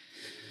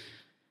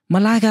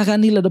malaka ka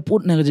nila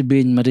daput na ka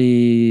bin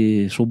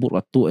mari subur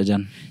waktu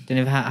ajan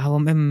tene how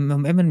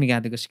em mi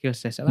ga the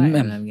skills sa ba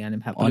mi ga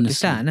have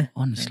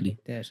honestly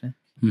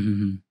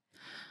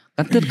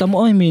katet kamu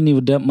oi mi ni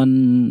udah man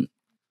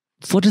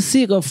for the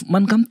sake of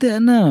man kamte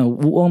na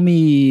u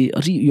mi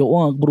ri yo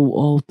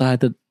bro ta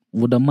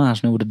udah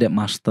mas na udah dep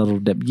master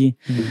dep gi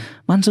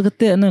man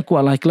sagate na ku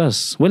alai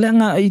class wala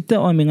nga ite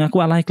o mi nga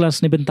ku alai class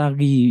ni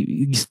bentagi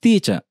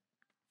stage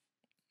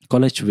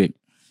college week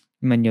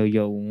man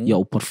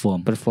yo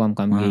perform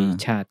kam gi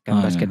chat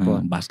kam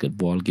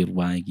basketball gi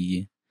wai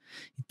gi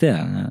ite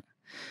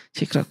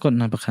chekra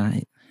kon na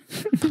bakai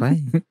prai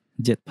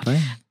jet prai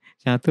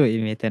satu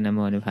imita na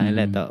mo ni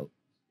pala to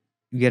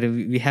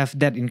we have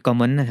that in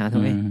common na ha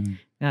to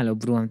nga lo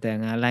bro am ta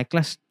nga alai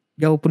class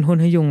yo pun hun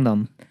hyung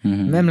dom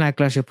mem like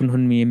class yo pun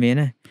hun mi me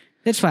na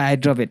that's why I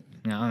drop it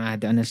nga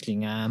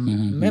honestly nga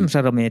mem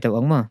saro me to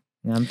ang mo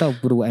ngam tau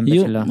buru em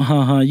bachelor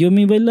yo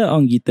mi bela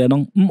ang gita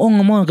nong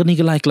mo kani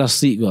ka like class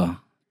si go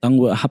tang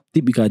wa hap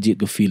tip ka jit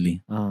ka feeling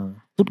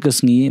tut ka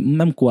sngi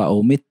mem kwa o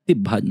me tip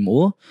bhaj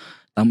mo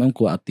tam mem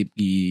kwa tip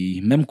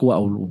gi mem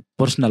kwa o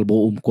personal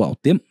bo ko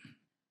tim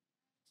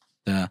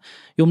ta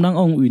yom nang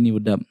ong uni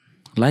udap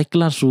Lai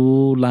kelas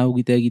su lau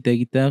kita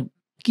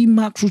ki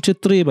mak su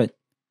cetre bat.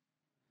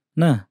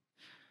 Nah,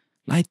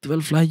 lai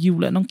 12 lai you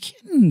la nong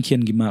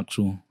kian ki mak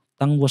su.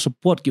 Tang wa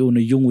support ki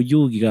una yung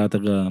yu ki ka ta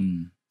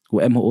ku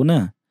MO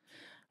na.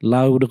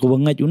 Lau de ko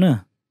bangat yu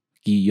na.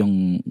 Ki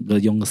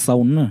yung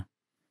sound na.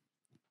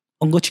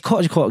 Ong go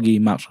chikok ki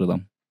mak su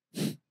tam.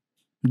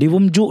 Di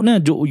wom juk na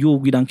juk yu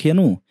ki dang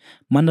kian nu.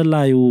 Mana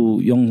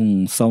lau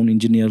yung sound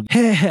engineer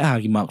he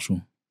ki mak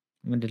su.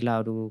 Mendelau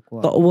tu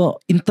kuat. Tak wa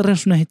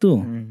interest na itu.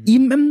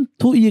 Im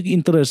tu ye ke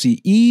interest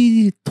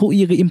i tu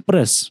ye ke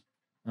impress.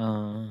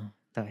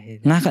 Tak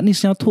he. Nga kat ni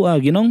siang tu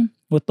agi nong.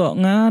 Wa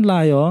tok nga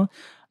la yo.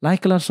 Lai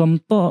kelas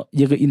som to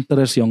ye ke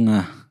interest yang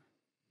nga.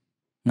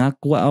 Nga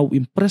kuat au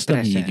impress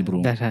dah ni ki bro.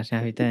 Dah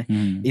kita.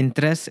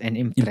 Interest and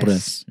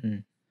impress.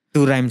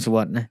 Two rhymes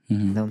word na.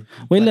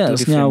 Wala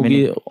siang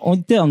gi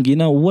onte angi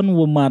na one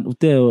wo mat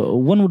ute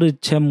one wo de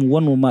chem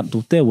one wo mat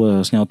ute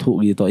wa siang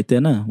tu gi to ite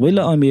na.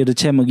 Wala ai me de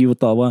chem gi wa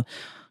to wa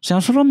siang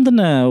seram de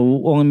na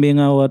ong me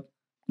nga wa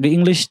the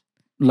English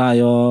la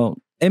yo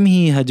em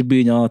hi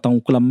hajbi nya tang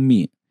kulam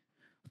mi.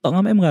 Tak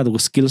ngam em nga tu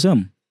skill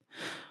sam.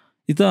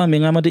 Ita me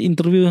nga ma de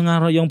interview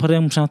nga ro yang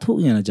pareng siang tu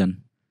nya na jan.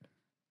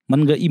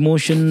 Man ga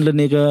emotion le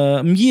ne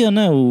ga mi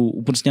na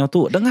upun siang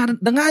tu. Dengar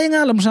yang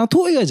alam siang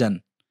tu ga jan.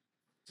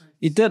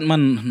 Itet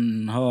man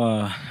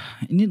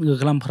ini ke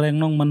kelam pereng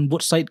nong man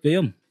both side ke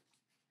yom.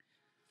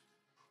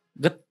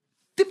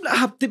 Gatip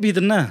lah hap tip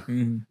itu na.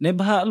 Ne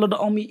bah lo da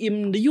ong mi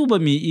im de yu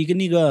ba mi I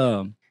kini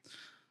ga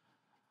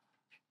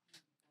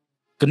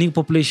kini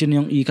population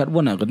yang I kat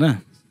wana ke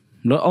na.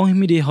 Lo ong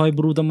mi de hoi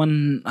bru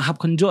teman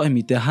hap kenjo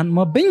mi te han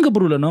ma beng ke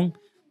bru la nong.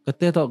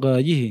 Kate tok ga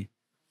yi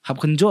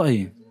hap kenjo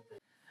ai.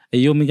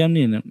 Ayo mi jam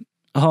ni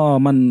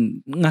man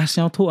ngah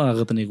siang tu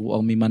kata ni ku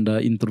ong mi manda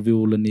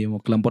interview le ni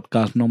mo kelam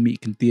podcast nong mi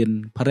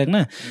kentien pareng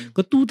na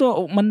ketu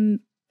to man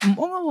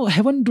ong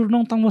heaven dur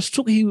nong tang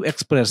masuk hi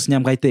express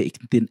nyam kai te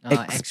kentien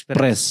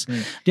express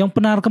yang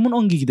Pnar kamun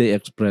ong gi kita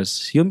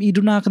express yom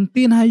iduna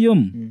kentien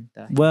hayom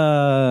wa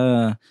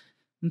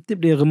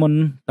tip dia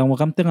kamun tang wa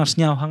kam tengah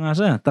nyau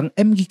hangasa tang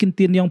em gi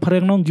kentien yang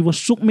pareng nong gi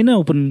wasuk mina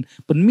pen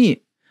mi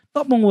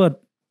tok mong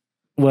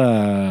wa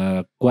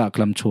kwa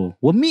kelam cho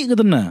wa mi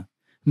kata na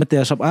mete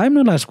asap aim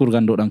na las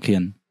kurgan do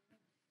dangkian.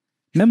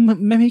 Mem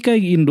hikai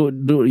indo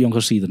do yang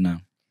Khasi tena.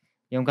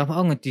 Yang kam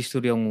ong ti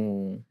sur yang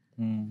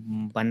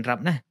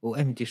banrap na. O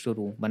em ti sur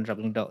banrap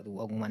lang daw tu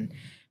ong man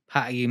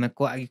pha gi ma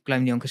kwa gi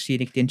klam yang Khasi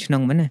ni tien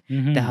chnong man na.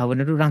 Da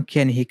hawan do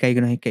dangkian hikai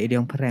gano hikai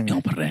yang pareng.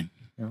 Yang pareng.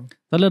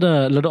 Tala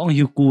da ong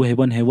hiku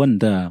hewan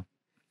da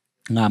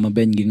nga ma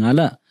ben gi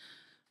ngala.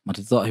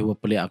 Mata to hiwa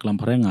pele aklam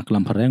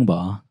pareng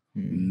ba.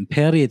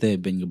 Peri te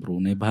ben gi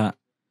bro ne ba.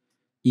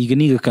 I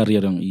gini ke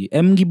karier yang I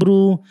em gi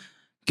bro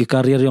ke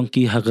karier yang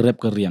ki hagrep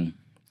keriang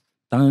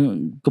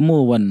tang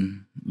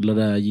kemuan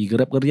lada I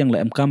grep keriang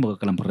la em kam ke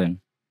kelam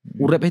pereng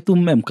urep itu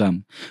em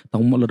kam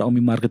tang mo lada omi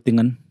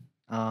marketingan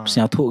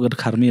sia thu ke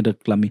kharmi de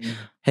klami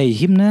hey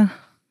himna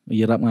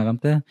I rap ngam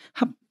te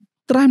hap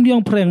tram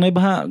yang pereng nai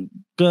ba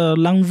ke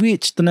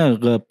language tena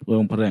ke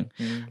yang pereng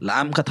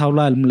lam ka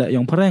thaula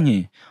yang pereng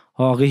hi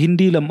ke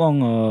Hindi lam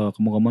ong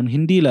kamu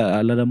Hindi la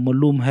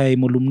mulum hai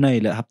mulum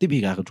nai la hapti bi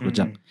ka tu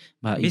jang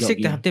ba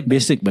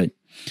basic ba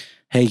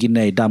hai gi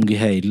nai dam gi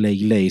hai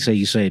lei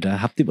sai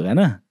da hapti ba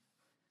na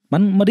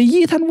man mari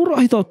yi than muro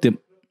ai to tip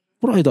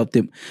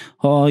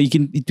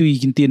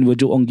ikin tin wa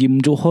jo ong gim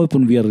jo hoi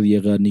pun biar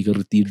dia ka ni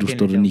kerti du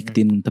story ni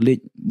tin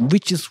telit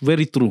which is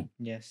very true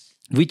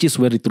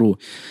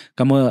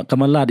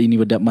kama lad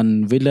ini wadak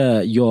man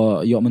vela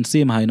yo man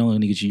same hai no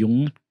ni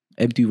Chiiung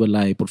MT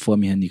walai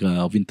perform ni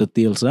ka Winter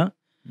Tales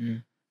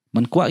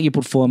man kwa gi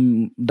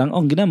perform dang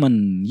ong gina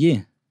man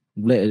ye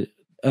ble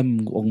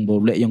ong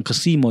bo ble yang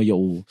Khasi mo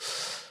yo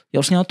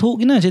snya thu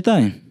gina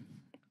cetai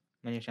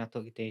man yang satu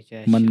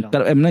kita man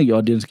kar em na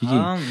audience ki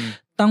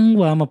tang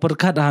wa ma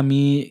perkat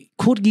ami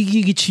khut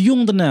gi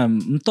Chiiung tana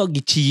mtok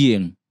gi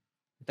Chiiung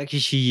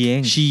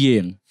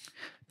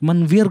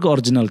man vir ga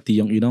original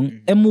ti yang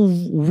inong em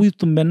wi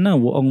tu men na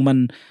wo ong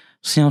man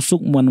siang suk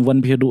man wan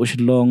pi do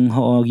shlong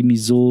ha gi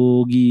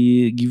mizo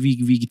gi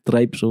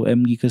tribe so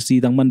em gi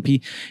Khasi tang man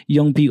pi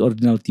yang pi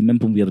original team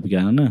pum biar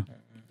pikan na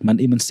man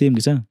iman same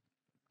gisa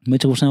me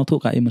chu sang thu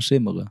ka iman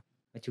same ba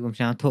chu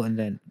sang thu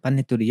dan pan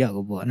itu dia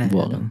go bo na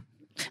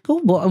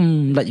ko bo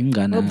la im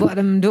gana bo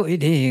dam do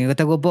ide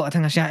kata go bo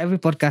tang sha every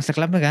podcast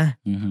club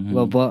ka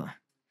go bo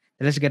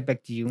let's get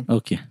back to you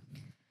okay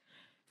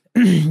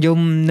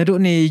jom nadu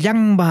ni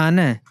yang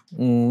bahana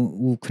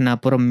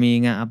kenapa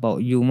remi nga about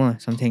you mo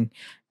something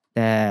แ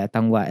ต่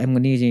ตังว่าem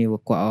ni ji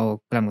kwa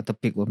klam ko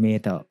topic wa me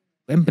ta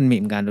em pen mi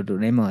kan do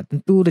ne ma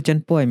tentu de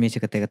chen poi me se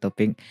ka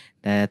topic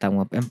แต่ตัง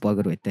ว่าem poi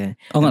ko te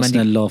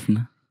ngasna love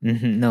na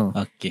no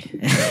okay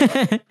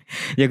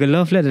ya ko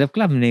love la de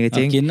klam ni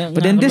ka ching but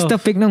then this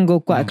topic nang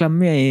go kwa klam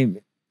me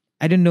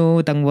I don't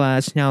know tang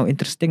wa snow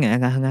interesting nga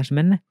ngas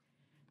men na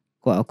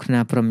kwa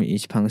kna from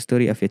each pang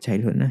story of your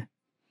childhood na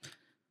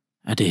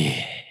ade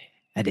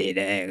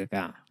de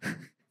ka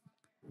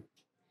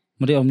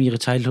Mari om your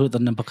childhood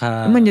and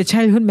napaka. Man your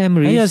childhood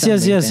memories.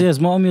 Yes.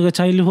 Mo om your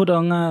childhood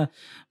ang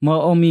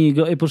mo om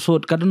your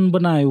episode kadon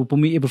banay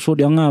upumi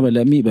episode yang nga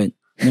bala mi ba.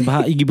 Ne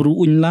bah igibru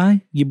unlay,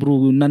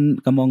 gibru nan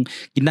kamong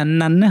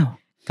kinannan na.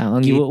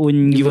 Giwa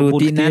giwa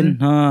putin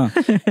ha.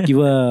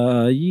 Giwa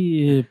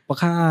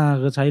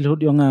paka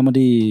childhood yang nga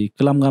madi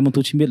kelam nga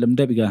tu chimbet lam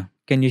dep ga.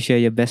 Can you share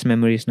your best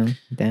memories no?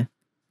 There.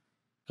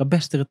 Ka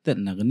best ka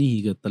na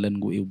gani ga talen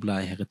go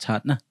iublay ha ka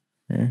chat na.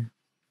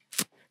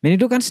 Men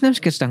itu kan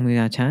snaps ke stang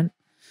mina chan.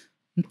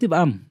 Nanti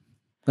ba am.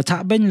 Ka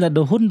chat ben la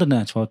do hun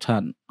na cho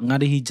chat. Nga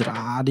di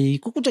hijra di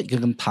ku jai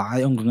ka kan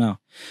thai ong nga.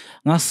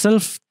 Nga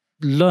self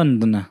learn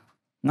na.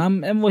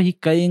 Ngam em wahi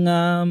kai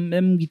ngam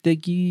em gite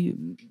ki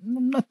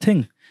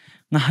nothing.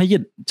 Nga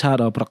hayat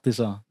cara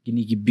practice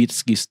gini ki beats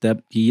ki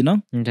step ki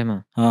no.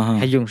 Ntema.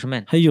 Hayung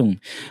semen. Hayung.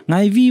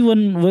 Ngai vi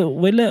won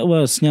wele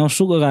was nyao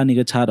su ga ni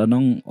ka cara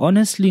nong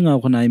honestly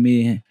nga ko nai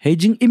me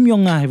hejing im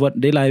yong nga wat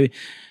de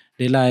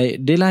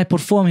lai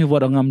perform hi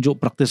wat ngam jo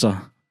practice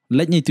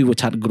let ni tu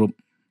chat group.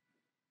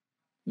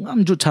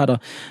 Ngam jo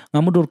cara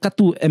ngam dor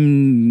katu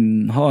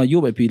em ha yo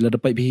ba pi la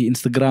dapat pi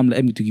Instagram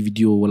la em tu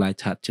video wala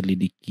chat cheli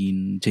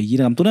dikin chei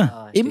ngam tu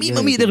na em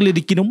mi der le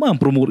dikin ma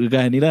promote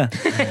ga ni la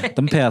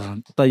temper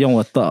ta yong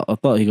wa ta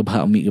hi ga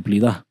ba mi ga pli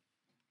da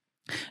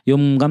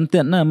yom gam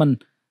ten na man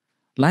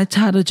lai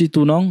chat da chi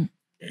tu nong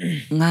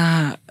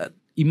nga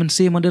iman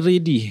se man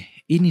ready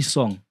ini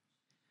song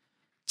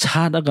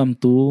chat agam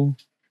tu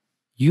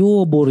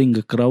yo boring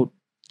ga crowd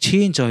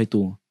change hai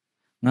tu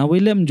nga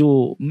welem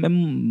jo mem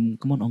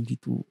come on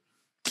gitu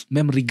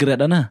mem regret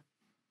na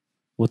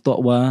wotok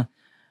wa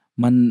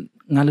man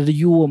ngala de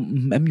you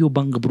mem yo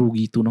bang gabru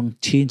gitu nong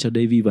change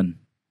day vivan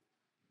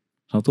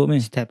satu me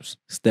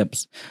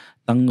Steps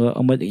tang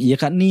ya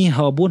kan ni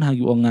ha bon ha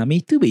yu nga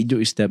me tu be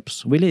jo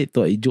steps wele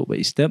to jo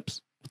be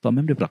steps to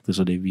mem de practice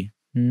day vi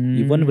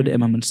even with em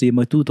man say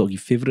my tu to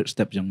favorite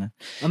step jang man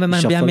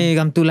biar me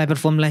gam tu live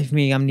perform live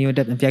me gam ni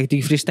udah biar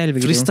gitu freestyle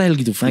begitu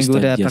freestyle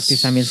udah yes.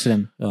 practice sambil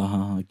selam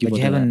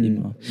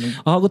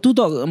go tu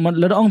to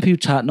la ong piu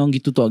chat nong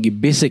gitu to gi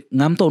basic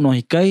ngam to no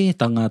hikai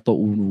tanga to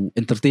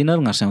entertainer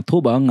nga sang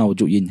to ba ngau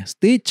jo yin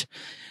stage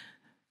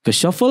ke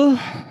shuffle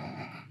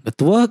ke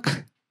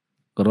twerk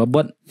ke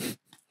robot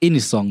ini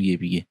song ye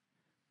bigi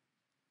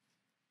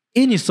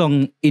ini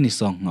song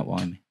ngau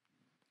me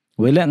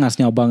wala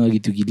ngas nya bang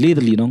gitu gi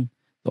literally nong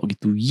to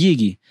gitu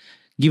ye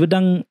gi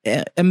wedang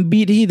MB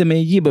hi de me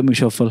ye ba me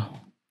shuffle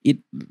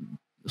it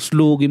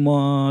slow gi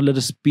mo let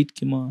the speed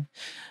gi mo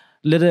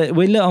let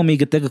wala ang me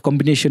get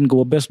combination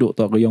go best do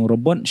to yung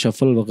robot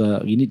shuffle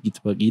ba gini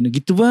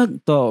gitu ba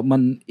to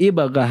man e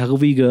ba ga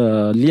harwi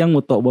ga liang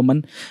mo to ba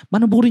man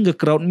boring ga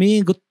crowd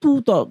me go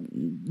tu to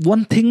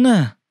one thing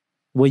na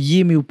wa ye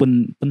me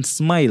pen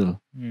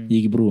smile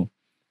ye gi bro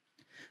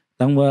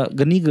tang wa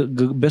gani ga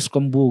best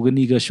combo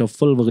gani ga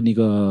shuffle ba gani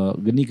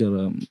ga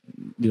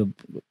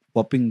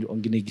popping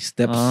on gini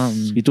steps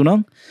itu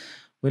nang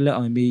wala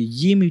ang me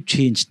ye me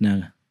change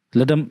na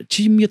ladam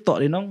chi mi to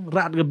de nang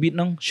rat ga beat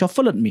nang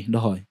shuffle at me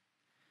dohoy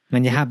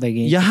man ya hab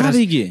lagi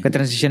ke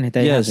transition heta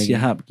yes ya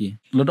hab gi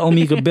lad ang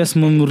mi ga best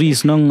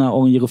memories nang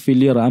ong ye ga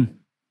failure am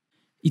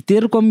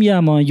iter kom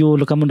ya ma yo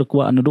la kam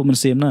kwa an do man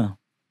sem na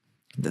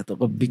dato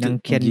ko big nang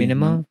ken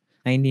minima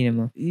ini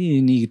nama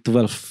ini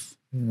 12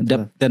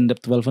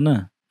 depth 12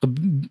 na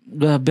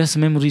the best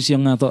memories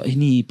yang ato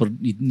ini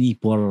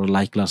por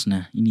like class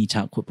na ini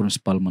cha ko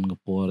principal man ko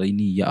por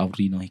ini ya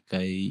avri no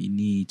kai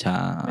ini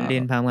cha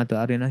len pham nga to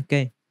avri no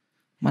kai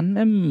man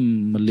em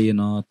mali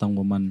no tang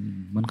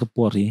man ko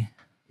por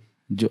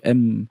jo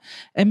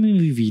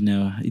MV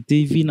na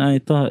TV na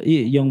ito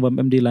yung bam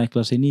MD like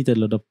class ini te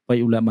lo da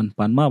pai ula man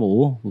pan ma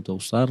bo to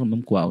usar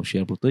mam ko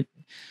share pro to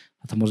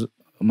hatamos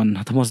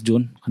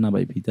John kana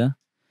bai pita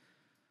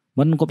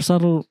man ko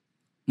pasar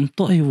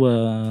to wa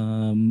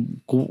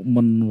ku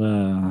man wa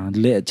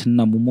le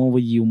chna mo wa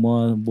yu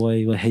mo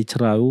boy wa hai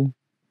trau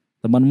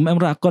taman em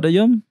ra ko da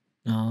yom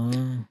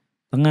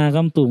tanga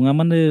gam tu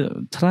ngaman de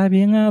try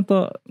bi nga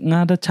to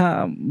nga da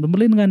cha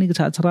melin nga ni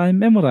cha try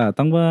memora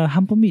tang wa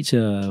ham pa mi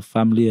cha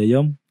family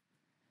yom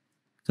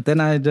kata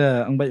na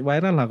da ang bai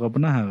viral lah ko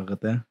pernah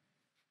kata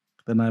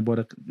na bo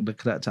da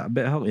kra cha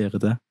be hok ya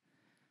kata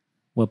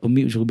wa pa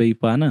mi chu bai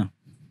pa na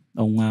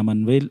ông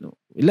man với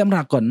lem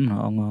ra kon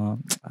ông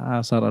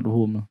sarat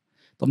hum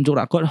tom jok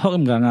ra kon hok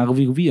em nga ko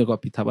vi ko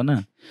pitha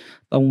bana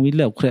tong wi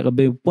le khre ka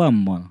be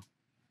pam ma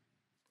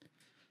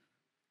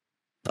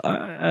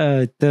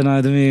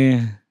tena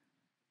de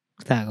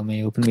ta ko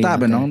me open ta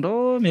be nong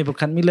do me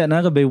kan mi le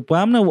na ka be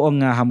pam na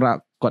ông nga ham ra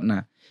kon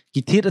na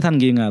ki thit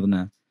than ge nga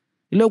na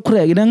le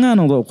khre gi na nga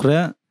no ko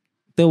khre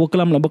te wo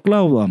klam la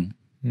baklaw am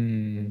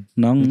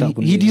nong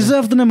he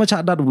deserve na ma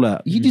cha dat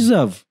bula he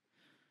deserve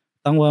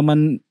tang wa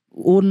man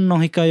un no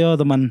hikayo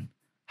teman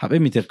habe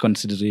mit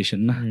consideration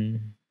na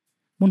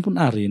mun pun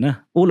ari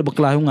na la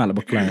bakla nga la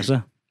bakla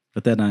sa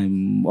kata na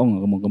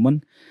ong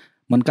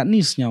man kan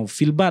nis nya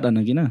feel bad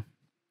ana gina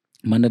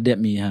man adapt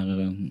me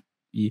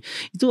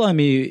itu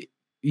ami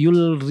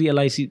you'll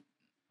realize it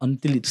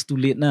until it's too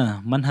late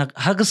na man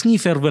hagas ngi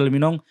farewell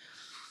minong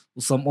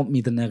Usam op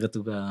mi tena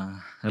katu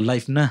ka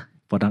life na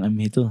padang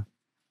ami tu.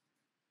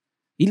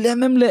 Ila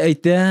mem le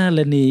aita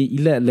le ni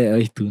ila le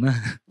itu na.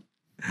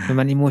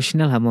 Memang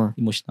emotional hamo.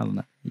 Emotional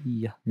na.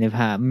 Iya.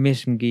 Nebha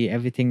miss mgi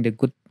everything the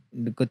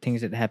good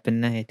things that happen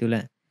na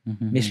itulah.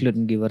 Miss lut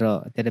mgi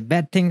waro. The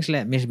bad things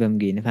la miss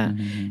bamgi nebha.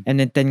 And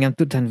then ten ngam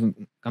tu tan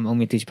kam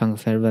ong mi tu pang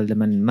farewell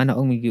man mana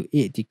ong mi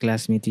di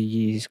class mi tu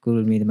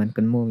school mi man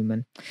kan mo mi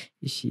man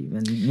isi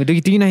man mudu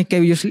itu na kai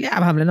yo slia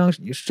ham la nong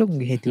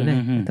sung gitu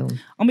na.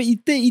 Ame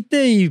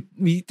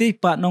ite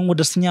pa nong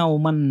mudas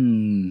nyau man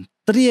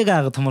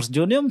triga ka thamars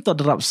jonium to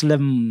drap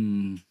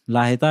slam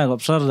lahita ka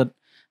obsar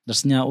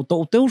dasnya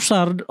uto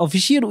usar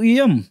officier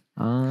uyam.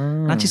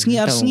 Nanti sengi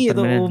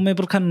itu me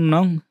berkan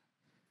nong.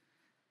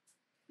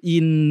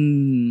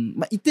 In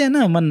ma ite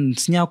na man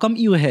senyau kam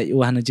iu he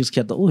wahana jus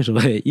kata so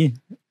he.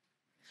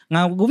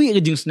 Nga gowi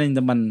ke jing snen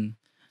teman.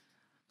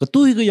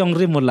 Ketuhi ke yang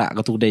remola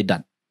ketu dai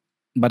dat.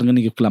 Bar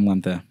ngani ke kelam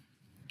ngam ta.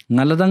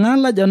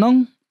 Ngala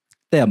janong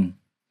tem.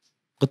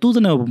 Ketu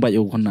tu na pembat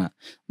yo kona.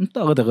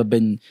 Entah kata ke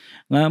ben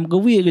ngam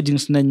gowi ke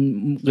jing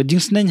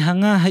snen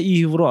hanga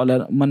hai wro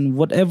la man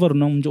whatever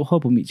nong jo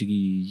ho pumi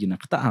cigi jina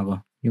kata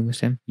ka. Yung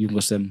sem.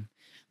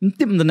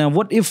 Tim na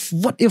what if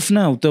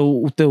now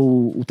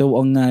utau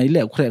ongai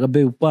le kre ka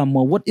be pa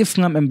mo what if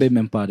ngam embe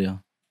mempa dia.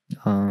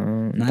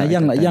 Na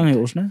yang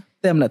yos na.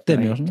 Tem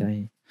yos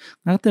na.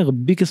 Ngata the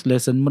biggest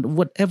lesson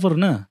whatever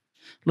na.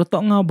 Lo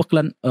tok ngau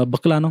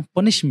baklan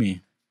punish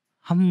me.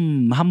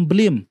 Ham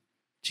blame.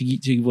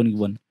 Cigi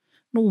won.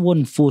 No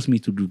one force me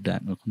to do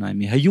that. Kunai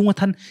me hayung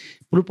tan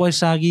pulpoi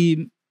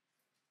sagi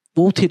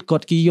bothit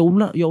got ki yo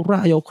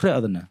ra yo kre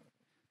adana.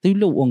 Te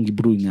lo ong gi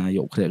bru nga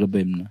yo kre ka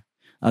bem na.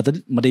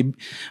 Atau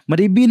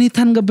madai bin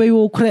hitan ka bay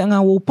wo kre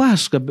nga wo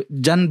pas ka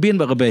jan bin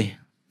ba ka bay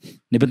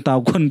ni bentaw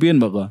kon bin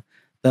ba ka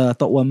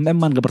ta wa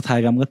memman ka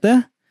perthai kam ka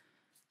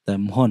ta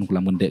mohon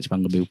kulam gende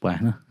pang ka bay pa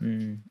na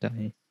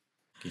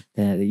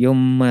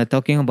yum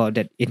talking about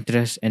that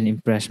interest and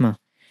impress ma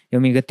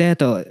yum mi gate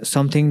to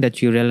something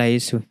that you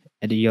realize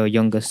at your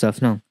younger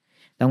self now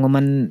tang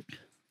man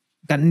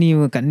kan ni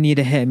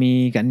de he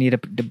mi kan ni de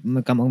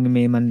kam ong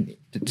mi man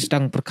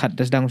sedang perkat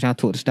sedang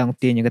satu sedang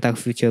tin yang kata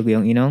future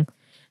yang inong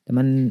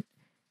teman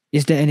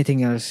is there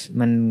anything else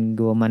man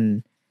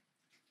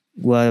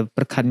gua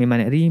perkat mi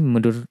man ri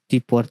mundur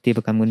tiporti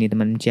kamu ni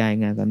teman cai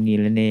nga kam ni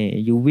lene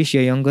you wish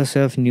your younger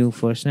self knew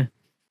first na.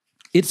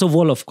 It's a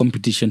wall of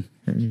competition.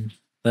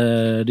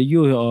 The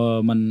you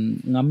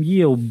man ngam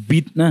yeo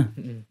beat na.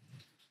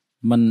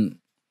 Man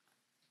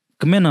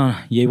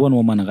kemana ye won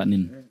wo mana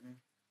nin.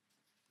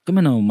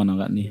 Kemana wo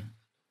mana ni.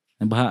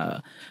 Bah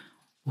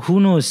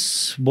who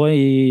knows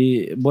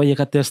boy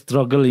kata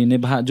struggle ini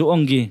bah jo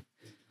onggi.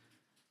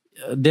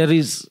 There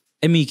is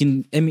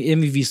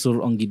emi visor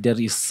ongi there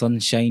is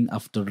sunshine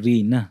after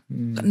rain na.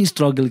 Kan ni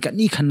struggle kan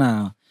ni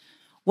kana.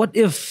 What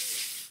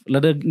if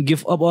lada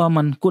give up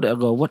man could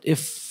go. What if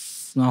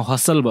ngau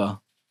hustle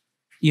ba.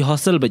 I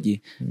hustle ba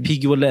ji.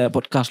 Pigi wala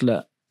podcast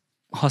la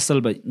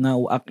hustle ba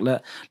ngau ak la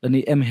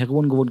ni em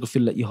hegwon go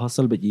feel la I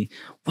hustle ba ji.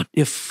 What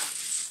if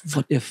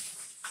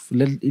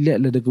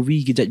lada go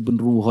wi gi jaj bun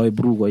ru hoy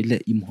bru go ile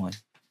im hoy.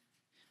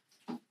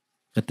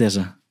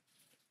 Katesa.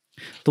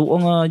 Tu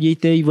orang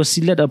yite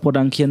wasilat apa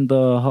dangkian tu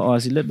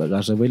silat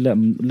bagas le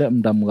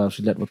mdam ga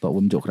silat wa to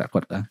jok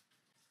rekod ka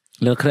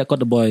le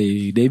rekod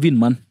boy David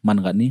man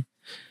kan ni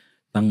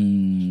tang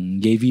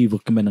JV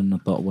recommend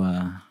to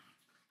wa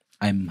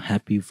I'm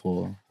happy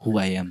for who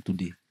I am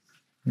today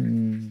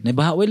ne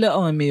bah we le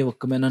orang me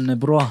recommend ne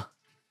bro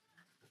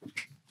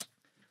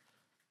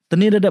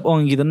tani dadap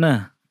orang kita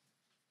na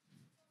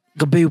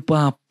gabe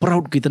pa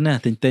proud kita na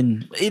ten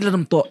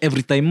ilam to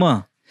every time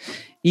ma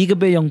Iga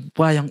be yang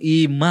pa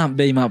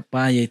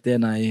ye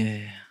tena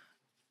ye.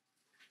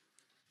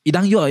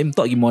 Idang yo im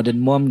to gi modern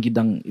mom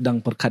idang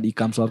perkat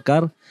ikam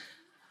sarkar.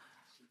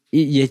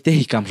 Ye te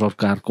ikam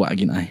sarkar ko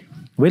agin ai.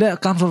 Wela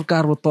kam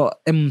sarkar to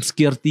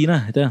security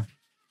na eta.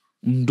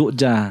 Nduk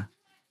ja.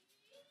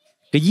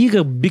 Kayi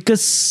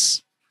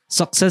biggest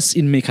success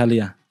in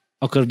Meghalaya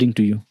according to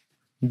you.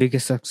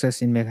 Biggest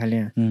success in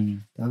Meghalaya.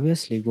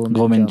 Obviously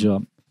government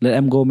job. Let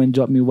government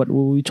job mi wat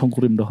we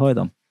chongkurim do hoy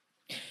tam.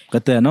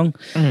 Kata nong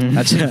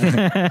acha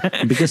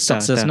biggest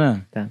success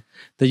na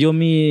ta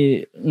yomi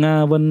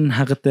nga wan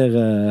hakata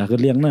ga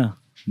liang na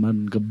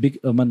man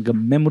ga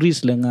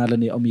memories la nga la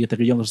ni om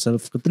yata younger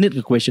self katinit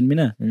ka question mi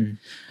na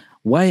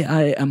why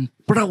I am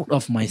proud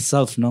of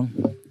myself nong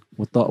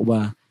uto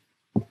wa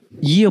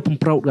ye pun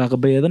proud ga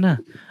ba na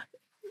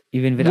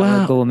even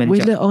without government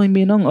job wala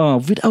mi nong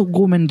without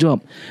government job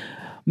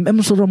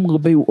mem sorom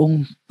ga bay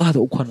ong ta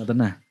do khon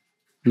na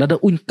lada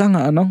un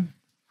kanga anong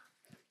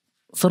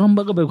Seram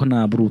baga bay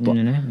kena bruto.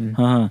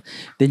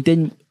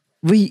 Ten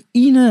we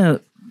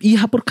ina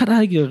iha perkat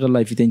lagi ke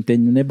life ten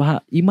ne bah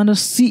imana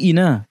si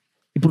ina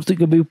ipurutu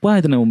ke bay pa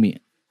na umi.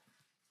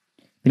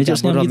 Ini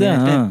jasnya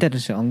kita.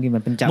 Terus ongi man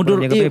pencap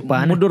dia ke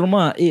pa. Mudur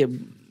ma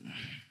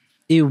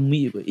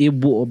umi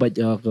bu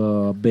baca ke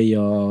bay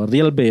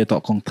real bay to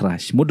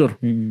contrast mudur.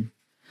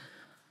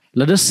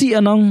 Lada si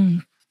anong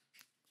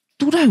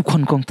tu dah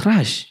kon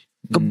contrast.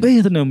 Ke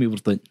bay na umi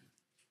ipurutu.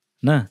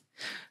 Nah,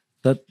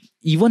 that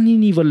even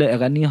ini boleh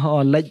kan ni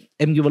like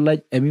em give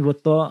like em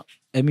to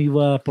em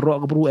perok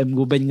ke bro em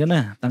go ben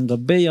kana tangga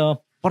be ya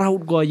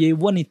proud go ye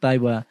wanita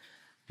ba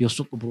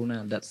yosuk bro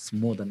na that's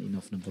more than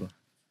enough na bro.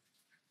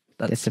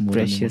 That's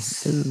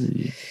precious.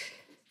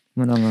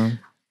 Mana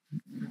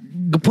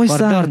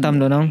Gepoisa tam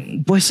do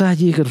nang. Poisa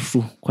je ke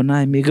su.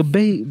 Kona me ge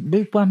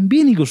be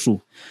pambini go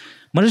su.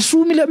 Mara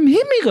su mi la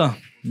mimi ka.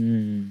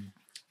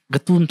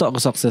 Gatun to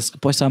success,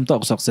 poisa am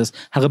to success.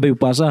 Ha be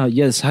pasa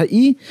yes ha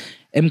I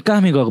em ka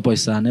mi go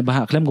poisa ne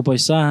ba klem go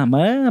poisa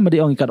ma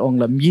di ong ikat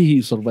ong la mi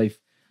survive.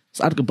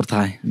 Saat ke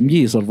pertai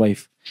mi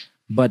survive.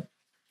 But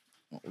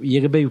ye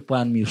ge be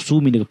pan mi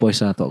su mi ge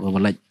poisa to go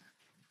like.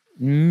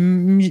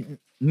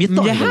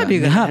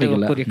 Mihabi ga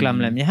ko reklam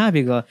la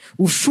mihabi ga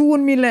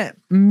usun mila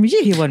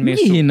mihiwan me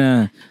su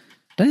na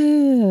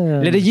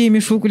le de ji mi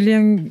su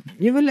kuliang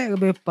ye wala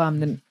be pam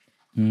den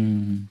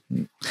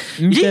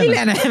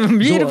jihila na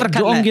jihila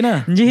berkat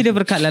la jihila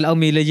berkat la au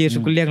mi le ji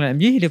su kuliang la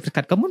jihila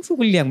berkat kamun su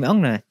kuliang me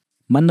ong na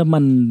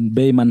man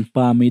be man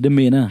pa mi de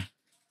me na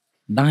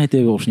dang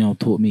ite go snya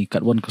thu mi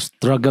kat won ko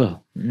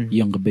struggle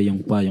yang ke be yang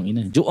pa yang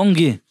ina jo ong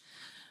gi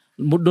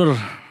mudur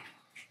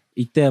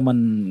ite man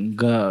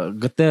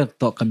gate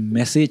to kan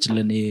message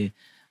le ni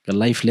ke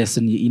life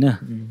lesson yi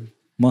ina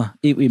ma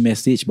if we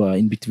message ba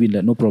in between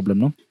la no problem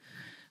no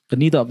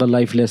kani to ka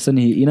life lesson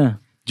hi ina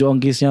jo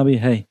ong gi snya bi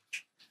hey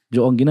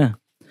jo ong gi na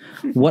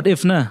what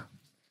if na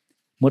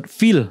what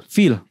feel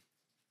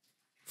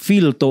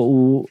to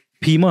u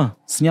phima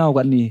snya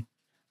kan ni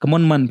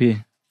kamon man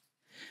pi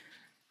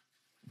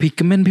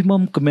comment pi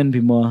mom comment pi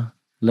mo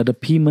la da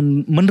pi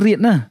man riet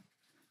na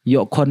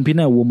yo kon pi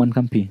na woman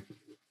kam pi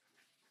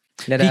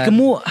pi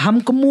kamu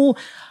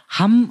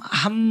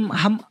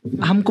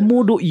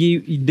do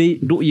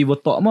i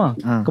botok ma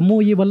kamu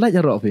ye balaj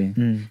ro pi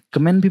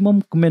comment pi mom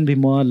comment pi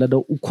mo la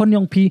do ukon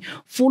yang pi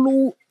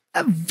follow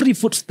every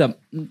footstep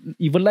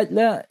i balaj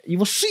la i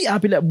was see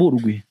api la boru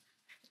gui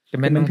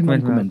comment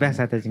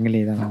bahasa ta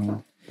jingli ta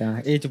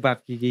jubab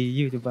ki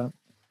you jubab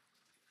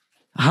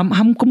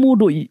ham kamu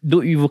do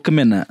i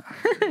comment na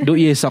do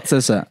i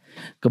success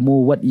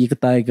kamu what i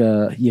ketai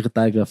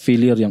ga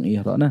failure yang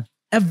i ro na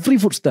every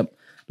footstep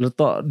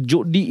letak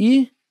jok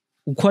di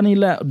ukon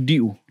ila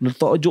diu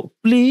letak jok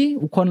play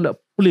ukon la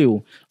play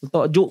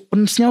letak jok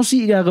pensnyau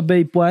si ga ke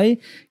bai puai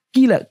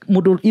kila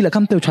modul ila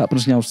kam teu cha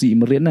pensnyau si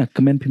merian na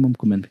comment pimam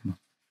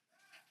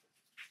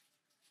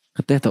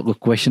kata tak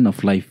question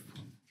of life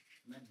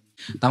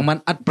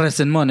tangman at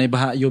present mo na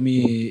bah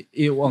yomi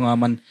wang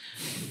aman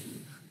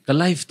the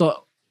life to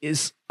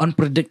is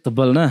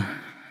unpredictable na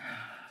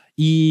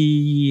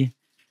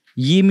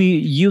yimi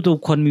you to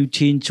kon mu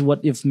change what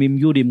if mim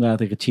yudim ga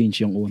te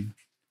change yang on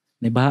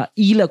ne ba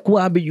ila ku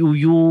abi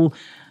you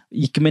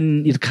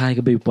ikmen irkai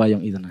ke pa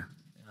yang idana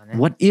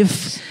what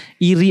if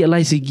I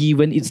realize gi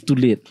when it's too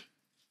late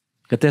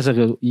kata sa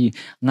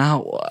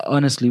now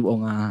honestly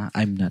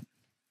I'm not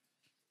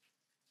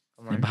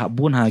ne ba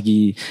bun ha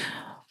gi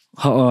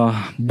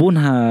bun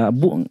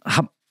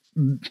hab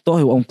to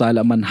ong ta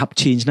la man hab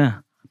change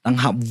na ang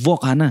hab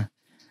vok ana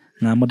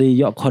nga ma de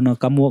yo kon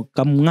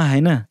kam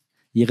ngai na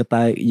ye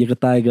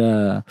ketai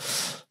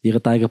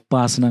ga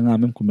pas na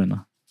nga mem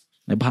kumena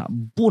ne ba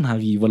pun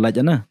hari walaj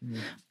na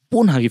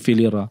pun hari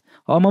failure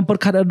man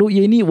perkhat adu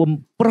ye ni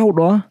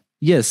proud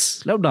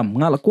yes lau dam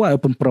nga la kwa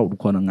pun proud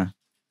ko nga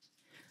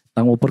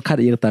tang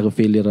perkhat ye ta ga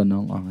failure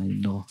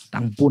no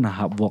tang pun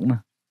ha vok na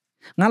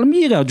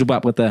ngalami ga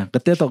jubab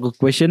kata to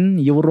question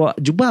you ro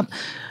jubab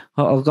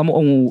kamu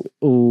ong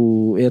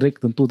Eric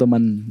tentu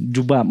teman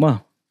jubab mah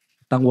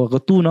tang wa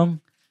ke tu nong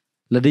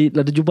ladi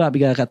jubab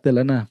ga kata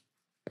la na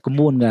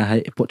kemun ga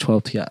hai pot chwa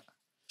thia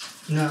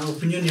na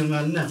opinion yang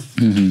na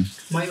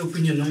my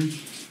opinion nong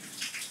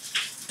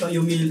to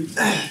you mean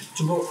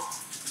chubo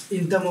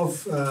in term of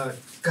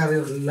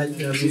career like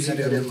music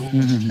career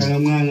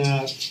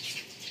nga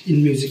in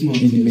music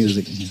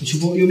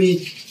chubo you mean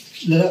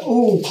la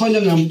khon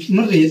yang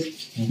marit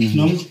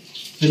nong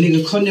ni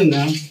ga khon yang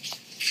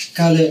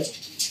kale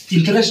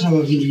interest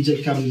hawa gi je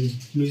kam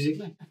music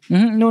na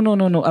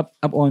no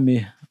up on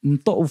me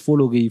to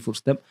follow gi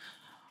footstep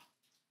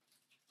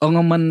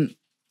man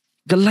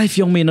ke life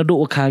yang me na do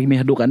ka me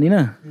do kan ni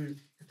na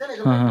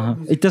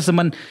itu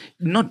seman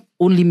not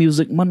only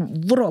music man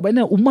bro ba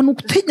na man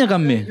ukthnya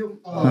kam me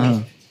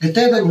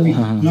kete ta wi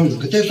no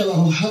kete ta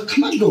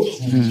kamando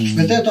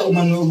kete ta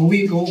man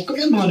wi ko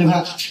ke ma ne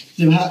ba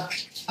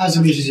as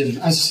a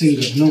musician as a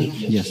singer no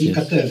yes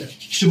kete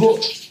subo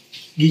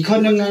gi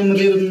khon nang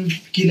meren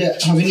kile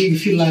having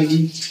feel like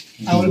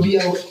I will be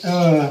a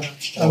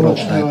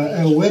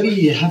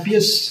very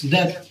happiest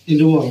dad in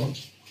the world.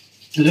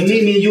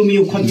 Jadi me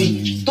kon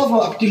to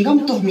acting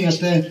kam to me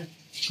ate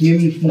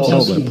me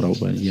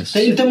proper yes.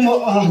 Tapi itu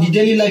di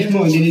daily life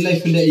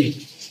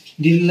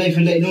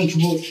le no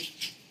cubo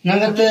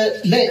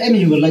ngangate le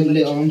emi go like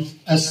le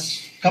as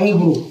kamu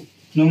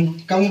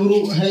buru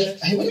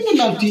hai mana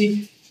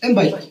nanti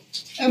embai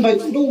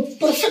do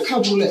perfect ha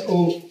bule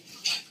o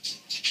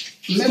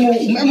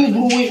memo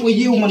buru we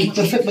you man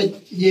perfect ba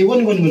ye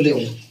won le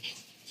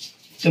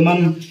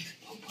teman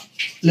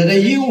Lada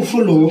you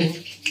follow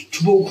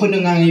Chubo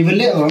Konang even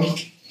later.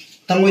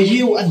 Tango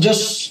you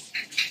adjust.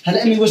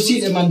 Hala mi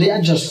wasit man they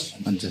adjust.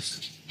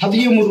 Have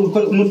you mud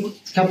come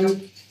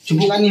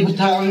Chubo ani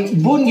betang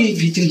bongi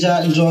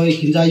kinja enjoy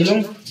kinja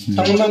yong.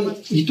 Tango man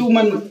itu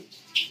man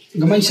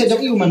gaman set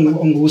up you man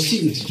on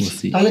wasit.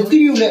 Tango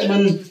you let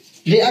man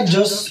they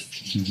adjust.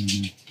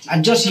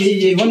 Adjust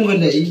ye one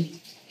day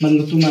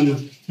man tu man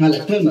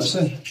ngalat tu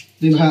masa.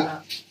 Dia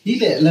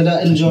Ile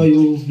lada enjoy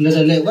you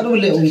lada le baru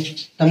le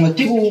tama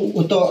tibu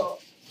uto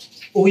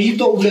o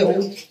yuto ule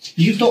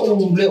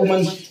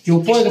man yo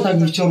poi kata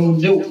bicara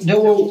de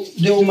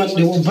man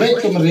de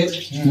break to mare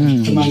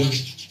teman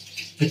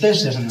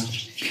betes dah sana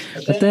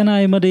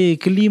katena ai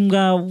made kelim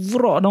ga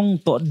vro dong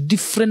to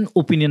different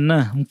opinion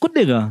na mkut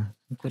de ga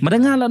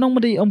madangala nong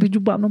made om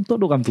jubab nom to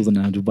do kam tu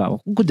na jubab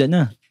ku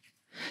janya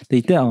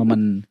tete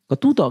man ko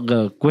tu to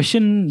ga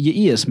question ye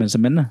yes men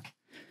semen na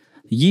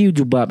Yi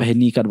jubab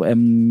heni kat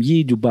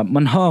yi jubab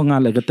man ha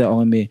ngala kata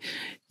orang me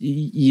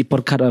yi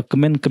perkara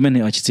komen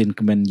ni achin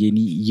komen ye ni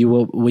yi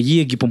wa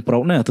yi gi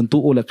pemproud na tentu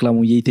ola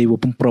kelamu yi te wa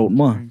pemproud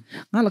ma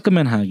ngala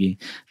komen ha gi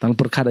tang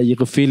perkara ye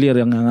ko failure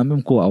yang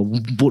ngamem ko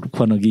but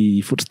ko na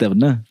gi footstep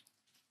na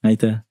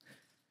ngaita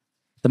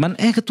teman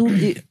ketu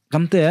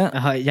kamte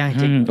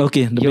yang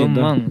okay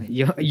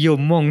yo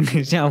mong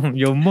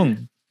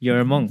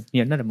you're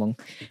not a mong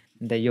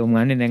Nda yo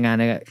ngane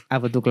ngane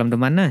apa tu kelam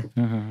teman na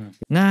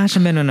nga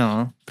semeno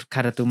no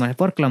perkara tu man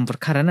por kelam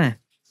perkara na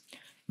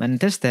man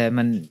teste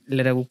man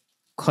lera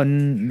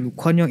kon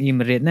yo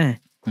imret na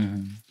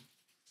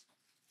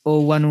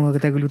o wanu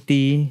kata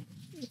gluti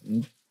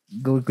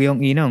go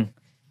yung inong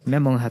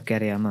memang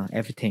hakere ama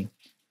everything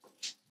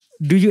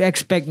do you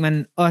expect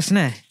man us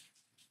na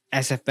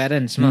as a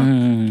parents ma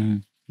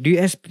do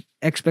you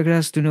expect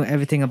us to know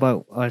everything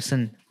about our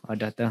son or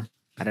daughter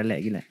kada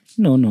lek gila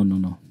no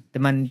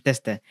teman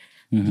teste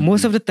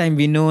most of the time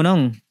we know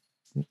nong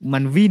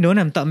man we know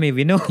nam tak me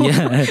we know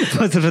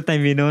most of the time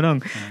we know nong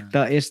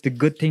that is the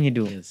good thing you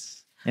do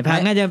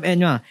phang nga jam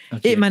enwa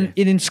man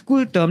in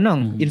school term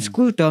nong in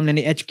school term and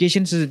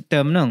education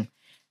term nong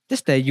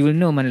just that you will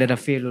know man let a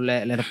fail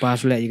let a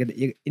pass let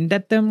in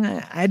that term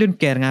I don't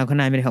care nga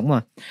khana me học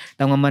mo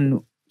tang man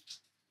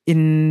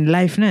in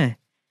life na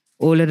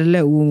o let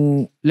le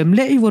u lem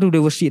le i waru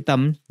de wasi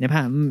tam ne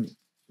pha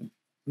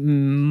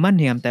man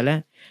hiam ta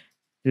la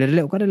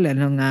le ko le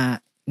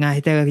nga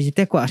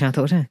kita kwa sang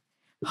thok sa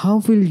how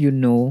will you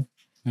know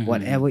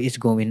whatever is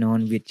going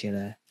on with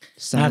your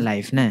son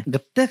life na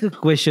gatte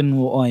question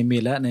wo oi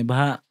mela ne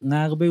ba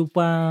nga ga be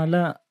upa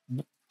la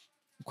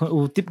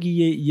ko tip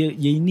gi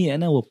ye ni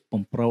na wo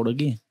proud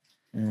lagi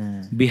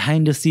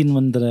behind the scene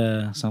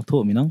mandra sang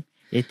thok mi nong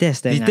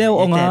test ite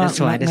onga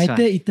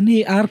ngaite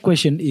itni our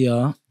question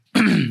ia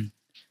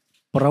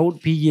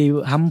proud pi ye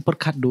ham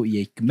perkhat do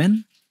ye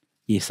kemen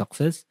ye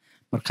success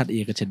perkhat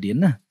ye kejadian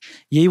na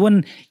ye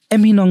wan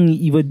em hinong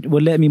iwa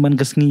wala mi man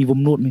gasngi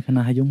wom not mi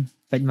kana hayung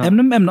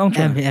em nong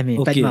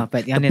okay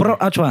proud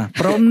achwa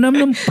proud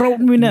proud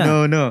mi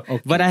na no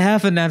okay. But I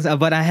have an answer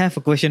but I have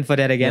a question for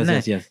that again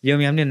yes.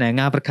 Yom ni na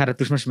nga perkara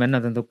tu semua na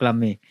tentu kelam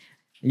mi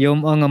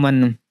yom ong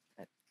man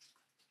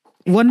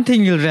one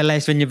thing you'll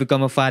realize when you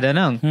become a father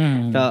nong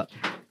so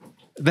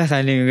best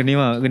ni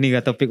gini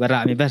ga topik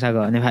wara mi best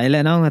ago ni phai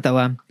le nong ta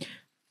wa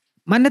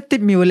man tip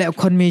mi wala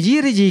kon mi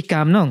ji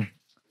kam nong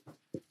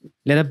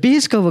Lera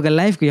bis ko waga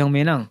life ko yung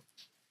menang.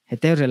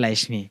 Hete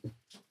realize me.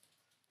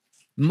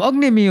 Mong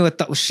ni mi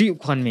wata usi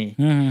kon me.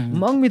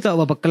 Mong mi ta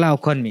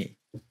wabaklaw kon me.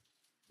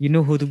 You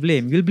know who to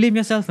blame. You'll blame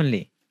yourself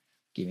only.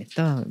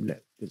 Kimita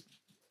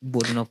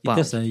bodo no pa.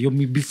 Ita sa yung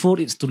before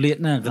it's too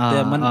late na.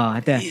 Kata man.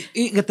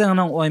 Kata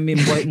nang oi mi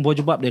boy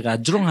jubab de ka.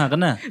 Jrong ha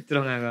kana.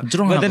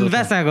 But then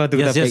best ako to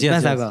the pick.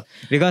 Best ako.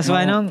 Because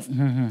why nong?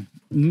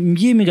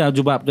 Ye mi ka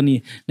jubab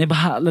kani. Ne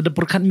bah la de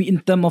perkat mi in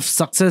term of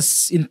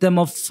success, in term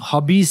of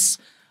hobbies.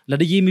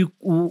 Lada ye mi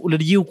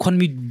lada ye kon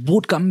mi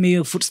boot kam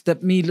mi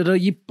footstep mi lada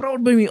ye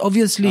proud by me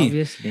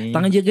obviously.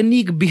 Tangan je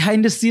gani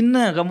behind the scene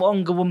na kamu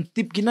ong kawam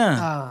tip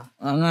kina.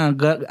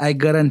 I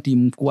guarantee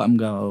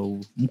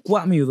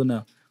mkuat mi tu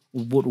na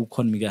boot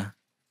kon mi ga.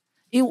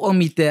 Eu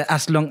omite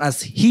as long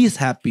as he is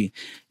happy.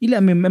 Ila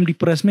mem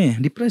depress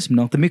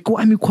no. Tapi ko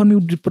ami kon mi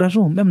depress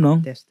mem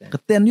no.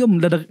 Keten yom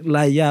lada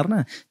layar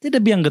na. Tidak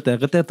biang kata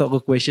to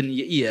question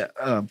iya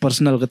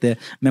personal kata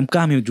mem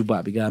kami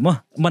jubab biga mo.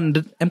 Man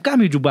em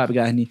kami jubab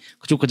biga ni.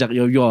 Kucuk kejak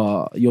yo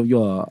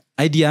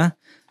idea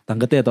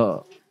tang kata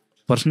to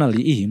personal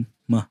ihim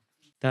mah.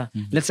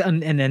 Let's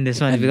end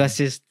this one because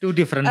it's two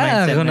different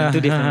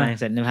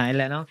mindset.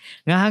 No.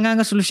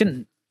 Nga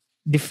solution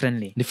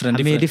differently.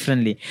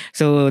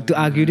 So to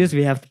argue this,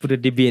 we have to put a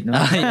debate. No?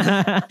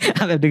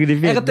 Have to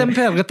debate.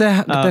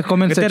 Kata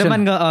comment section.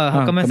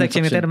 Comment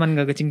section kita man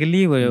ga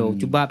kecinggali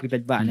coba kita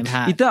ba ne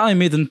ha. Ita ay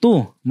may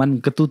tentu man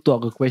ketutu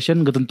ke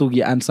question ketentu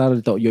gi answer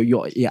to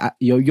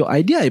yo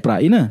idea pra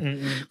ina.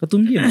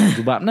 Ketunggi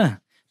coba na.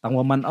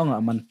 Tangwa man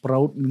ong man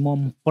proud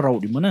mom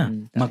proud di mana.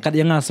 Makat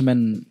yang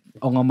semen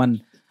ong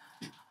man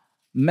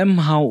mem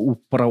how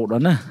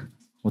proud na.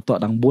 Oto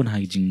dang bon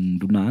hai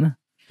jing duna na.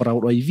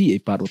 Proud oi vi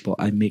part oto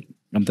I make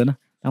namta na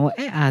Tang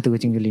tu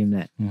kucing geli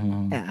mla.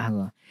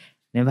 Ko.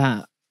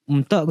 Neba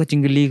untuk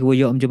kucing geli ko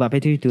yo coba pe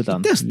tu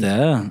tam. Ites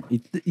dah.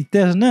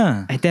 Ites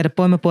na. Ai ter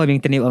point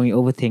yang teni orang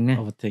overthink na.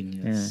 Overthink.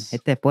 Yes.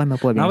 Ai ter point yang.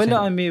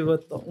 Ngawela ami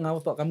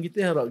ngau tok kam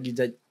kita harok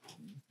gijaj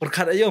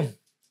perkat ayom.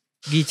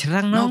 Gi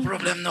cerang no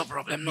problem.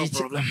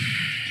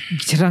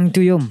 Gi cerang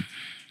tu yom.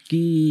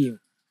 Gi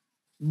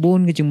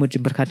bon ke cuma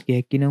berkat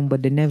ke kinang but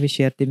they never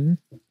share tim.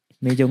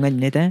 Me jangan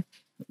neta.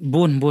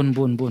 Bon.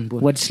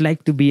 What's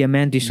like to be a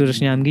man di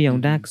surus nyam gi yang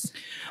dax.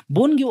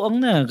 Bon gi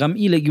ong na kam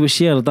I lagi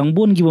share tang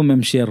bon gi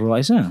mem share ro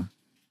isa.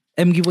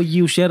 Em gi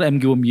you share em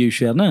gi you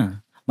share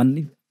na.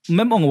 Man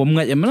mem ong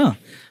ngat em na.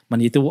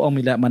 Man itu ong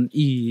mila man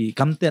I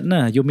kam tet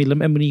na yo milam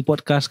em ni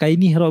podcast kai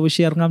ni ro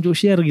share ngam jo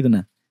share gitu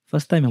na.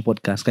 First time yang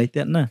podcast kai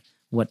tet na.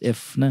 What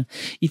if na.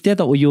 Ite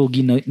ta oyo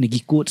gi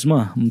nagi quotes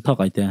ma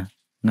mthok ai ta.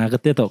 Nga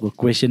kate ta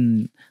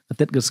question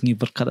kate ke sengi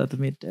perkat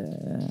atamit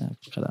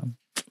perkat.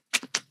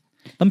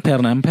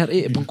 Amper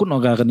bangkut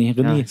noga kani.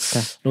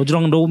 Lo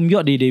jrong do myo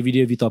di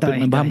video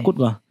topic na baham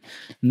kut ga.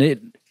 Ne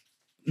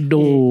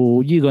do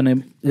yi ga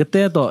ne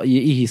kate ta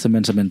I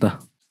semen ta.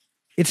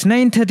 It's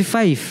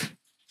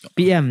 9:35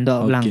 PM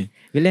do lang.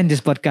 We'll end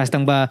this podcast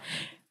tang ba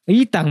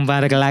tang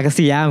ba kala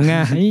kasi ya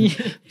nga.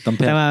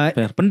 Tamper.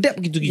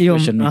 Pendek gitu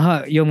question.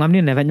 Yo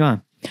ngamni na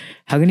fatma.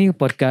 Hari ni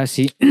podcast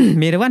si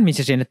Merawan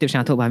message na tips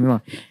yang thok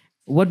bahami.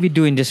 What we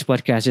do in this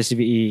podcast is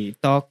we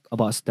talk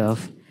about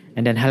stuff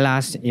and then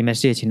halas a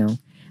message, you know.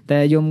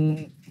 Ta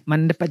yung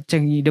man dapat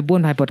changi the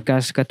bon high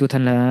podcast ka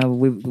tutan la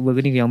we're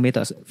going yang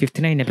meta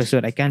 59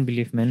 episode. I can't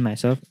believe man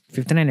myself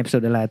 59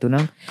 episode la tu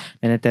nang.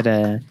 Dan ta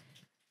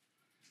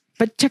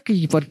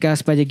pachaki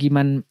podcast pa jagi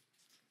man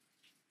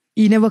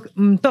I never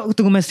talk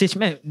to message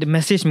me the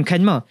message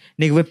mkan mo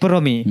ni we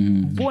promi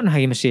bon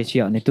high message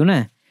ya ni tu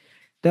na.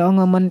 Ta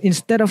man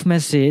instead of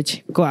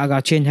message ko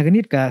aga change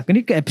haganit ka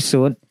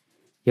episode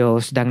yo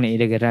sedang ni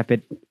ide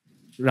rapid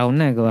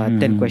round na ko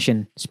 10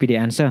 question speedy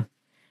answer.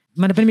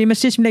 Mana pen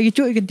message lagi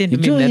cuy content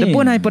mi na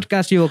pun hai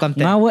podcast yo kam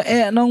na wa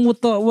nong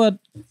wuto what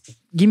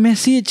gi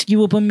message gi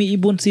wo pami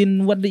ibon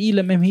sin what the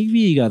ilam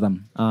hiwi ga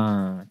tam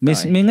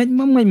mes mengat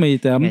mamai mai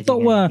ta mto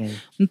wa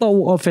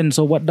offense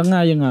so what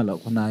danga yang ala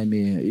kunai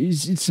me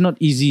it's not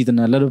easy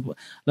tana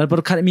la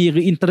perkat mi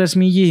interest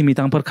mi yi mi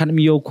tang perkat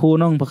mi yo ko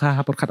nong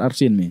perkat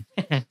arsin mi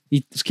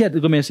sket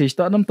go message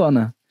to nam to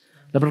na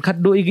la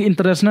perkat do igi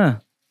interest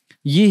na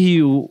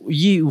yi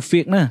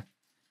fake na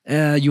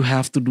you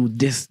have to do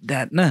this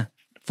that na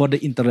for the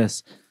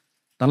interest.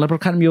 Tang la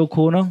perkat mi yo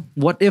ko nong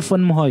what if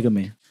one mo hoy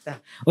kami.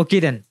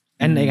 Okay then.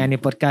 And ni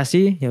podcast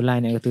si yang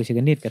lain yang tu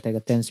segenit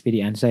kata-kata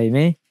speedy answer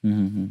me.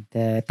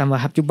 Tambah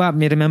hap cuba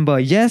me remember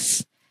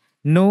yes,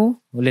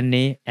 no,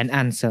 ulene and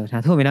answer.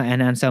 Nah tu mina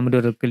and answer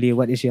mudur kali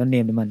what is your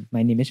name teman.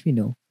 My name is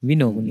Vino.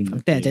 Vino ni.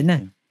 Tak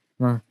jana.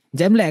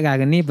 Jam lek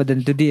agak ni but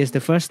then today is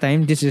the first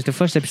time. This is the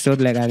first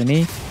episode lek agak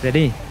ni.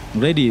 Ready?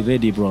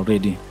 Ready bro,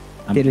 ready.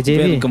 I'm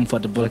very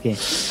comfortable. Okay.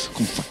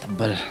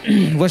 Comfortable.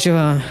 What's your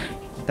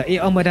tak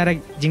om ada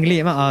jingli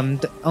ma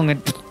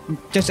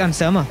just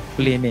answer ma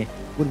boleh me.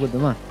 Wood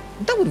ma.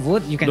 Tak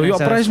wood you can do answer.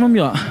 Do your prize mom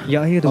ya?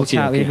 Ya itu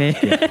cak me.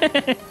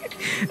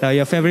 Tak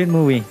your favorite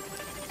movie?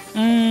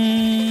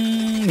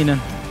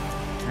 Minion.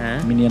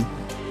 Minion.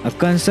 A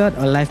concert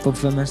or live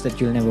performance that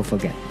you'll never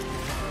forget.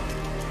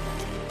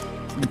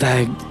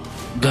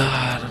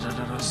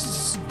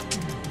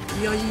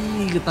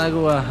 Kita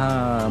gua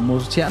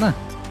musik na.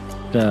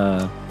 Ke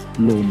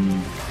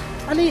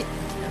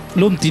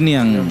lum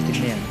tiniang.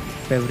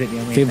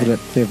 Favorite.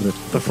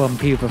 Perform.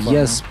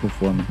 Yes,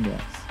 perform. Yes.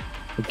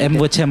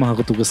 Mutskhem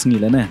aku tu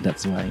kesengila na.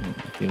 That's why.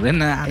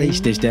 Rena ada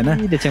stage na.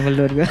 Dah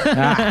cembalur ke?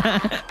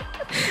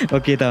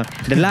 Okay tau.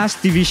 The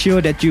last TV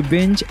show that you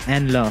binge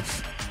and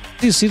love.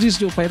 This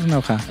series you fire now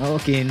ka?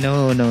 Okay,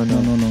 no.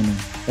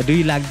 Do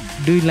you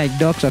like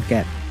dogs or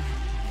cat?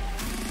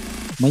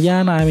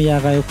 Maya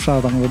kayo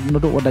kusal tang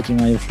nuduk wadah cing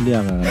ayo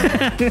flia ka.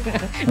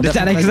 Dah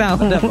cak exam.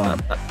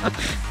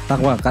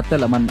 Takwa kata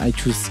lah man I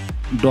choose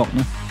dog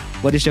na.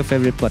 What is your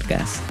favorite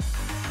podcast?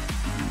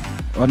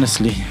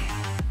 Honestly,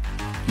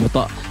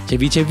 betul.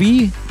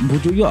 Cevi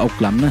bujuk yo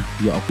auklam na.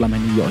 Yo auklam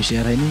ini yo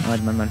share ini.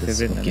 Man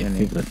favorite. Okay,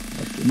 favorite.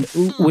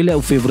 Wala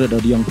favorite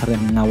od yang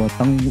parang ngawa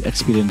tang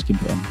experience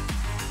kimpuan.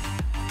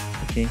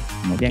 Okay.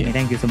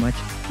 Thank you so much.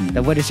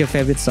 What is your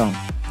favorite song?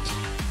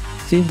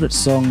 Favorite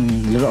song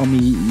lero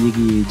ami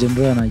yigi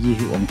genre na yi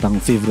ong tang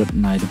favorite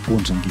na the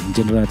pun sang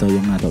genre atau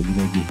yang atau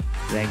gigi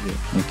reggae.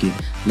 Okay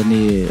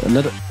lani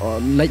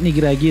like ni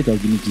gira to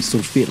gini ki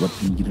sulfate wat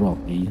ni rock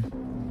ni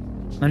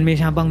man me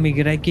sabang me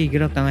gira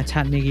tang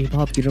chat me hip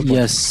hop rock.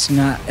 Yes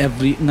nga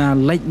every nga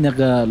like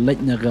naga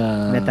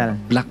metal,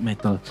 black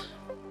metal,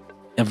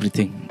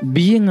 everything.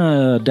 Being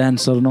a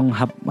dancer nong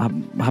hap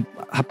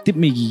tip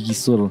me gigi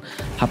sur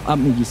hap up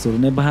me gigi sur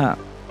ne bah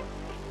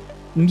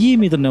ngi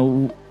mi to na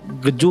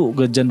gejuk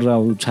ke genre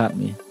chat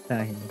ni.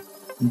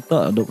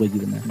 Entak dok lagi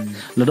na.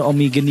 Lado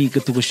omi geni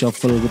ketu ke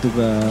shuffle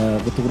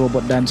ketu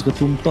robot dance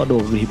ketu entak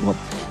dok hip hop.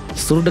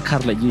 Suruh dekar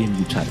lagi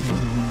hip chat.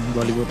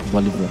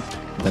 Bollywood.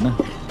 Kana.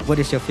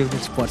 What is your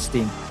favorite sports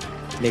team?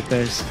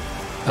 Lakers.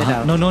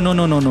 No.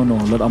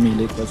 Lot of me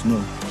Lakers no.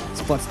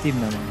 Sports team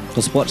nama.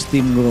 The sports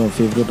team go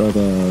favorite of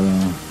the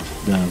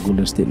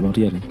Golden State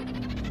Warrior.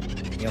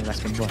 Yang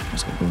basketball.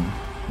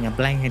 Yang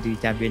blank di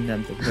champion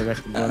dalam tu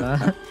basketball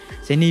lah.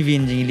 Seni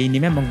win jing ni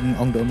memang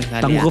ong do me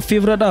kali. Tang go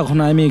favorite dah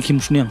kena ame Kim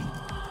Sunyang.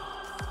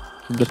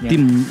 The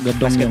team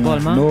gadong basketball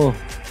mah? No,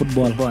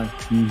 football.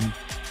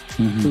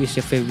 Who is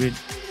your favorite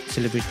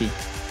celebrity?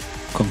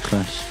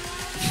 Crush.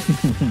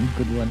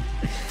 Good one.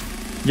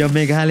 Your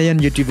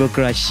Meghalayan YouTuber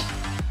crush.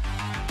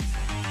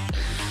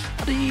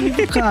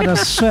 Bukan ada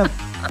sweat.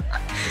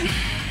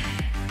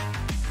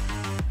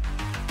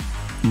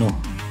 No.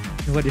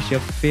 What is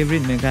your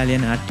favorite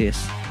Meghalayan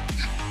artist?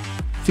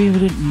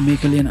 Favorite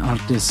Meghalayan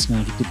artist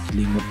nga kita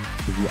lingot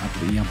tu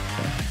apa yang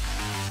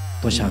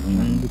pasal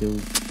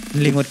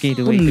lingot ke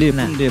itu pun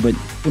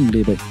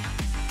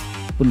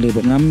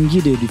lebih ngam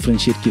je dia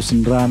differentiate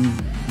Kisenran,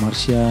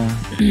 Marsha.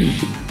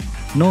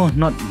 No,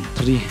 not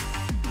three.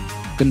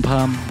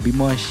 Kenpam,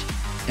 Bimosh,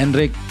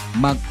 Enric,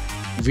 Mark,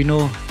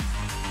 Vino.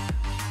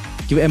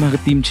 Kita emang ke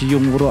tim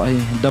Chiiung bro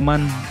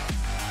Daman,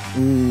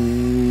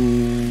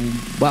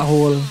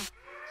 Bahol.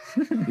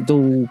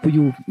 Itu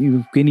puyu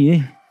kini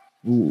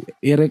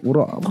Eric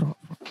bro.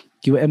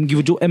 Kita em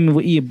give jo em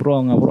bro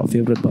nga bro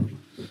favorite bro.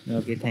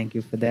 Okay, thank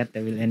you for that.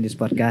 I will end this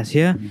podcast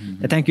here.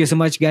 Thank you so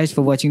much guys for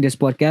watching this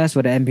podcast.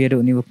 For the MP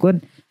do ni wakun.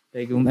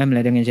 Thank you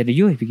lah dengan jadi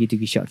you.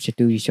 Pergi short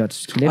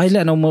clips. Ai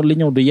lah nomor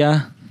linya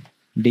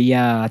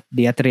dia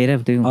trader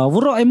betul.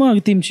 Bro emang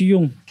ke tim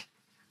Chiiung.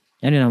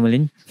 Yang nama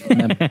lin.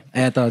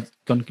 Ta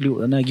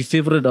conclude na gi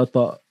favorite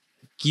atau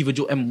give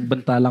jo em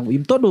bentalang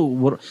im to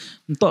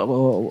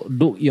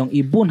do yang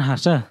ibun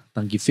hasa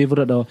tanggi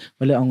favorite do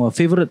bale ang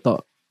favorite to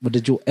bade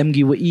jo em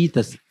gi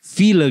tas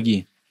feel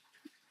lagi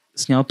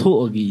snyau to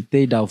lagi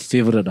te da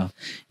favorite da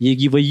ye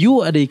give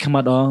you ada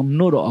kamat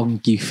no do ang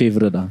gi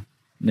favorite da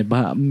ne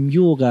ba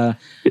you ga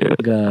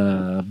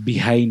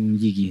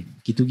behind gi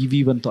gitu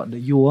give ban to da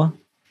you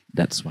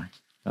that's why.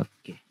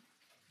 Okay.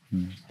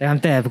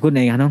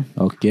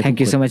 Okay. Thank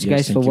you so much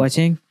guys for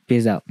watching.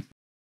 Peace out.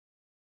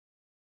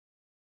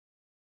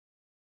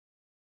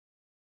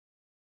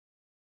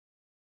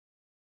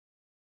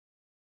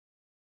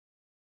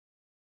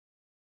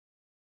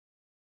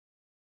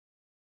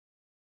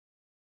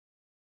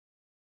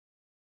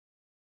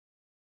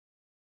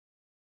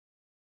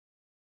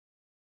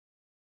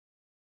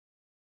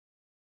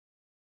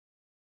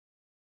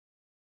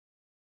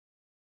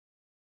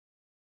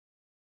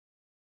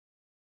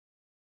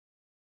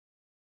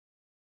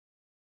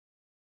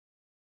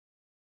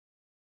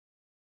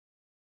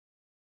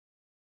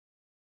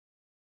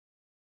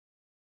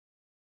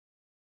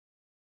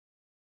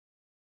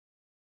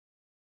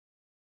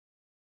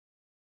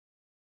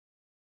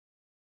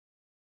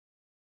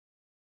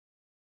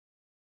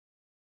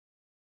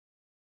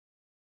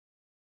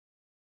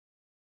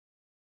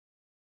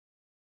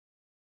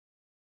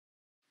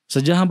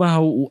 Sejak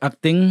bahau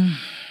acting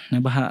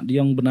bahak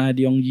diang benar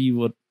diang ji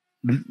buat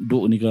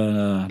do ni ka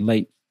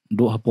light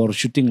do hapor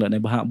shooting lah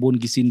bahak bon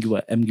gisin giwa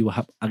em giwa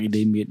hap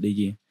academy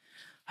de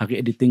hak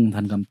editing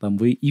than kam tam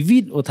we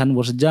evit o than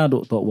war seja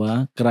do to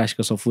wa crash ke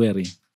software